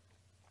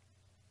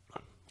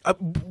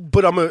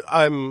 But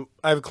I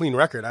have a clean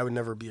record. I would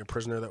never be a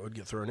prisoner that would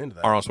get thrown into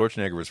that. Arnold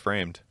Schwarzenegger was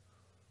framed.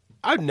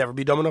 I'd never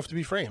be dumb enough to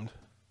be framed.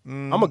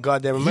 I'm a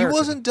goddamn American. He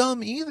wasn't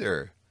dumb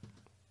either.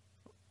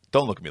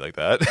 Don't look at me like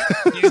that.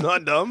 He's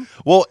not dumb.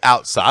 Well,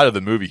 outside of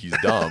the movie, he's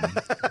dumb.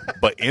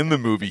 But in the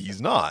movie,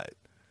 he's not.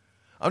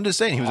 I'm just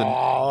saying he was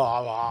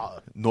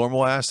a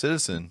normal-ass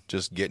citizen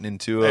just getting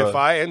into a... If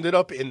I ended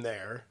up in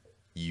there,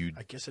 You,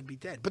 I guess I'd be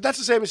dead. But that's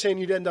the same as saying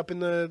you'd end up in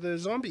the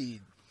zombie.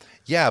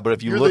 yeah, but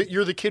if you You're look...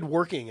 you're the kid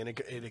working and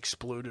it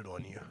exploded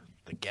on you,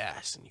 the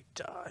gas, and you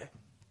die.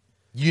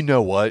 You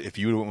know what? If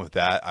you went with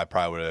that, I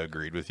probably would have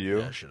agreed with you.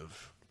 Yeah, I should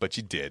have. But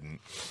you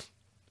didn't.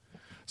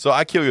 So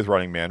I kill you with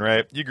Running Man,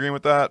 right? You agreeing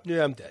with that?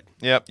 Yeah, I'm dead.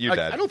 Yep, you're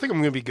dead. I don't think I'm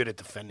going to be good at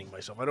defending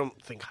myself. I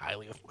don't think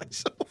highly of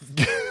myself.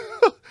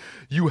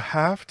 You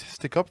have to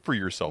stick up for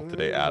yourself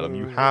today, Adam.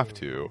 You have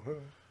to.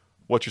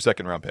 What's your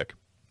second round pick?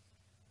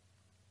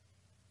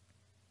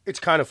 It's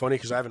kind of funny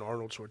because I have an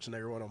Arnold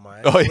Schwarzenegger one on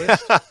my Oh,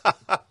 list.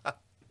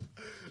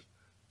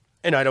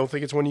 And I don't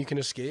think it's one you can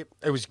escape.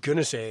 I was going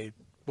to say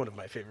one of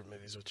my favorite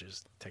movies, which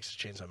is Texas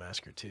Chainsaw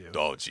Massacre 2.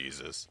 Oh,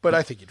 Jesus. But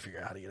I think you'd figure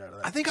out how to get out of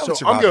that. I think I so would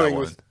survive I'm going that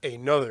with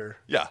another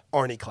Yeah.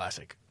 Arnie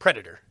classic,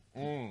 Predator.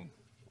 And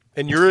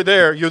you're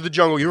there. You're the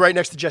jungle. You're right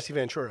next to Jesse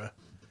Ventura.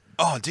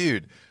 Oh,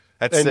 dude.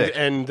 That's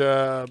And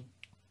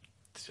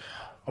sick.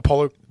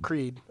 Apollo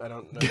Creed. I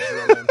don't know his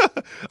real name.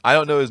 I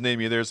don't know his name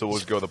either, so we'll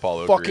just go with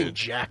Apollo Fucking Creed.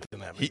 jacked in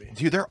that movie.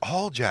 Dude, they're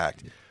all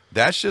jacked.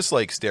 That's just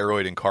like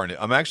steroid incarnate.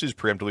 I'm actually just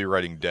preemptively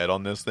writing dead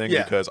on this thing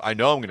Yeah. because I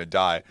know I'm going to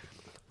die.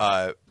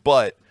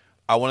 But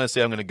I want to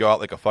say I'm going to go out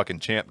like a fucking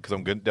champ because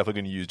I'm definitely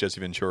going to use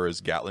Jesse Ventura's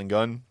Gatling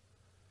gun.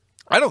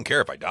 I don't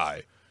care if I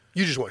die.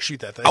 You just want to shoot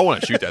that thing. I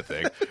want to shoot that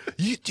thing.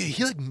 Dude,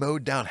 he like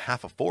mowed down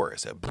half a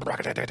forest.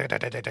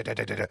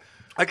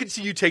 I could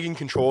see you taking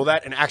control of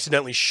that and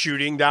accidentally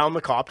shooting down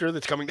the copter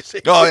that's coming to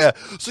save Oh, you. yeah.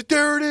 It's like,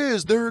 there it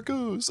is. There it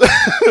goes.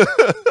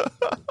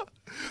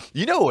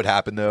 You know what would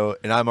happen, though?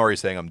 And I'm already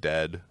saying I'm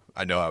dead.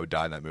 I know I would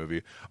die in that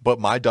movie. But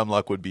my dumb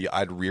luck would be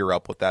I'd rear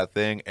up with that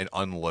thing and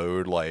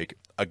unload like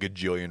a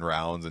gajillion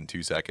rounds in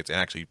 2 seconds and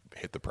actually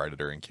hit the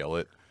predator and kill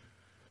it.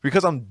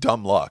 Because I'm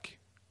dumb luck.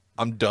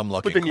 I'm dumb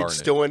luck But then incarnate. you'd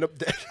still end up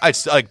dead I'd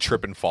like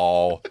trip and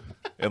fall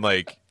and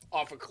like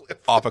off a cliff.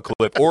 off a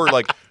cliff or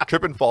like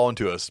trip and fall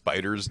into a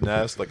spider's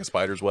nest, like a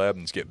spider's web,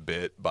 and just get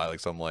bit by like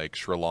some like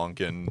Sri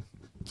Lankan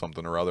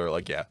something or other.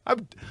 Like, yeah,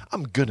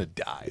 I'm gonna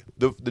die.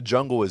 The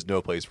jungle is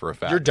no place for a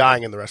fat. You're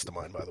dying in the rest of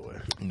mine, by the way.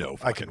 No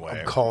fucking way.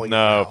 I'm calling you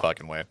no out.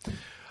 fucking way.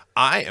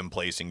 I am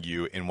placing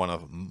you in one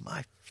of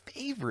my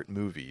favorite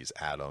movies,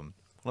 Adam.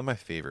 One of my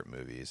favorite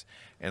movies,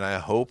 and I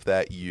hope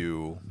that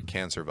you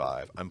can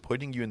survive. I'm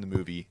putting you in the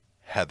movie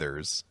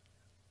Heathers.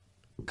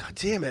 God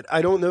damn it.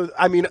 I don't know.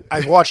 I mean,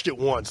 I watched it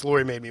once.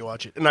 Lori made me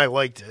watch it, and I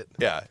liked it.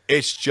 Yeah,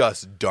 it's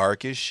just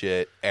dark as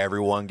shit.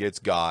 Everyone gets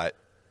got.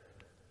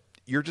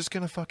 You're just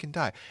gonna fucking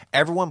die.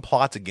 Everyone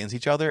plots against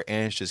each other,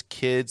 and it's just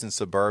kids in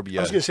suburbia.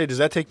 I was going to say, does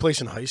that take place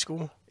in high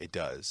school? It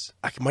does.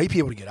 I might be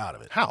able to get out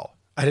of it. How?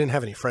 I didn't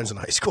have any friends in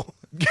high school.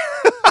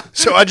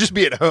 So I'd just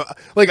be at home.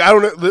 Like, I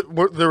don't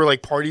know. There were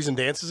like parties and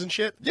dances and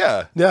shit.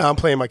 Yeah. Yeah, I'm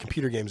playing my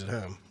computer games at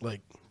home. Like,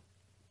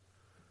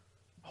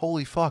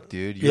 Holy fuck,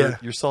 dude. Yeah.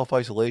 Your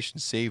self-isolation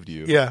saved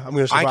you. yeah, I'm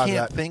going to survive I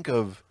can't that. think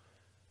of...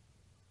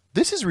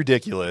 This is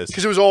ridiculous.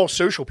 Because it was all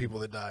social people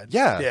that died.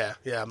 Yeah.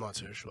 Yeah, I'm not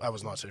social. I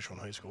was not social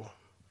in high school.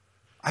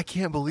 I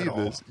can't believe At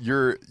all. this.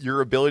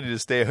 Your ability to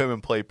stay at home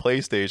and play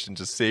PlayStation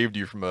just saved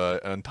you from an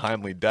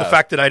untimely death. The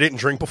fact that I didn't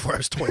drink before I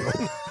was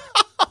 21.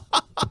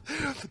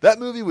 that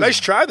movie was... Nice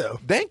try, though.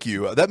 Thank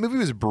you. That movie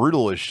was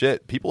brutal as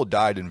shit. People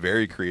died in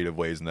very creative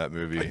ways in that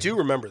movie. I do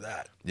remember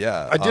that.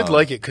 Yeah. I did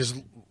like it because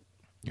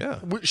Yeah.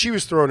 she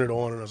was throwing it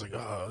on, and I was like,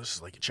 oh, this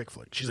is like a chick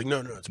flick. She's like, no,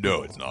 it's No,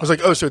 brutal. it's not. I was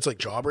like, oh, so it's like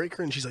Jawbreaker?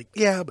 And she's like,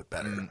 yeah, but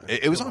better.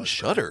 It was on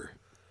Shudder.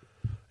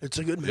 It's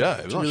a good movie. Yeah,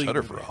 it It's was a on really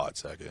Shudder good for a movie. hot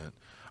second.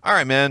 All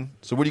right, man.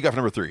 So what do you got for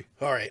number 3?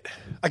 All right.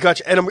 I got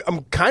you. And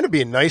I'm kind of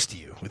being nice to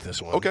you with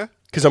this one. Okay.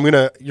 Because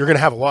you're going to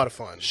have a lot of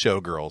fun.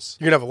 Showgirls.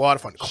 You're going to have a lot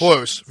of fun.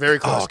 Close. Very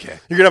close. Oh, okay.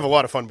 You're going to have a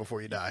lot of fun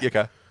before you die.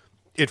 Okay.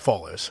 It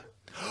follows.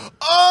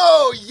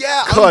 Oh,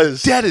 yeah. I'm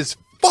 'Cause- dead as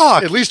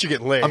fuck. At least you're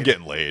getting laid. I'm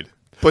getting laid.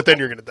 But then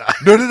you're going to die.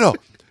 No.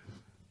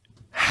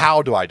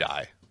 how do I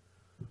die?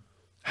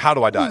 How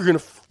do I die? You're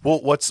gonna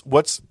well, what's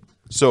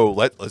so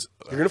let's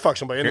you're gonna fuck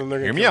somebody and then they're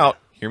gonna hear me kill out.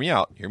 Hear me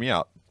out. Hear me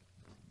out.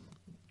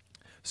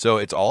 So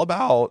it's all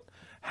about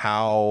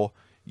how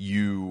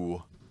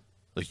you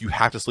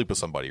have to sleep with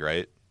somebody,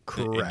 right?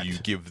 Correct. And you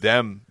give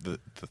them the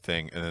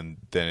thing, and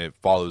then it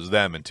follows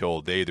them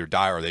until they either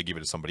die or they give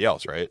it to somebody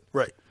else, right?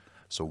 Right.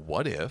 So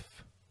what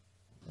if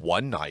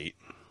one night,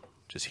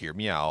 just hear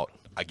me out,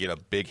 I get a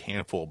big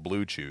handful of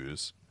Blue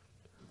Chews,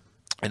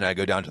 and I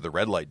go down to the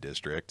red light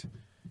district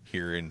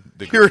here in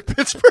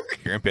Pittsburgh.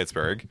 Here in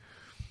Pittsburgh.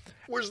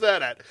 Where's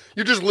that at?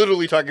 You're just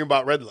literally talking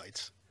about red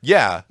lights.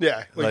 Yeah.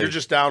 Yeah, like you're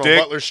just down Dick,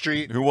 on Butler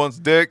Street. Who wants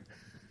dick?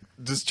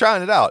 Just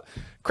trying it out.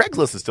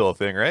 Craigslist is still a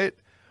thing, right?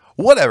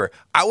 Whatever.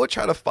 I would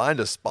try to find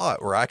a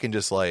spot where I can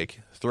just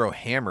like throw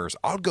hammers.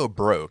 I'll go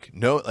broke.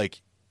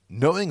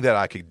 Knowing that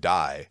I could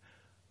die.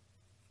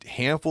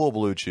 Handful of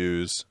Blue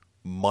Chews,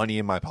 money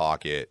in my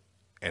pocket,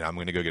 and I'm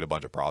going to go get a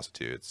bunch of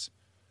prostitutes.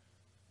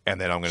 And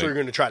then I'm going So you're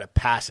going to try to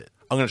pass it.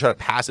 I'm going to try to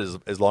pass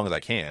it as long as I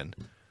can.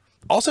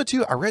 Also,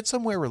 too, I read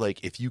somewhere where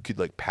like if you could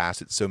like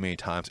pass it so many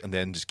times and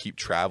then just keep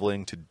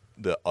traveling to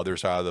the other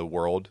side of the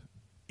world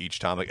each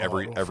time, like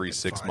every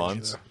 6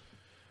 months,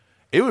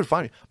 it would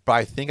find me. But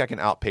I think I can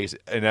outpace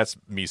it, and that's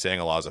me saying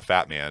a lot as a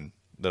fat man.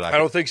 I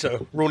don't think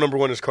so. Rule number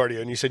 1 is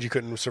cardio, and you said you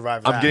couldn't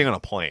survive that. I'm getting on a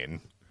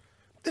plane.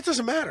 It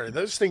doesn't matter.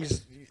 Those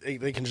things,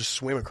 they can just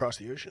swim across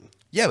the ocean.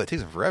 Yeah, but it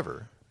takes them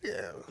forever.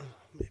 Yeah,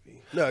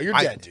 maybe. No, you're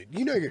dead, dude.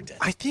 You know you're dead.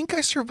 I think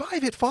I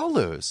survive. It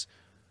follows.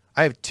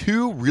 I have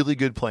 2 really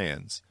good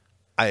plans.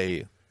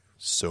 I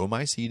sow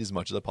my seed as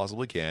much as I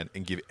possibly can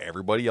and give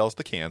everybody else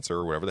the cancer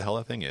or whatever the hell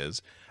that thing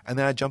is, and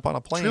then I jump on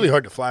a plane. It's really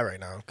hard to fly right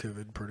now,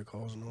 COVID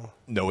proteins and all.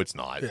 No, it's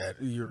not.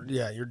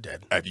 Yeah, you're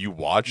dead. Have you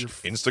watched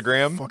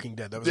Instagram? Fucking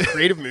dead. That was a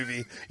creative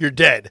movie. You're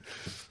dead.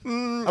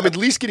 I'm at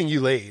least getting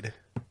you laid.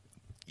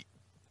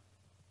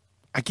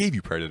 I gave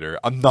you Predator.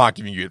 I'm not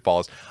giving you It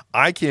Follows.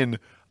 I can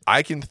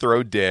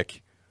throw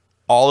dick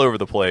all over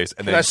the place,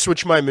 and Can I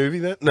switch my movie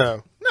then?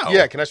 No.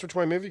 Yeah, can I switch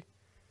my movie?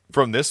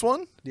 From this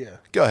one? Yeah.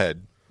 Go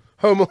ahead.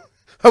 Home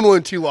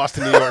Alone 2 Lost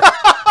in New York.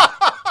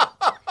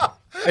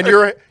 And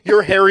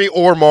you're Harry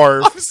or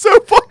Marv. I'm so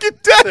fucking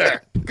dead.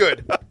 There.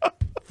 Good.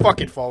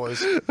 Fuck It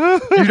Follows.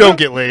 You don't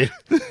get laid.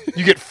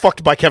 You get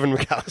fucked by Kevin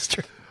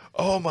McAllister.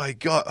 Oh my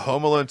god,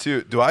 Home Alone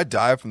 2. Do I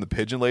die from the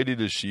pigeon lady?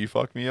 Does she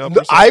fuck me up?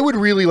 No, I would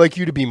really like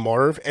you to be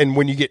Marv, and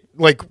when you get,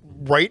 like,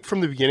 right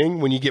from the beginning,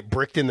 when you get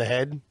bricked in the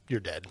head, you're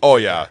dead. Oh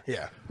yeah.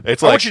 Yeah.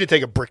 It's I like want you to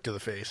take a brick to the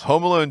face.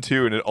 Home Alone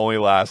 2 and it only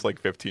lasts like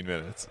 15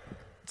 minutes.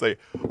 It's like,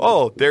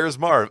 oh, there's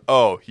Marv.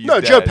 Oh, he's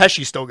No, dead. Joe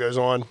Pesci still goes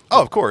on.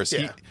 Oh, of course.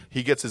 Yeah.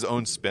 He gets his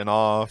own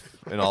spin-off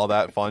and all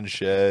that fun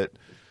shit.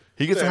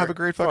 He gets to have a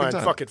great fucking Fine,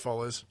 time. Fuck It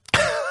Follows.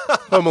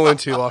 Home Alone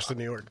 2 Lost in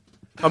New York.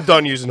 I'm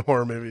done using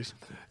horror movies.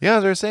 Yeah,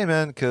 as I was saying,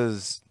 man,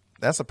 because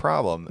that's the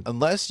problem.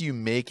 Unless you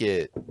make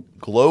it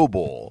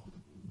global,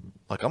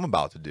 like I'm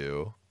about to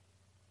do,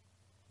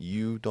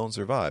 you don't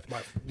survive.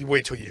 You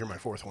wait till you hear my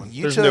 4th one.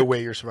 You There's took- no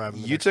way you're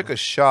surviving. You took a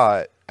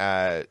shot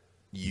at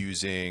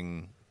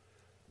using,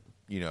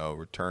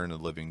 Return of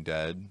the Living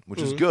Dead,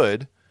 which is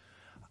good.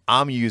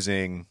 I'm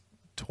using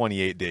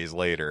 28 Days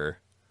Later,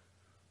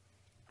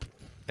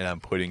 and I'm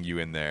putting you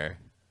in there.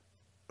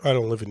 I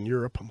don't live in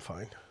Europe. I'm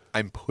fine.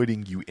 I'm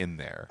putting you in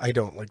there. I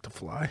don't like to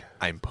fly.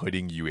 I'm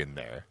putting you in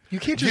there. You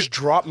can't just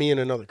drop me in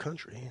another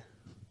country.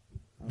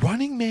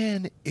 Running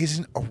Man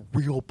isn't a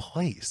real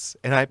place,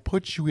 and I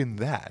put you in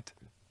that.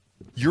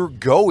 You're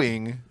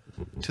going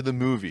to the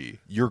movie.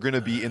 You're going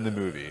to be in the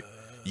movie.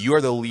 You are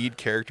the lead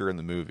character in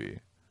the movie.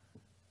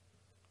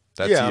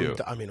 That's you.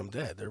 I'm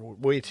dead. They're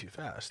way too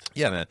fast.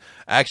 Yeah, man.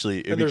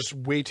 Actually, And there's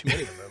way too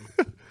many of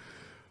them.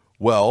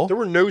 well, There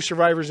were no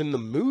survivors in the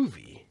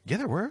movie. yeah,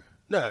 there were.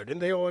 No, didn't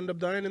they all end up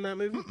dying in that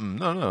movie?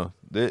 No.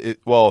 It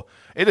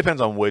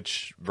depends on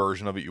which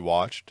version of it you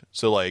watched.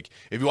 So, like,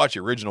 if you watch the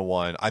original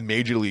one, I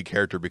made you the lead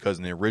character because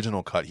in the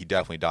original cut, he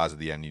definitely dies at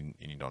the end, and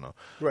you don't know.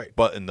 Right.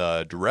 But in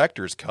the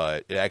director's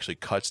cut, it actually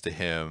cuts to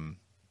him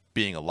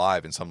being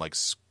alive in some, like,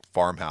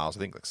 farmhouse, I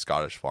think, like,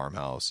 Scottish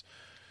farmhouse,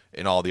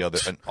 and all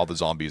the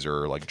zombies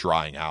are, like,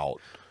 drying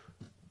out.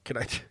 Can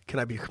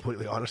I be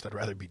completely honest? I'd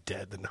rather be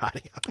dead than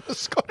hiding out in a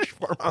Scottish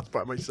farmhouse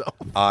by myself.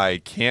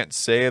 I can't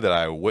say that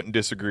I wouldn't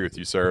disagree with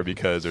you, sir,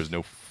 because there's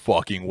no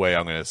fucking way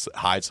I'm going to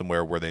hide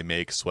somewhere where they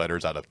make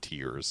sweaters out of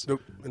tears.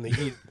 Nope. And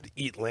they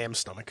eat lamb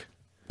stomach.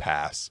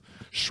 Pass.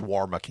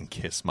 Shawarma can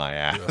kiss my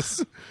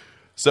ass.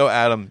 So,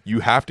 Adam,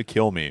 you have to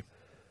kill me.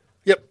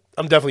 Yep.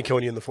 I'm definitely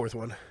killing you in the 4th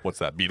one. What's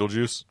that,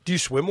 Beetlejuice? Do you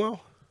swim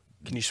well?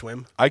 Can you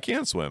swim? I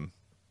can swim.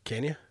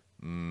 Can you?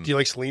 Do you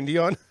like Celine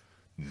Dion?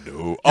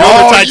 No.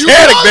 Oh, the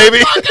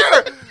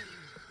Titanic, baby!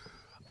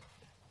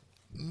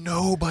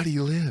 Nobody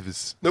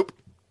lives. Nope.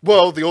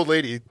 Well, the old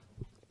lady.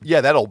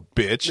 Yeah, that old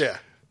bitch. Yeah.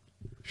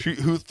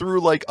 Who threw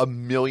like $1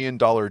 million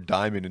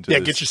diamond into Yeah,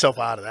 this. get yourself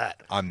out of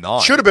that. I'm not.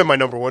 Should have been my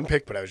number 1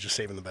 pick, but I was just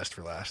saving the best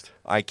for last.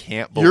 I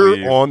can't You're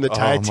believe. on the Oh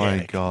my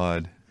Titanic.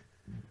 god.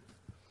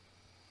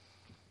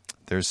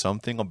 There's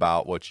something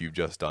about what you've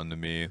just done to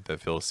me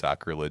that feels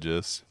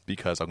sacrilegious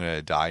because I'm going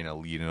to die in a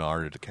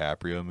Leonardo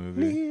DiCaprio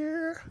movie.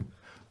 Near,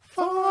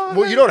 far.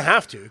 Well, you don't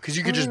have to, because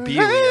you could just be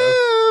Leo.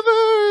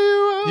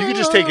 You could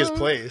just take his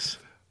place.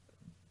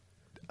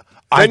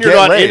 Then you're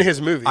not in his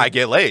movie. I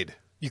get laid.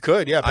 You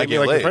could, yeah. I Play me get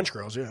like laid. the French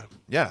girls, yeah.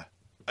 Yeah.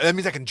 That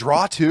means I can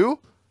draw too?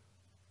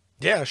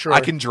 Yeah, sure.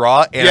 I can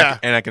draw and, Yeah.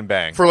 I can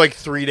bang. For like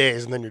 3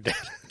 days, and then you're dead.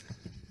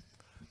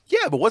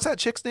 Yeah, but what's that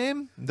chick's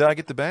name that I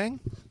get to bang?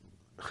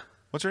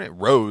 What's her name?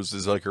 Rose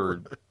is like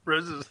her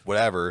Roses.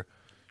 whatever.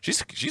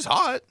 She's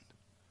hot.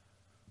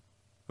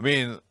 I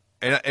mean,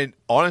 and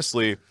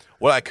honestly,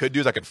 what I could do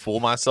is I could fool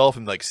myself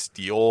and like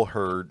steal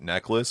her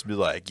necklace and be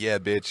like, yeah,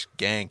 bitch,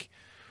 gank.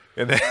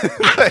 And then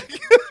like,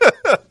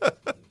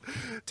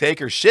 take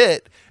her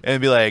shit and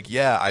be like,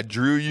 yeah, I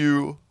drew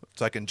you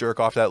so I can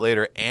jerk off that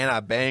later, and I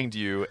banged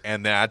you,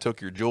 and then I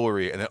took your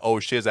jewelry, and then, oh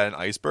shit, is that an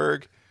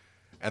iceberg?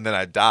 And then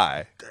I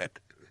die.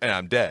 And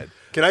I'm dead.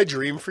 Can I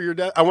dream for your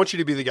death? I want you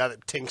to be the guy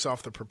that tinks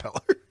off the propeller.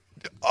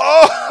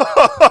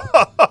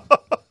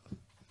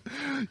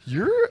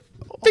 You're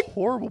a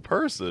horrible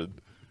person.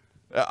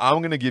 I'm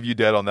going to give you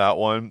dead on that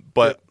one,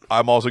 but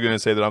I'm also going to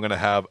say that I'm going to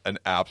have an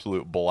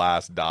absolute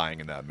blast dying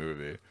in that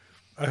movie.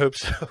 I hope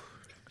so.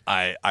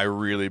 I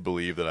really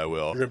believe that I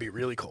will. You're going to be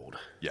really cold.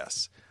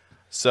 Yes.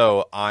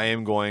 So I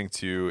am going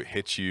to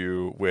hit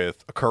you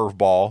with a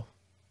curveball.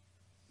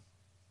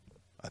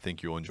 I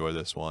think you'll enjoy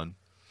this one.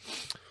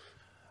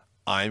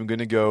 I'm going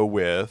to go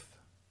with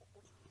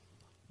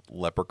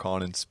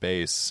Leprechaun in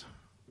Space.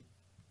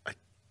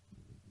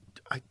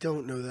 I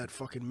don't know that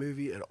fucking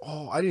movie at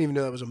all. I didn't even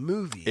know that was a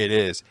movie. It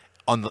is.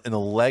 In the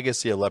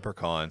legacy of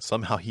Leprechaun,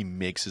 somehow he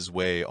makes his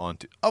way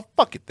onto... Oh,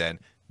 fuck it then.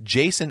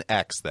 Jason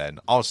X then.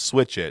 I'll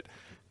switch it.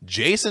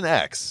 Jason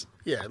X.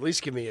 Yeah, at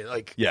least give me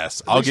like...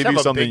 Yes, at I'll least give have you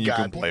a something big you guy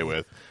can play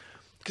with.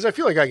 Because I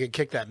feel like I could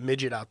kick that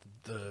midget out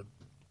the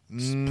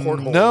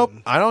porthole. Nope.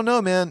 I don't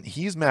know, man.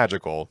 He's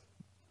magical.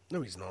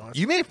 No, he's not.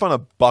 You made fun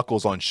of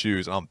buckles on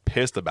shoes, and I'm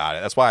pissed about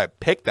it. That's why I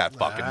picked that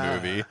fucking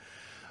movie.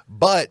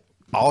 But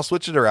I'll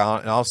switch it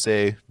around, and I'll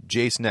say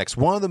Jason X.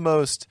 One of the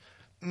most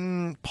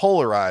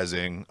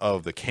polarizing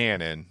of the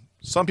canon.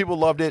 Some people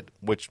loved it,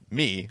 which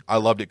I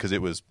loved it because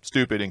it was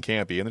stupid and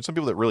campy. And there's some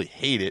people that really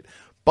hate it.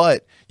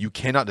 But you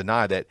cannot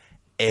deny that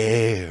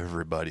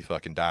everybody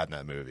fucking died in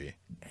that movie.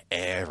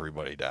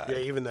 Everybody died. Yeah,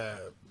 even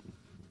the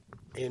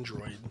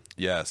android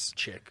Yes.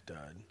 chick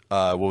died.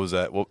 What was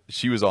that? Well,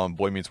 she was on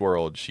Boy Meets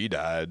World. She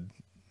died.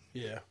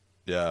 Yeah.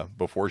 Yeah,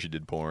 before she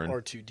did porn.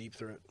 R2 Deep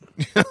Throat.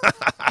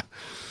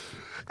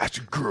 As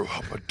a girl,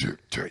 how my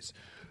dick tastes.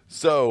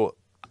 So,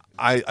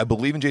 I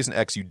believe in Jason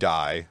X. You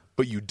die,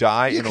 but you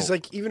die Yeah, in because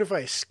like even if I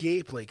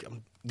escape, like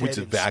I'm dead it's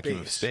a in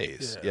vacuum space.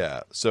 of space.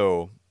 Yeah.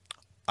 So,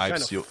 I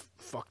Kind feel of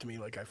fucked me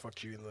like I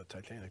fucked you in the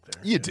Titanic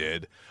there. you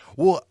did.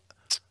 Well,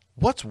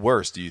 what's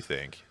worse? Do you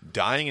think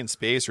dying in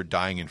space or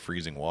dying in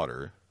freezing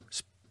water?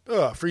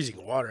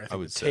 Freezing water, I think would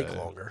would take say.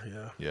 longer.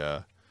 Yeah.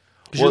 Yeah.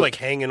 Because you're like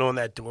hanging on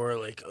that door,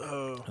 like,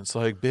 oh, It's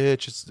like,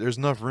 bitch, there's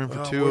enough room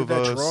for two where'd of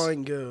that us.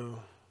 drawing go?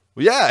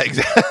 Well, yeah,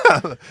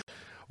 exactly.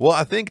 Well,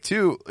 I think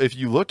too, if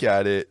you look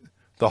at it,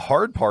 the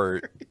hard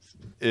part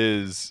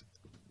is,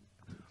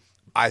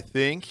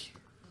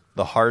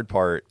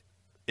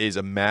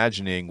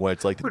 imagining what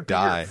it's like to Would be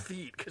die. your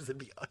feet because it'd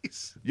be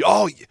ice.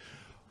 Oh,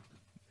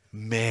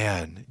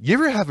 man, you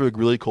ever have like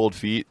really cold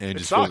feet and it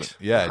just feels sucks.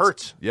 yeah, It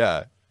hurts.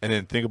 Yeah, and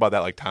then think about that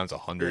like times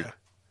 100. Yeah.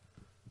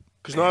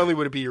 Because not only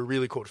would it be your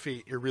really cold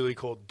feet, your really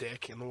cold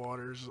dick in the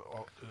waters,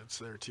 it's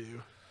there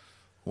too.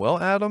 Well,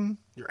 Adam,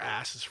 Your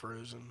ass is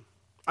frozen.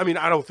 I mean,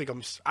 I don't think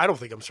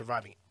I'm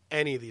surviving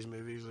any of these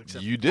movies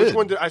except You did. Which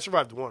one did I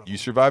survived? One of them. you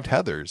survived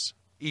Heather's.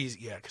 Easy,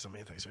 yeah, because I'm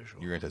antisocial.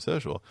 You're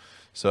antisocial.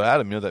 So,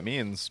 Adam, you know what that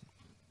means?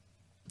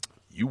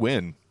 You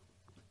win.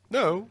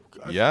 No,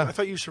 Yeah. I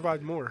thought you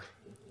survived more.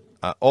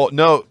 Oh,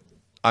 no.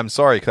 I'm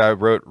sorry, because I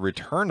wrote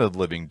Return of the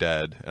Living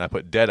Dead, and I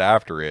put dead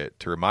after it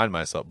to remind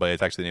myself, but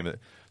it's actually the name of it.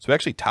 So we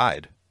actually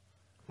tied.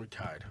 We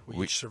tied.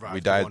 We each survived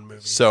we died. one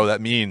movie. So that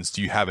means,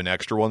 do you have an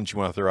extra one that you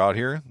want to throw out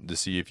here to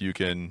see if you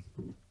can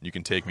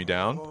take me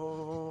down?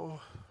 Oh,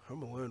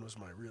 Home Alone was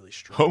my really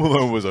strong. Home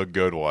Alone was a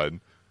good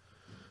one.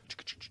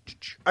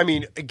 I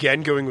mean,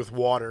 again, going with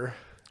water,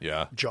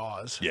 Yeah.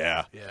 Jaws.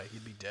 Yeah. Yeah,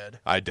 you'd be dead.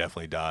 I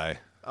definitely die.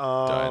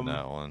 Die in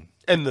that one.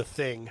 And The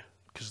Thing,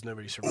 because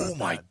nobody survived Oh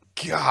my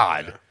that.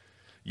 God.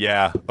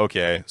 Yeah.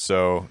 Okay.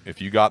 So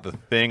if you got The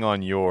Thing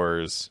on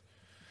yours,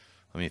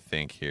 let me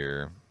think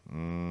here.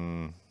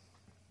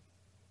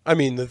 I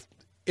mean,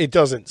 it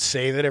doesn't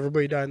say that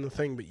everybody died in The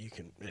Thing, but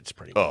it's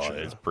pretty much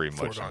It's pretty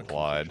much foregone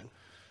implied. conclusion.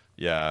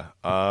 Yeah.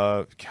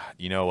 God,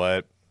 you know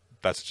what?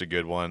 That's such a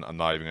good one. I'm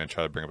not even going to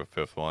try to bring up a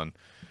fifth one.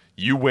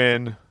 You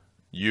win.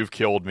 You've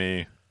killed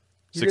me.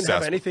 You didn't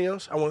have anything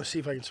else? I want to see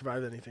if I can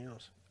survive anything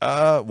else.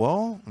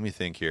 Well, let me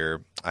think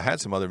here. I had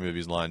some other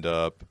movies lined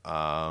up.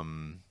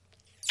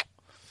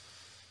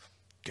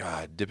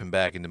 God, dipping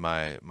back into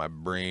my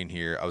brain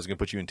here. I was going to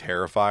put you in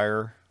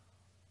Terrifier.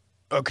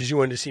 Oh, because you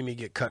wanted to see me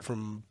get cut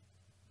from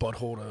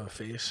butthole to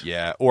face.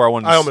 Yeah, or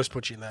I almost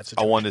put you in that I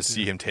situation. wanted to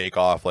see him take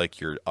off like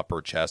your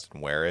upper chest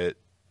and wear it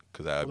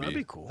because that'd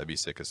be cool. That'd be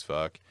sick as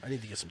fuck. I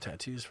need to get some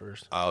tattoos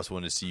first. I also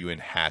wanted to see you in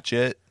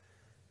Hatchet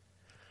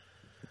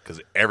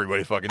because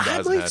everybody fucking I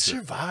does might Hatchet.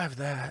 survive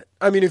that.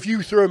 I mean, if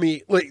you throw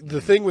me like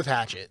the thing with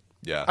Hatchet,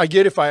 Yeah, I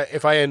get if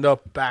I end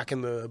up back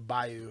in the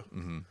bayou,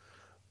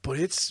 but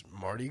it's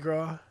Mardi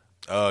Gras.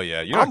 Oh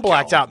yeah, you're I'm not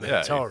blacked out in the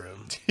yeah, hotel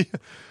room.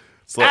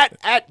 it's like-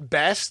 At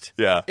best,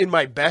 Yeah. in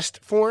my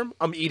best form,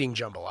 I'm eating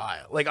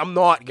jambalaya. Like I'm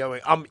not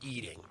going. I'm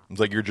eating. it's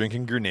like you're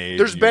drinking grenades.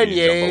 There's you eat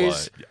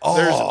beignets. jambalaya.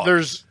 Oh,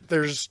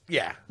 There's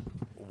yeah.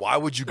 why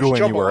would you There's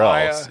go anywhere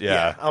jambalaya. else?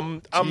 Yeah,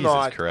 I'm Jesus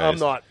not. Christ. I'm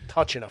not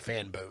touching a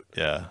fan boat.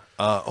 Yeah.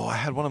 I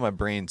had one in my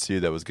brain too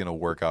that was gonna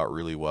work out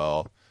really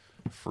well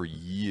for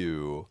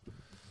you.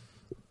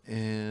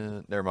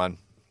 And never mind.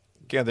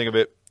 Can't think of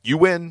it. You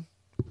win.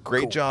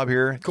 Great Cool. job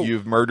here. Cool.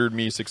 You've murdered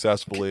me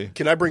successfully.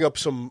 Can I bring up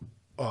some?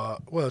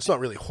 Well, it's not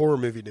really horror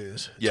movie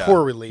news. It's Yeah.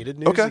 horror related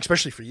news, Okay.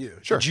 especially for you.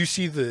 Sure. Did you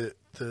see the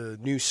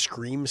new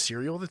Scream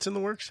cereal that's in the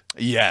works?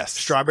 Yes.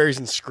 Strawberries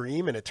and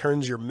Scream, and it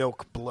turns your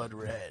milk blood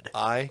red.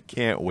 I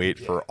can't wait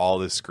for all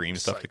this Scream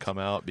stuff to Psyched. come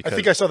out I because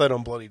think I saw that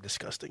on Bloody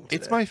Disgusting today.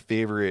 it's my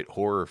favorite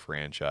horror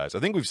franchise. I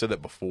think we've said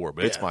that before,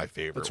 but it's Yeah. my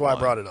favorite. That's why I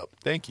one. brought it up.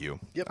 Thank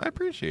you. Yep. I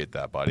appreciate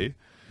that, buddy.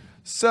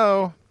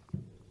 So,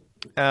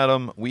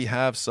 Adam, we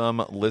have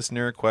some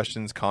listener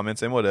questions,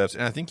 comments, and what ifs,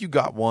 and I think you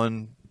got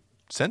one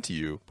sent to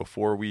you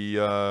before we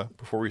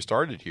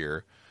started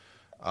here.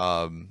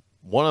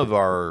 One of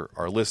our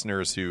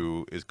listeners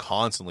who is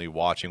constantly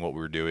watching what we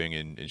were doing,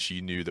 and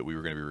she knew that we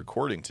were going to be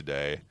recording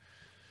today.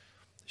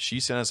 She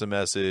sent us a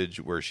message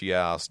where she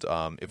asked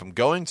if I'm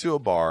going to a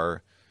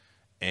bar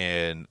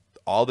and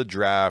all the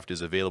draft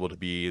is available to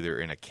be either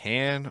in a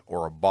can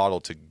or a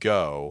bottle to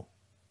go,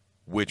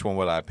 which one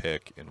would I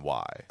pick and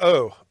why?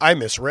 Oh, I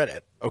misread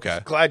it. Okay.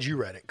 Glad you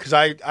read it because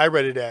I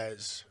read it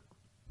as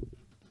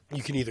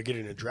you can either get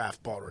it in a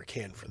draft bottle or a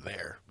can for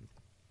there.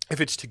 If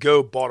it's to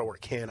go bottle or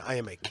can, I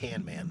am a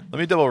can man. Let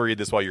me double read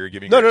this while you're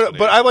giving No, your no, no.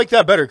 But I explanation. like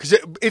that better because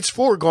it's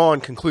foregone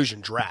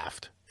conclusion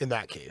draft in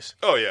that case.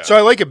 Oh, yeah. So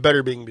I like it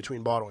better being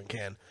between bottle and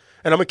can.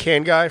 And I'm a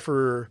can guy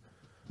for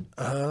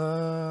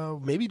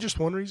maybe just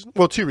one reason.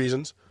 Well, two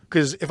reasons.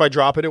 Because if I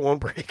drop it, it won't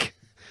break.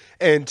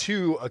 And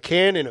two, a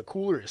can in a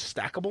cooler is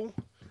stackable.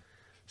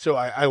 So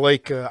I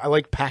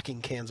like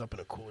packing cans up in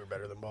a cooler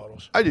better than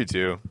bottles. I do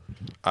too.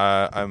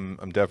 I'm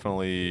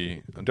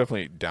definitely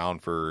down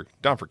for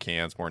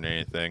cans more than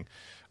anything.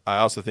 I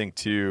also think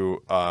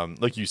too,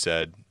 like you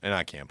said, and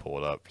I can't pull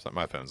it up.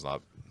 My phone's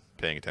not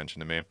paying attention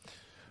to me,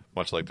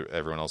 much like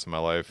everyone else in my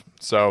life.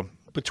 So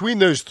Between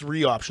those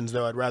three options,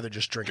 though, I'd rather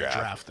just drink a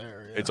draft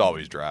there. Yeah. it's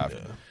always draft.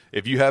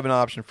 If you have an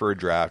option for a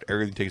draft,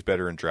 everything tastes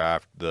better in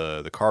draft.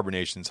 The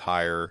carbonation's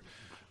higher,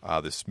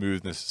 the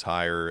smoothness is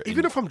higher.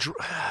 Even if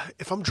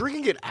I'm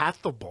drinking it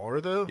at the bar,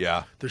 though,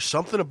 Yeah. there's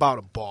something about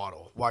a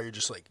bottle while you're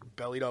just like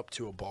bellied up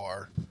to a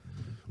bar,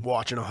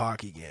 watching a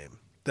hockey game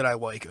that I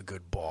like a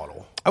good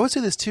bottle. I would say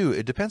this too.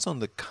 It depends on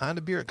the kind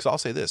of beer. Because I'll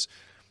say this: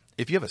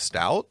 if you have a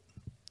stout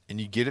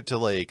and you get it to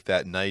like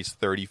that nice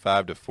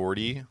 35 to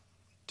 40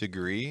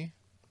 degree,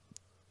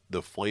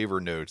 the flavor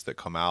notes that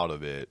come out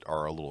of it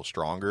are a little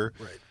stronger.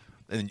 Right.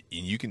 And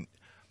you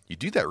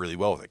do that really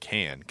well with a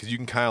can because you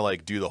can kind of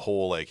like do the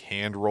whole like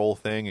hand roll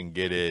thing and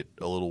get it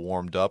a little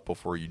warmed up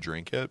before you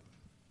drink it.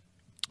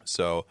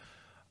 So,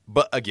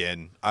 but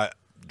again,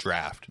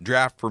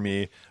 draft for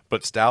me.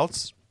 But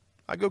stouts,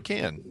 I go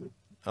can.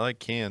 I like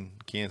can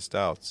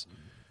stouts.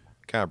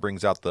 Kind of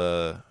brings out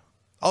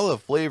all the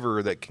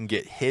flavor that can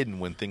get hidden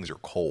when things are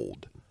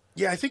cold.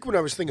 Yeah, I think when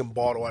I was thinking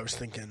bottle, I was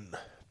thinking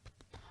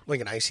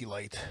like an icy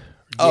light.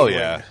 Oh Yingling.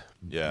 yeah.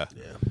 Yeah.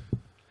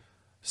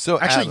 So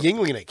Actually, Adam,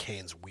 Yingling in a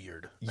can's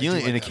weird. I do Yingling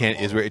like in a that can is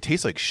bottle. where it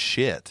tastes like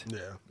shit. Yeah.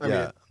 I Yeah.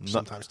 mean, it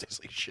sometimes tastes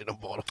like shit in a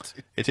bottle,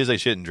 too. It tastes like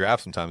shit in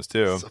draft sometimes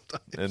too.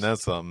 Sometimes. And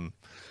that's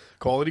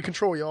Quality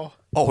control, y'all.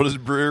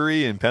 oldest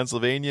brewery in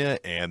Pennsylvania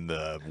and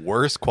the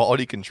worst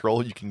quality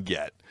control you can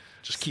get.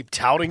 Just keep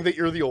touting that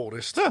you're the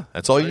oldest.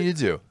 That's all you need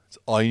to do. That's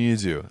all you need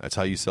to do. That's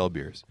how you sell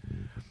beers.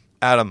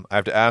 Adam, I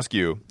have to ask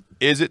you,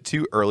 is it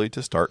too early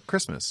to start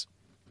Christmas?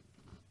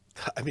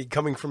 I mean,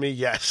 coming from me,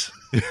 yes.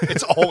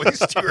 It's always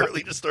too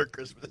early to start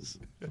Christmas.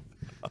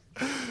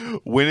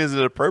 When is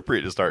it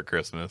appropriate to start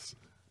Christmas?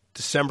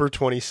 December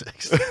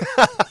 26th.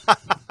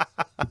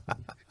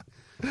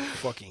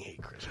 Fucking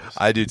hate Christmas.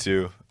 I do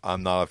too.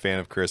 I'm not a fan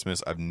of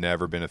Christmas. I've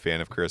never been a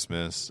fan of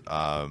Christmas.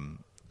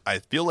 I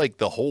feel like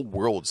the whole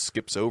world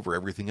skips over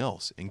everything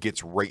else and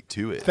gets right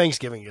to it.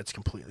 Thanksgiving gets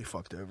completely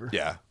fucked over.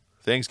 Yeah.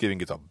 Thanksgiving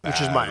gets a bad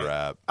Which is my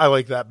rap. I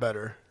like that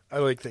better. I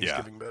like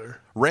Thanksgiving better.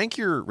 Rank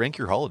your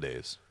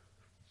holidays.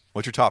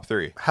 What's your top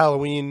 3?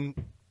 Halloween.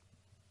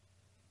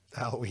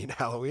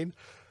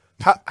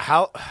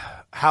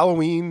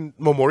 Halloween,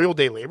 Memorial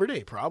Day, Labor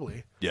Day,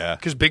 probably. Yeah.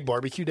 Because big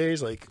barbecue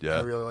days, like, Yeah.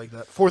 I really like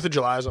that. 4th of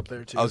July is up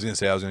there, too. I was going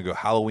to go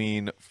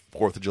Halloween,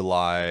 4th of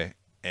July,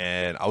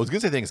 and I was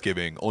going to say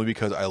Thanksgiving only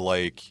because I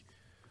like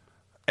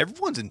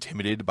everyone's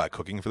intimidated by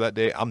cooking for that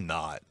day. I'm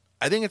not.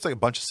 I think it's like a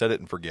bunch of set it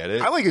and forget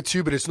it. I like it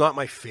too, but it's not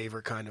my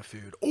favorite kind of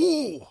food.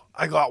 Oh,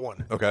 I got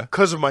one. Okay.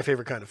 Because of my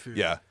favorite kind of food.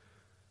 Yeah.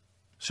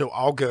 So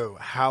I'll go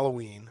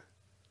Halloween,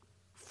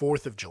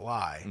 4th of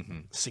July,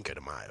 Cinco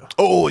de Mayo.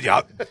 Oh,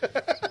 yeah.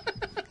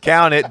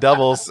 Count it.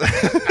 Doubles.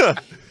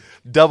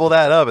 Double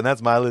that up, and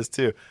that's my list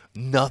too.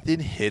 Nothing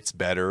hits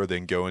better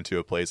than going to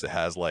a place that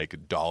has like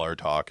 $1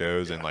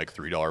 tacos and like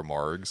 $3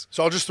 margs.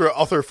 So I'll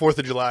throw 4th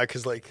of July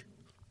because I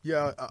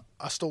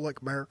still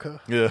like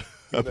America. Yeah.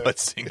 But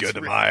Cinco de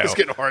Mayo. It's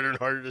getting harder and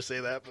harder to say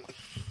that. But.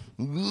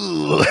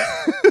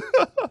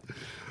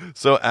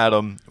 So,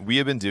 Adam, we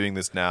have been doing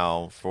this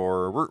now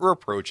for, we're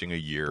approaching a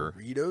year.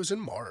 Doritos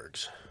and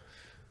Margs.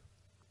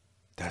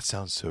 That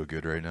sounds so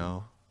good right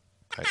now.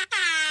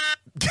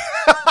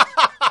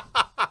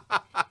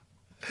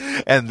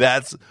 And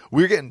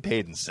we're getting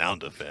paid in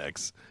sound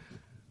effects.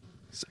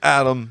 So,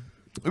 Adam,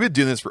 we've been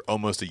doing this for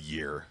almost a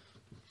year.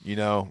 You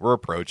know, we're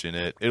approaching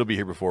it. It'll be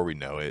here before we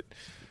know it.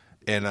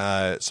 And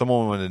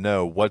someone wanted to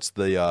know what's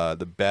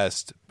the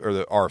best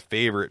or our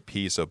favorite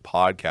piece of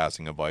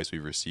podcasting advice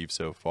we've received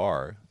so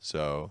far.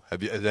 So,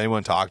 has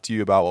anyone talked to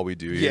you about what we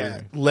do here?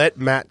 Yeah, let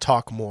Matt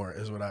talk more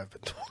is what I've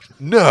been told.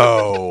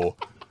 No.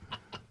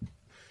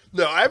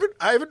 No, I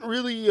haven't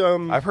really.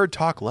 I've heard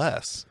talk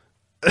less.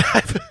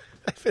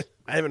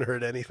 I haven't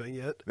heard anything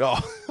yet. No.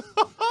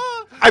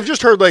 I've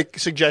just heard like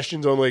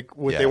suggestions on like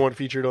what Yeah. they want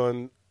featured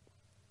on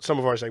some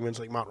of our segments,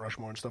 like Mount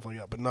Rushmore and stuff like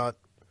that, but not.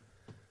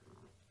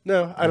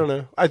 No, I don't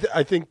know. I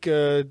think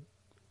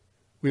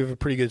we have a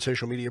pretty good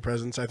social media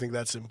presence. I think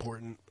that's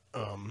important.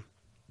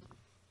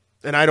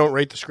 And I don't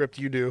write the script,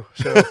 you do,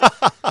 so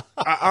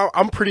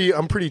I'm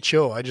pretty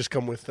chill. I just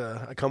come with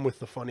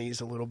the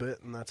funnies a little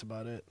bit, and that's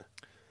about it.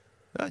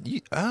 I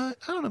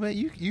don't know, man.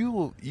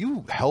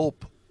 You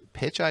help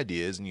pitch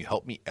ideas, and you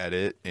help me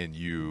edit, and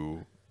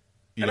you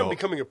I'm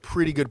becoming a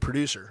pretty good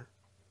producer.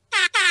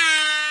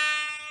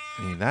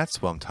 I mean,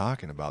 that's what I'm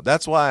talking about.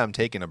 That's why I'm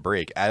taking a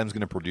break. Adam's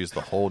going to produce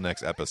the whole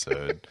next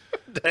episode.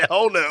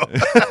 Hell no.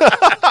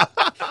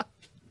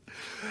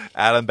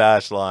 Adam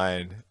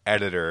Bashline,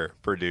 editor,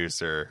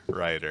 producer,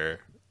 writer.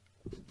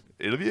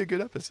 It'll be a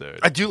good episode.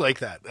 I do like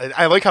that.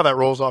 I like how that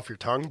rolls off your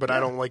tongue, but I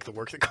don't like the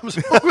work that comes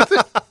along with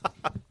it.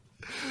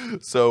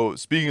 So,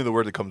 speaking of the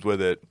word that comes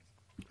with it,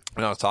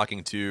 when I was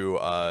talking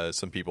to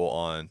some people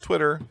on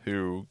Twitter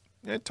who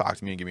talked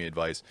to me and gave me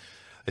advice,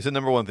 they said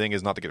number one thing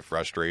is not to get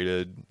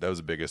frustrated. That was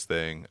the biggest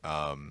thing.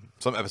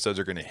 Some episodes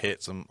are going to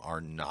hit, some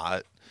are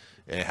not.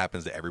 And it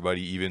happens to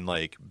everybody, even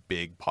like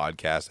big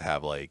podcasts that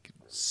have like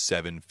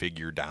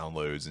 7-figure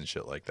downloads and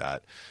shit like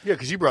that. Yeah,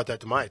 because you brought that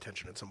to my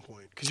attention at some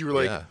point. Because you were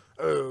like, Yeah.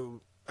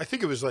 oh, I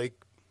think it was like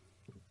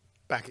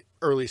back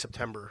early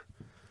September.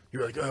 You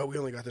were like, oh, we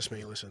only got this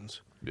many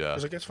listens. Yeah. I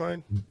was like, that's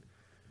fine. And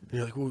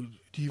you're like, well,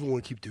 do you even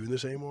want to keep doing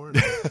this anymore? And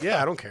I'm like,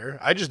 yeah, I don't care.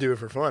 I just do it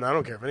for fun. I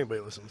don't care if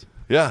anybody listens.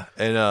 Yeah.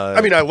 And I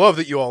mean, I love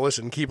that you all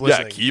listen. Keep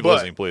listening. yeah, keep but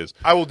listening, please.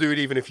 I will do it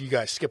even if you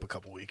guys skip a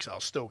couple weeks.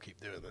 I'll still keep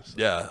doing this.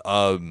 Yeah,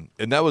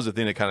 and that was the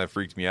thing that kind of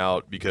freaked me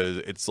out because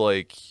it's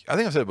like I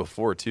think I've said it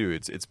before too.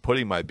 It's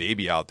putting my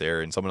baby out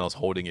there and someone else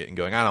holding it and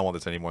going, I don't want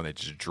this anymore. And they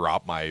just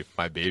drop my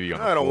baby on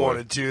the I don't floor.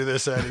 want to do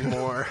this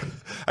anymore.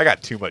 I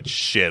got too much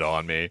shit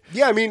on me.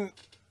 Yeah, I mean,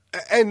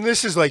 and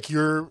this is like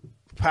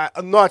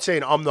I'm not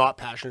saying I'm not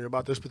passionate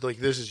about this, but like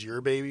this is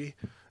your baby,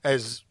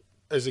 as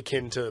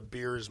akin to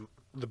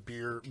the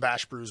beer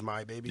Bash Brew's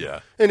my baby.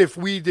 Yeah. And if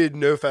we did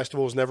no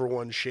festivals, never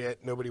won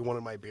shit, nobody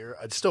wanted my beer,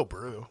 I'd still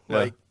brew. Yeah.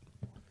 Like,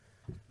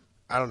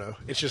 I don't know.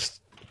 It's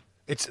just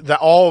that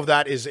all of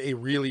that is a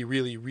really,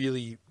 really,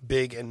 really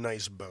big and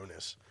nice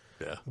bonus.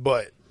 Yeah,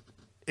 But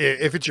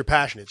if it's your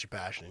passion, it's your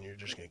passion, and you're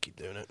just gonna keep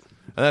doing it.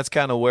 and that's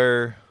kind of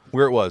where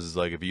it was. Is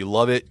like if you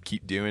love it,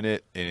 keep doing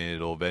it, and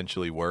it'll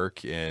eventually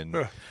work. And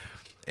Yeah.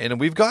 and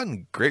we've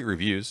gotten great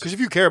reviews. Because if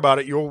you care about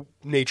it, you'll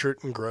nature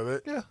it and grow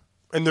it. Yeah.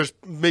 And there's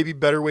maybe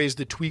better ways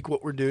to tweak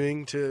what we're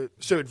doing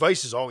so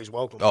advice is always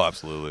welcome. Oh,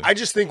 absolutely. I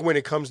just think when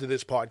it comes to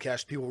this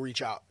podcast, people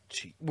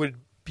would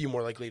be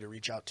more likely to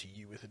reach out to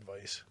you with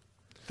advice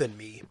than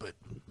me. But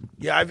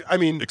yeah, I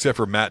mean, Except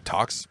for Matt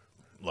talks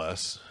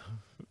less.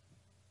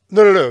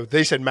 no.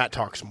 They said Matt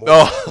talks more.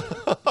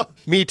 Oh,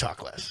 Me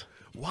talk less.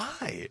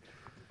 why?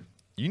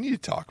 You need to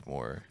talk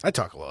more. I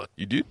talk a lot.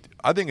 You do.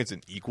 I think it's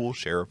an equal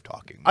share of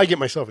talking. I get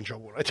myself in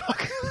trouble when I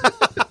talk.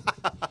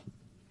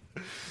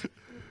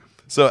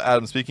 So,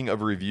 Adam, speaking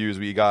of reviews,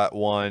 we got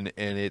one,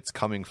 and it's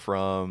coming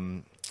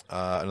from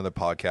another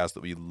podcast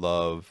that we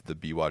love, the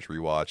B-Watch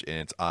Rewatch,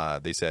 and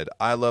it's they said,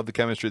 "I love the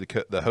chemistry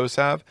the hosts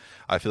have.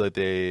 I feel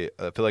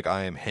like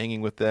I am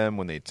hanging with them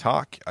when they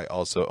talk. I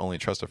also only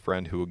trust a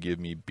friend who will give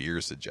me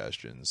beer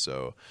suggestions."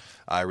 So,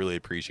 I really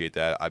appreciate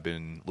that. I've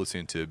been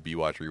listening to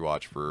B-Watch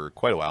Rewatch for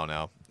quite a while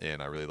now,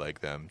 and I really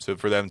like them. So,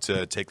 for them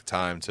to take the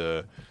time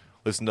to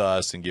listen to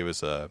us and give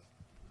us a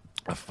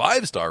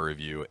 5-star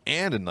review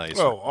and a nice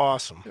Oh,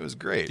 awesome. it was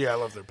great. Yeah, I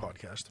love their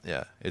podcast.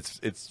 Yeah, it's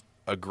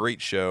a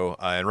great show.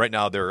 And right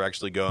now they're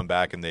actually going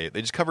back and they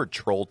just covered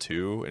Troll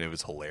 2, and it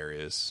was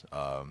hilarious.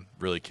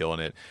 Really killing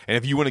it. And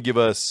if you want to give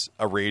us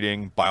a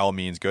rating, by all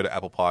means, go to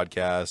Apple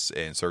Podcasts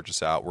and search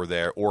us out. We're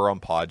there, or on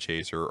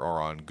Podchaser,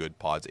 or on Good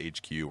Pods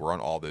HQ. We're on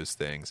all those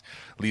things.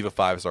 Leave a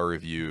 5-star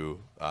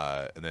review,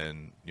 and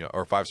then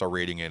or a 5-star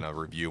rating and a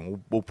review,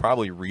 and we'll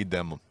probably read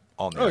them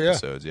on the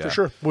episodes. Yeah, for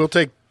sure. We'll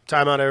take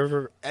time out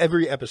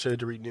every episode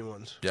to read new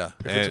ones. Yeah,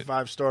 if it's a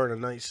 5-star and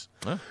a nice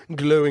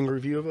glowing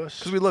review of us,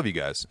 because we love you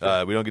guys. We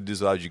don't get to do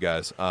this without you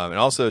guys. And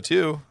also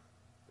too,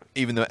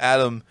 even though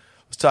Adam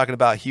was talking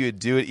about he would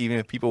do it even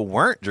if people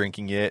weren't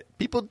drinking it,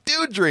 people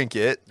do drink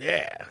it.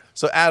 Yeah.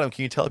 So Adam,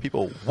 can you tell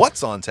people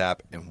what's on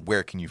tap and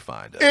where can you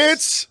find us?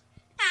 It's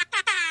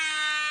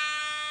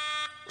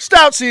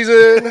stout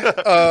season,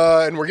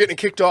 and we're getting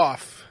kicked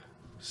off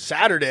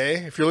Saturday.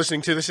 If you're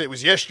listening to this, it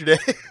was yesterday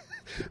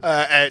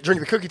at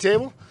Drink the Cookie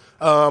Table.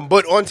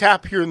 But on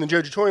tap here in the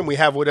Jojatorium, we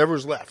have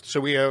whatever's left. So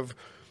we have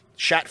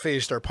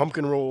Shat-Faced, our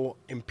Pumpkin Roll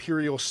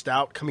Imperial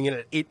Stout, coming in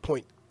at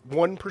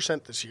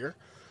 8.1% this year.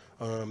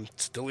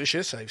 It's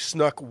delicious. I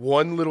snuck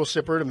one little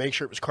sipper to make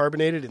sure it was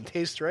carbonated and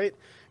tastes right,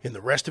 and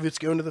the rest of it's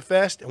going to the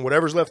fest. And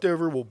whatever's left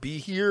over will be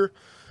here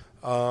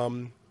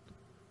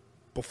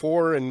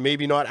before and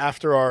maybe not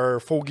after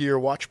our full gear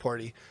watch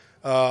party.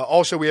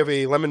 Also, we have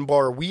a lemon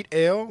bar wheat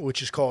ale,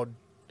 which is called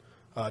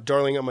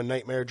Darling, I'm a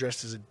Nightmare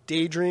Dressed as a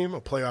Daydream,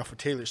 a playoff with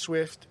Taylor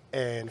Swift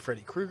and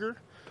Freddy Krueger.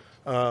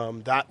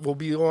 That will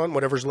be on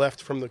whatever's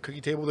left from the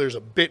cookie table. There's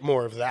a bit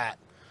more of that.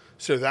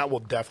 So that will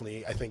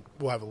definitely, I think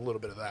we'll have a little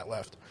bit of that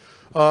left.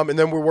 And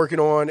then we're working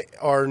on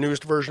our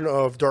newest version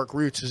of Dark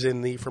Roots is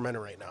in the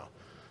fermenter right now.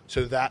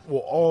 So that will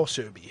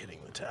also be hitting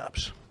the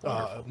taps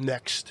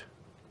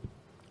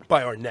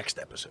by our next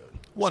episode.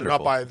 Wonderful. So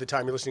not by the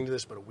time you're listening to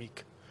this, but a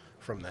week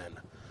from then.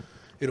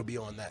 It'll be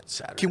on that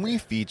Saturday. Can we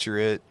feature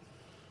it?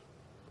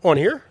 On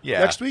here?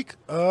 Yeah. Next week?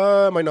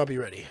 Might not be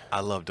ready.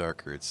 I love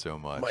Dark Roots so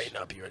much. Might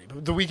not be ready.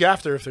 But the week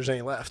after, if there's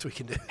any left, we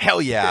can do it.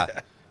 Hell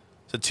yeah.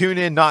 So tune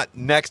in, not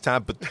next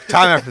time, but the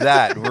time after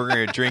that, and we're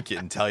going to drink it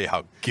and tell you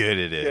how good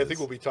it is. Yeah, I think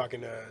we'll be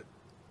talking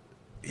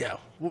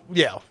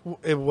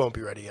it won't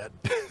be ready yet.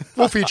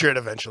 We'll feature it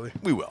eventually.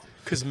 We will.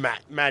 Because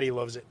Maddie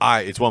loves it.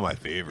 It's one of my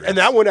favorites. And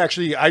that one,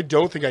 actually, I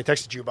don't think I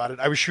texted you about it.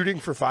 I was shooting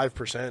for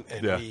 5%,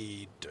 and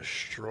we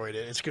destroyed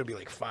it. It's going to be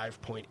like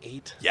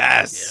 5.8.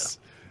 Yes.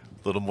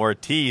 A little more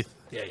teeth.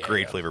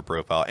 Great Yeah. flavor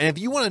profile. And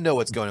if you want to know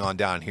what's going on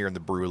down here in the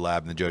Brew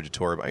Lab in the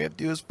Jojatorium, all you have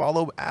to do is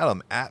follow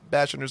Adam at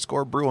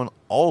 @bash_brew on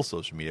all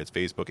social media. It's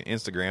Facebook and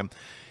Instagram.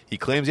 He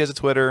claims he has a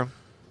Twitter.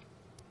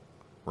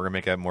 We're going to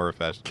make that more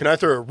professional. Can I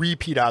throw a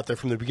repeat out there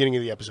from the beginning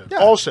of the episode? Yeah.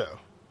 Also,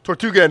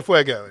 Tortuga and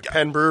Fuego at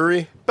Penn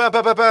Brewery.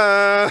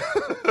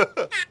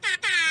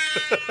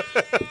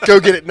 Go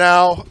get it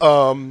now.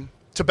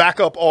 To back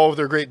up all of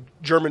their great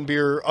German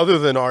beer, other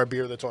than our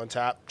beer that's on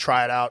tap,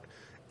 try it out.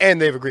 And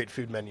they have a great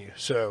food menu.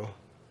 So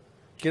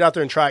get out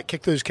there and try it.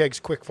 Kick those kegs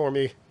quick for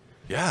me.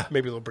 Yeah.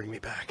 Maybe they'll bring me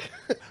back.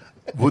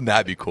 Wouldn't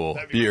that be cool?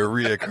 Be a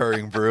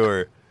reoccurring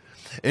brewer.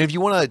 And if you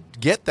want to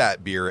get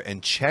that beer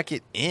and check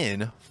it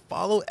in,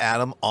 follow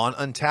Adam on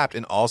Untapped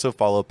and also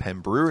follow Penn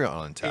Brewery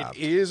on Untapped.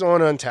 It is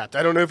on Untapped.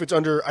 I don't know if it's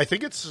under, I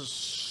think it's,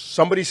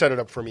 somebody set it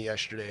up for me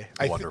yesterday.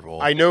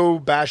 Wonderful. I know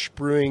Bash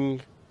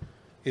Brewing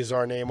is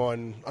our name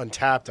on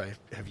Untapped. I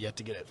have yet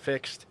to get it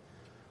fixed.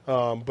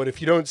 But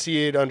if you don't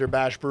see it under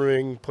Bash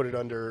Brewing, put it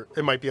under,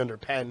 it might be under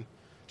Penn.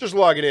 Just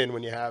log it in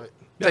when you have it.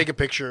 Yeah. Take a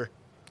picture.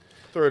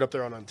 Throw it up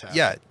there on Untapped.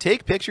 Yeah,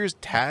 take pictures,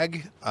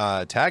 tag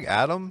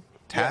Adam,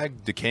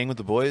 tag Decaying with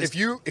the Boys. If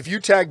you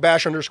tag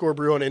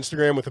Bash_brew on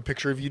Instagram with a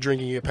picture of you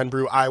drinking a Penn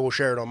Brew, I will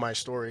share it on my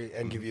story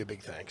and give you a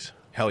big thanks.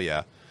 Hell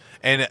yeah.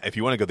 And if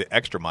you want to go the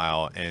extra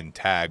mile and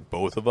tag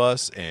both of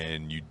us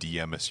and you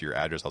DM us your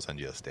address, I'll send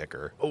you a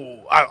sticker. Oh,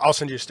 I'll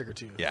send you a sticker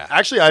too. Yeah.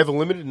 Actually, I have a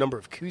limited number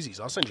of koozies.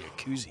 I'll send you a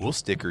koozie. We'll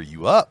sticker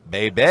you up,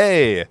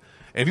 baby.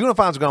 And if you want to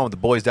find what's going on with the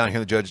boys down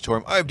here in the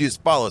Jojatorium, all you have to do is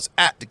follow us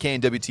at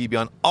DecayingWTB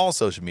on all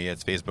social media.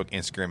 It's Facebook,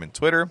 Instagram, and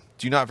Twitter.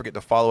 Do not forget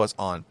to follow us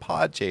on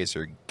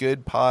Podchaser,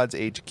 Good Pods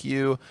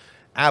HQ,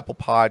 Apple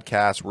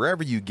Podcasts,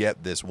 wherever you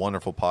get this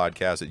wonderful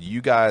podcast that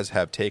you guys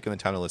have taken the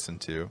time to listen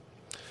to.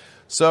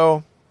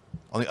 So,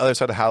 on the other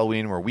side of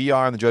Halloween, where we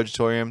are in the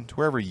Jojatorium, to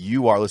wherever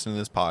you are listening to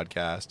this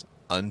podcast,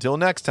 until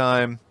next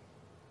time,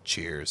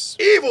 cheers.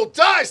 Evil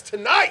dies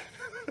tonight!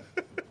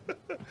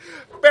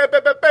 Bah,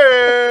 bah, bah,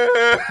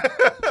 bah.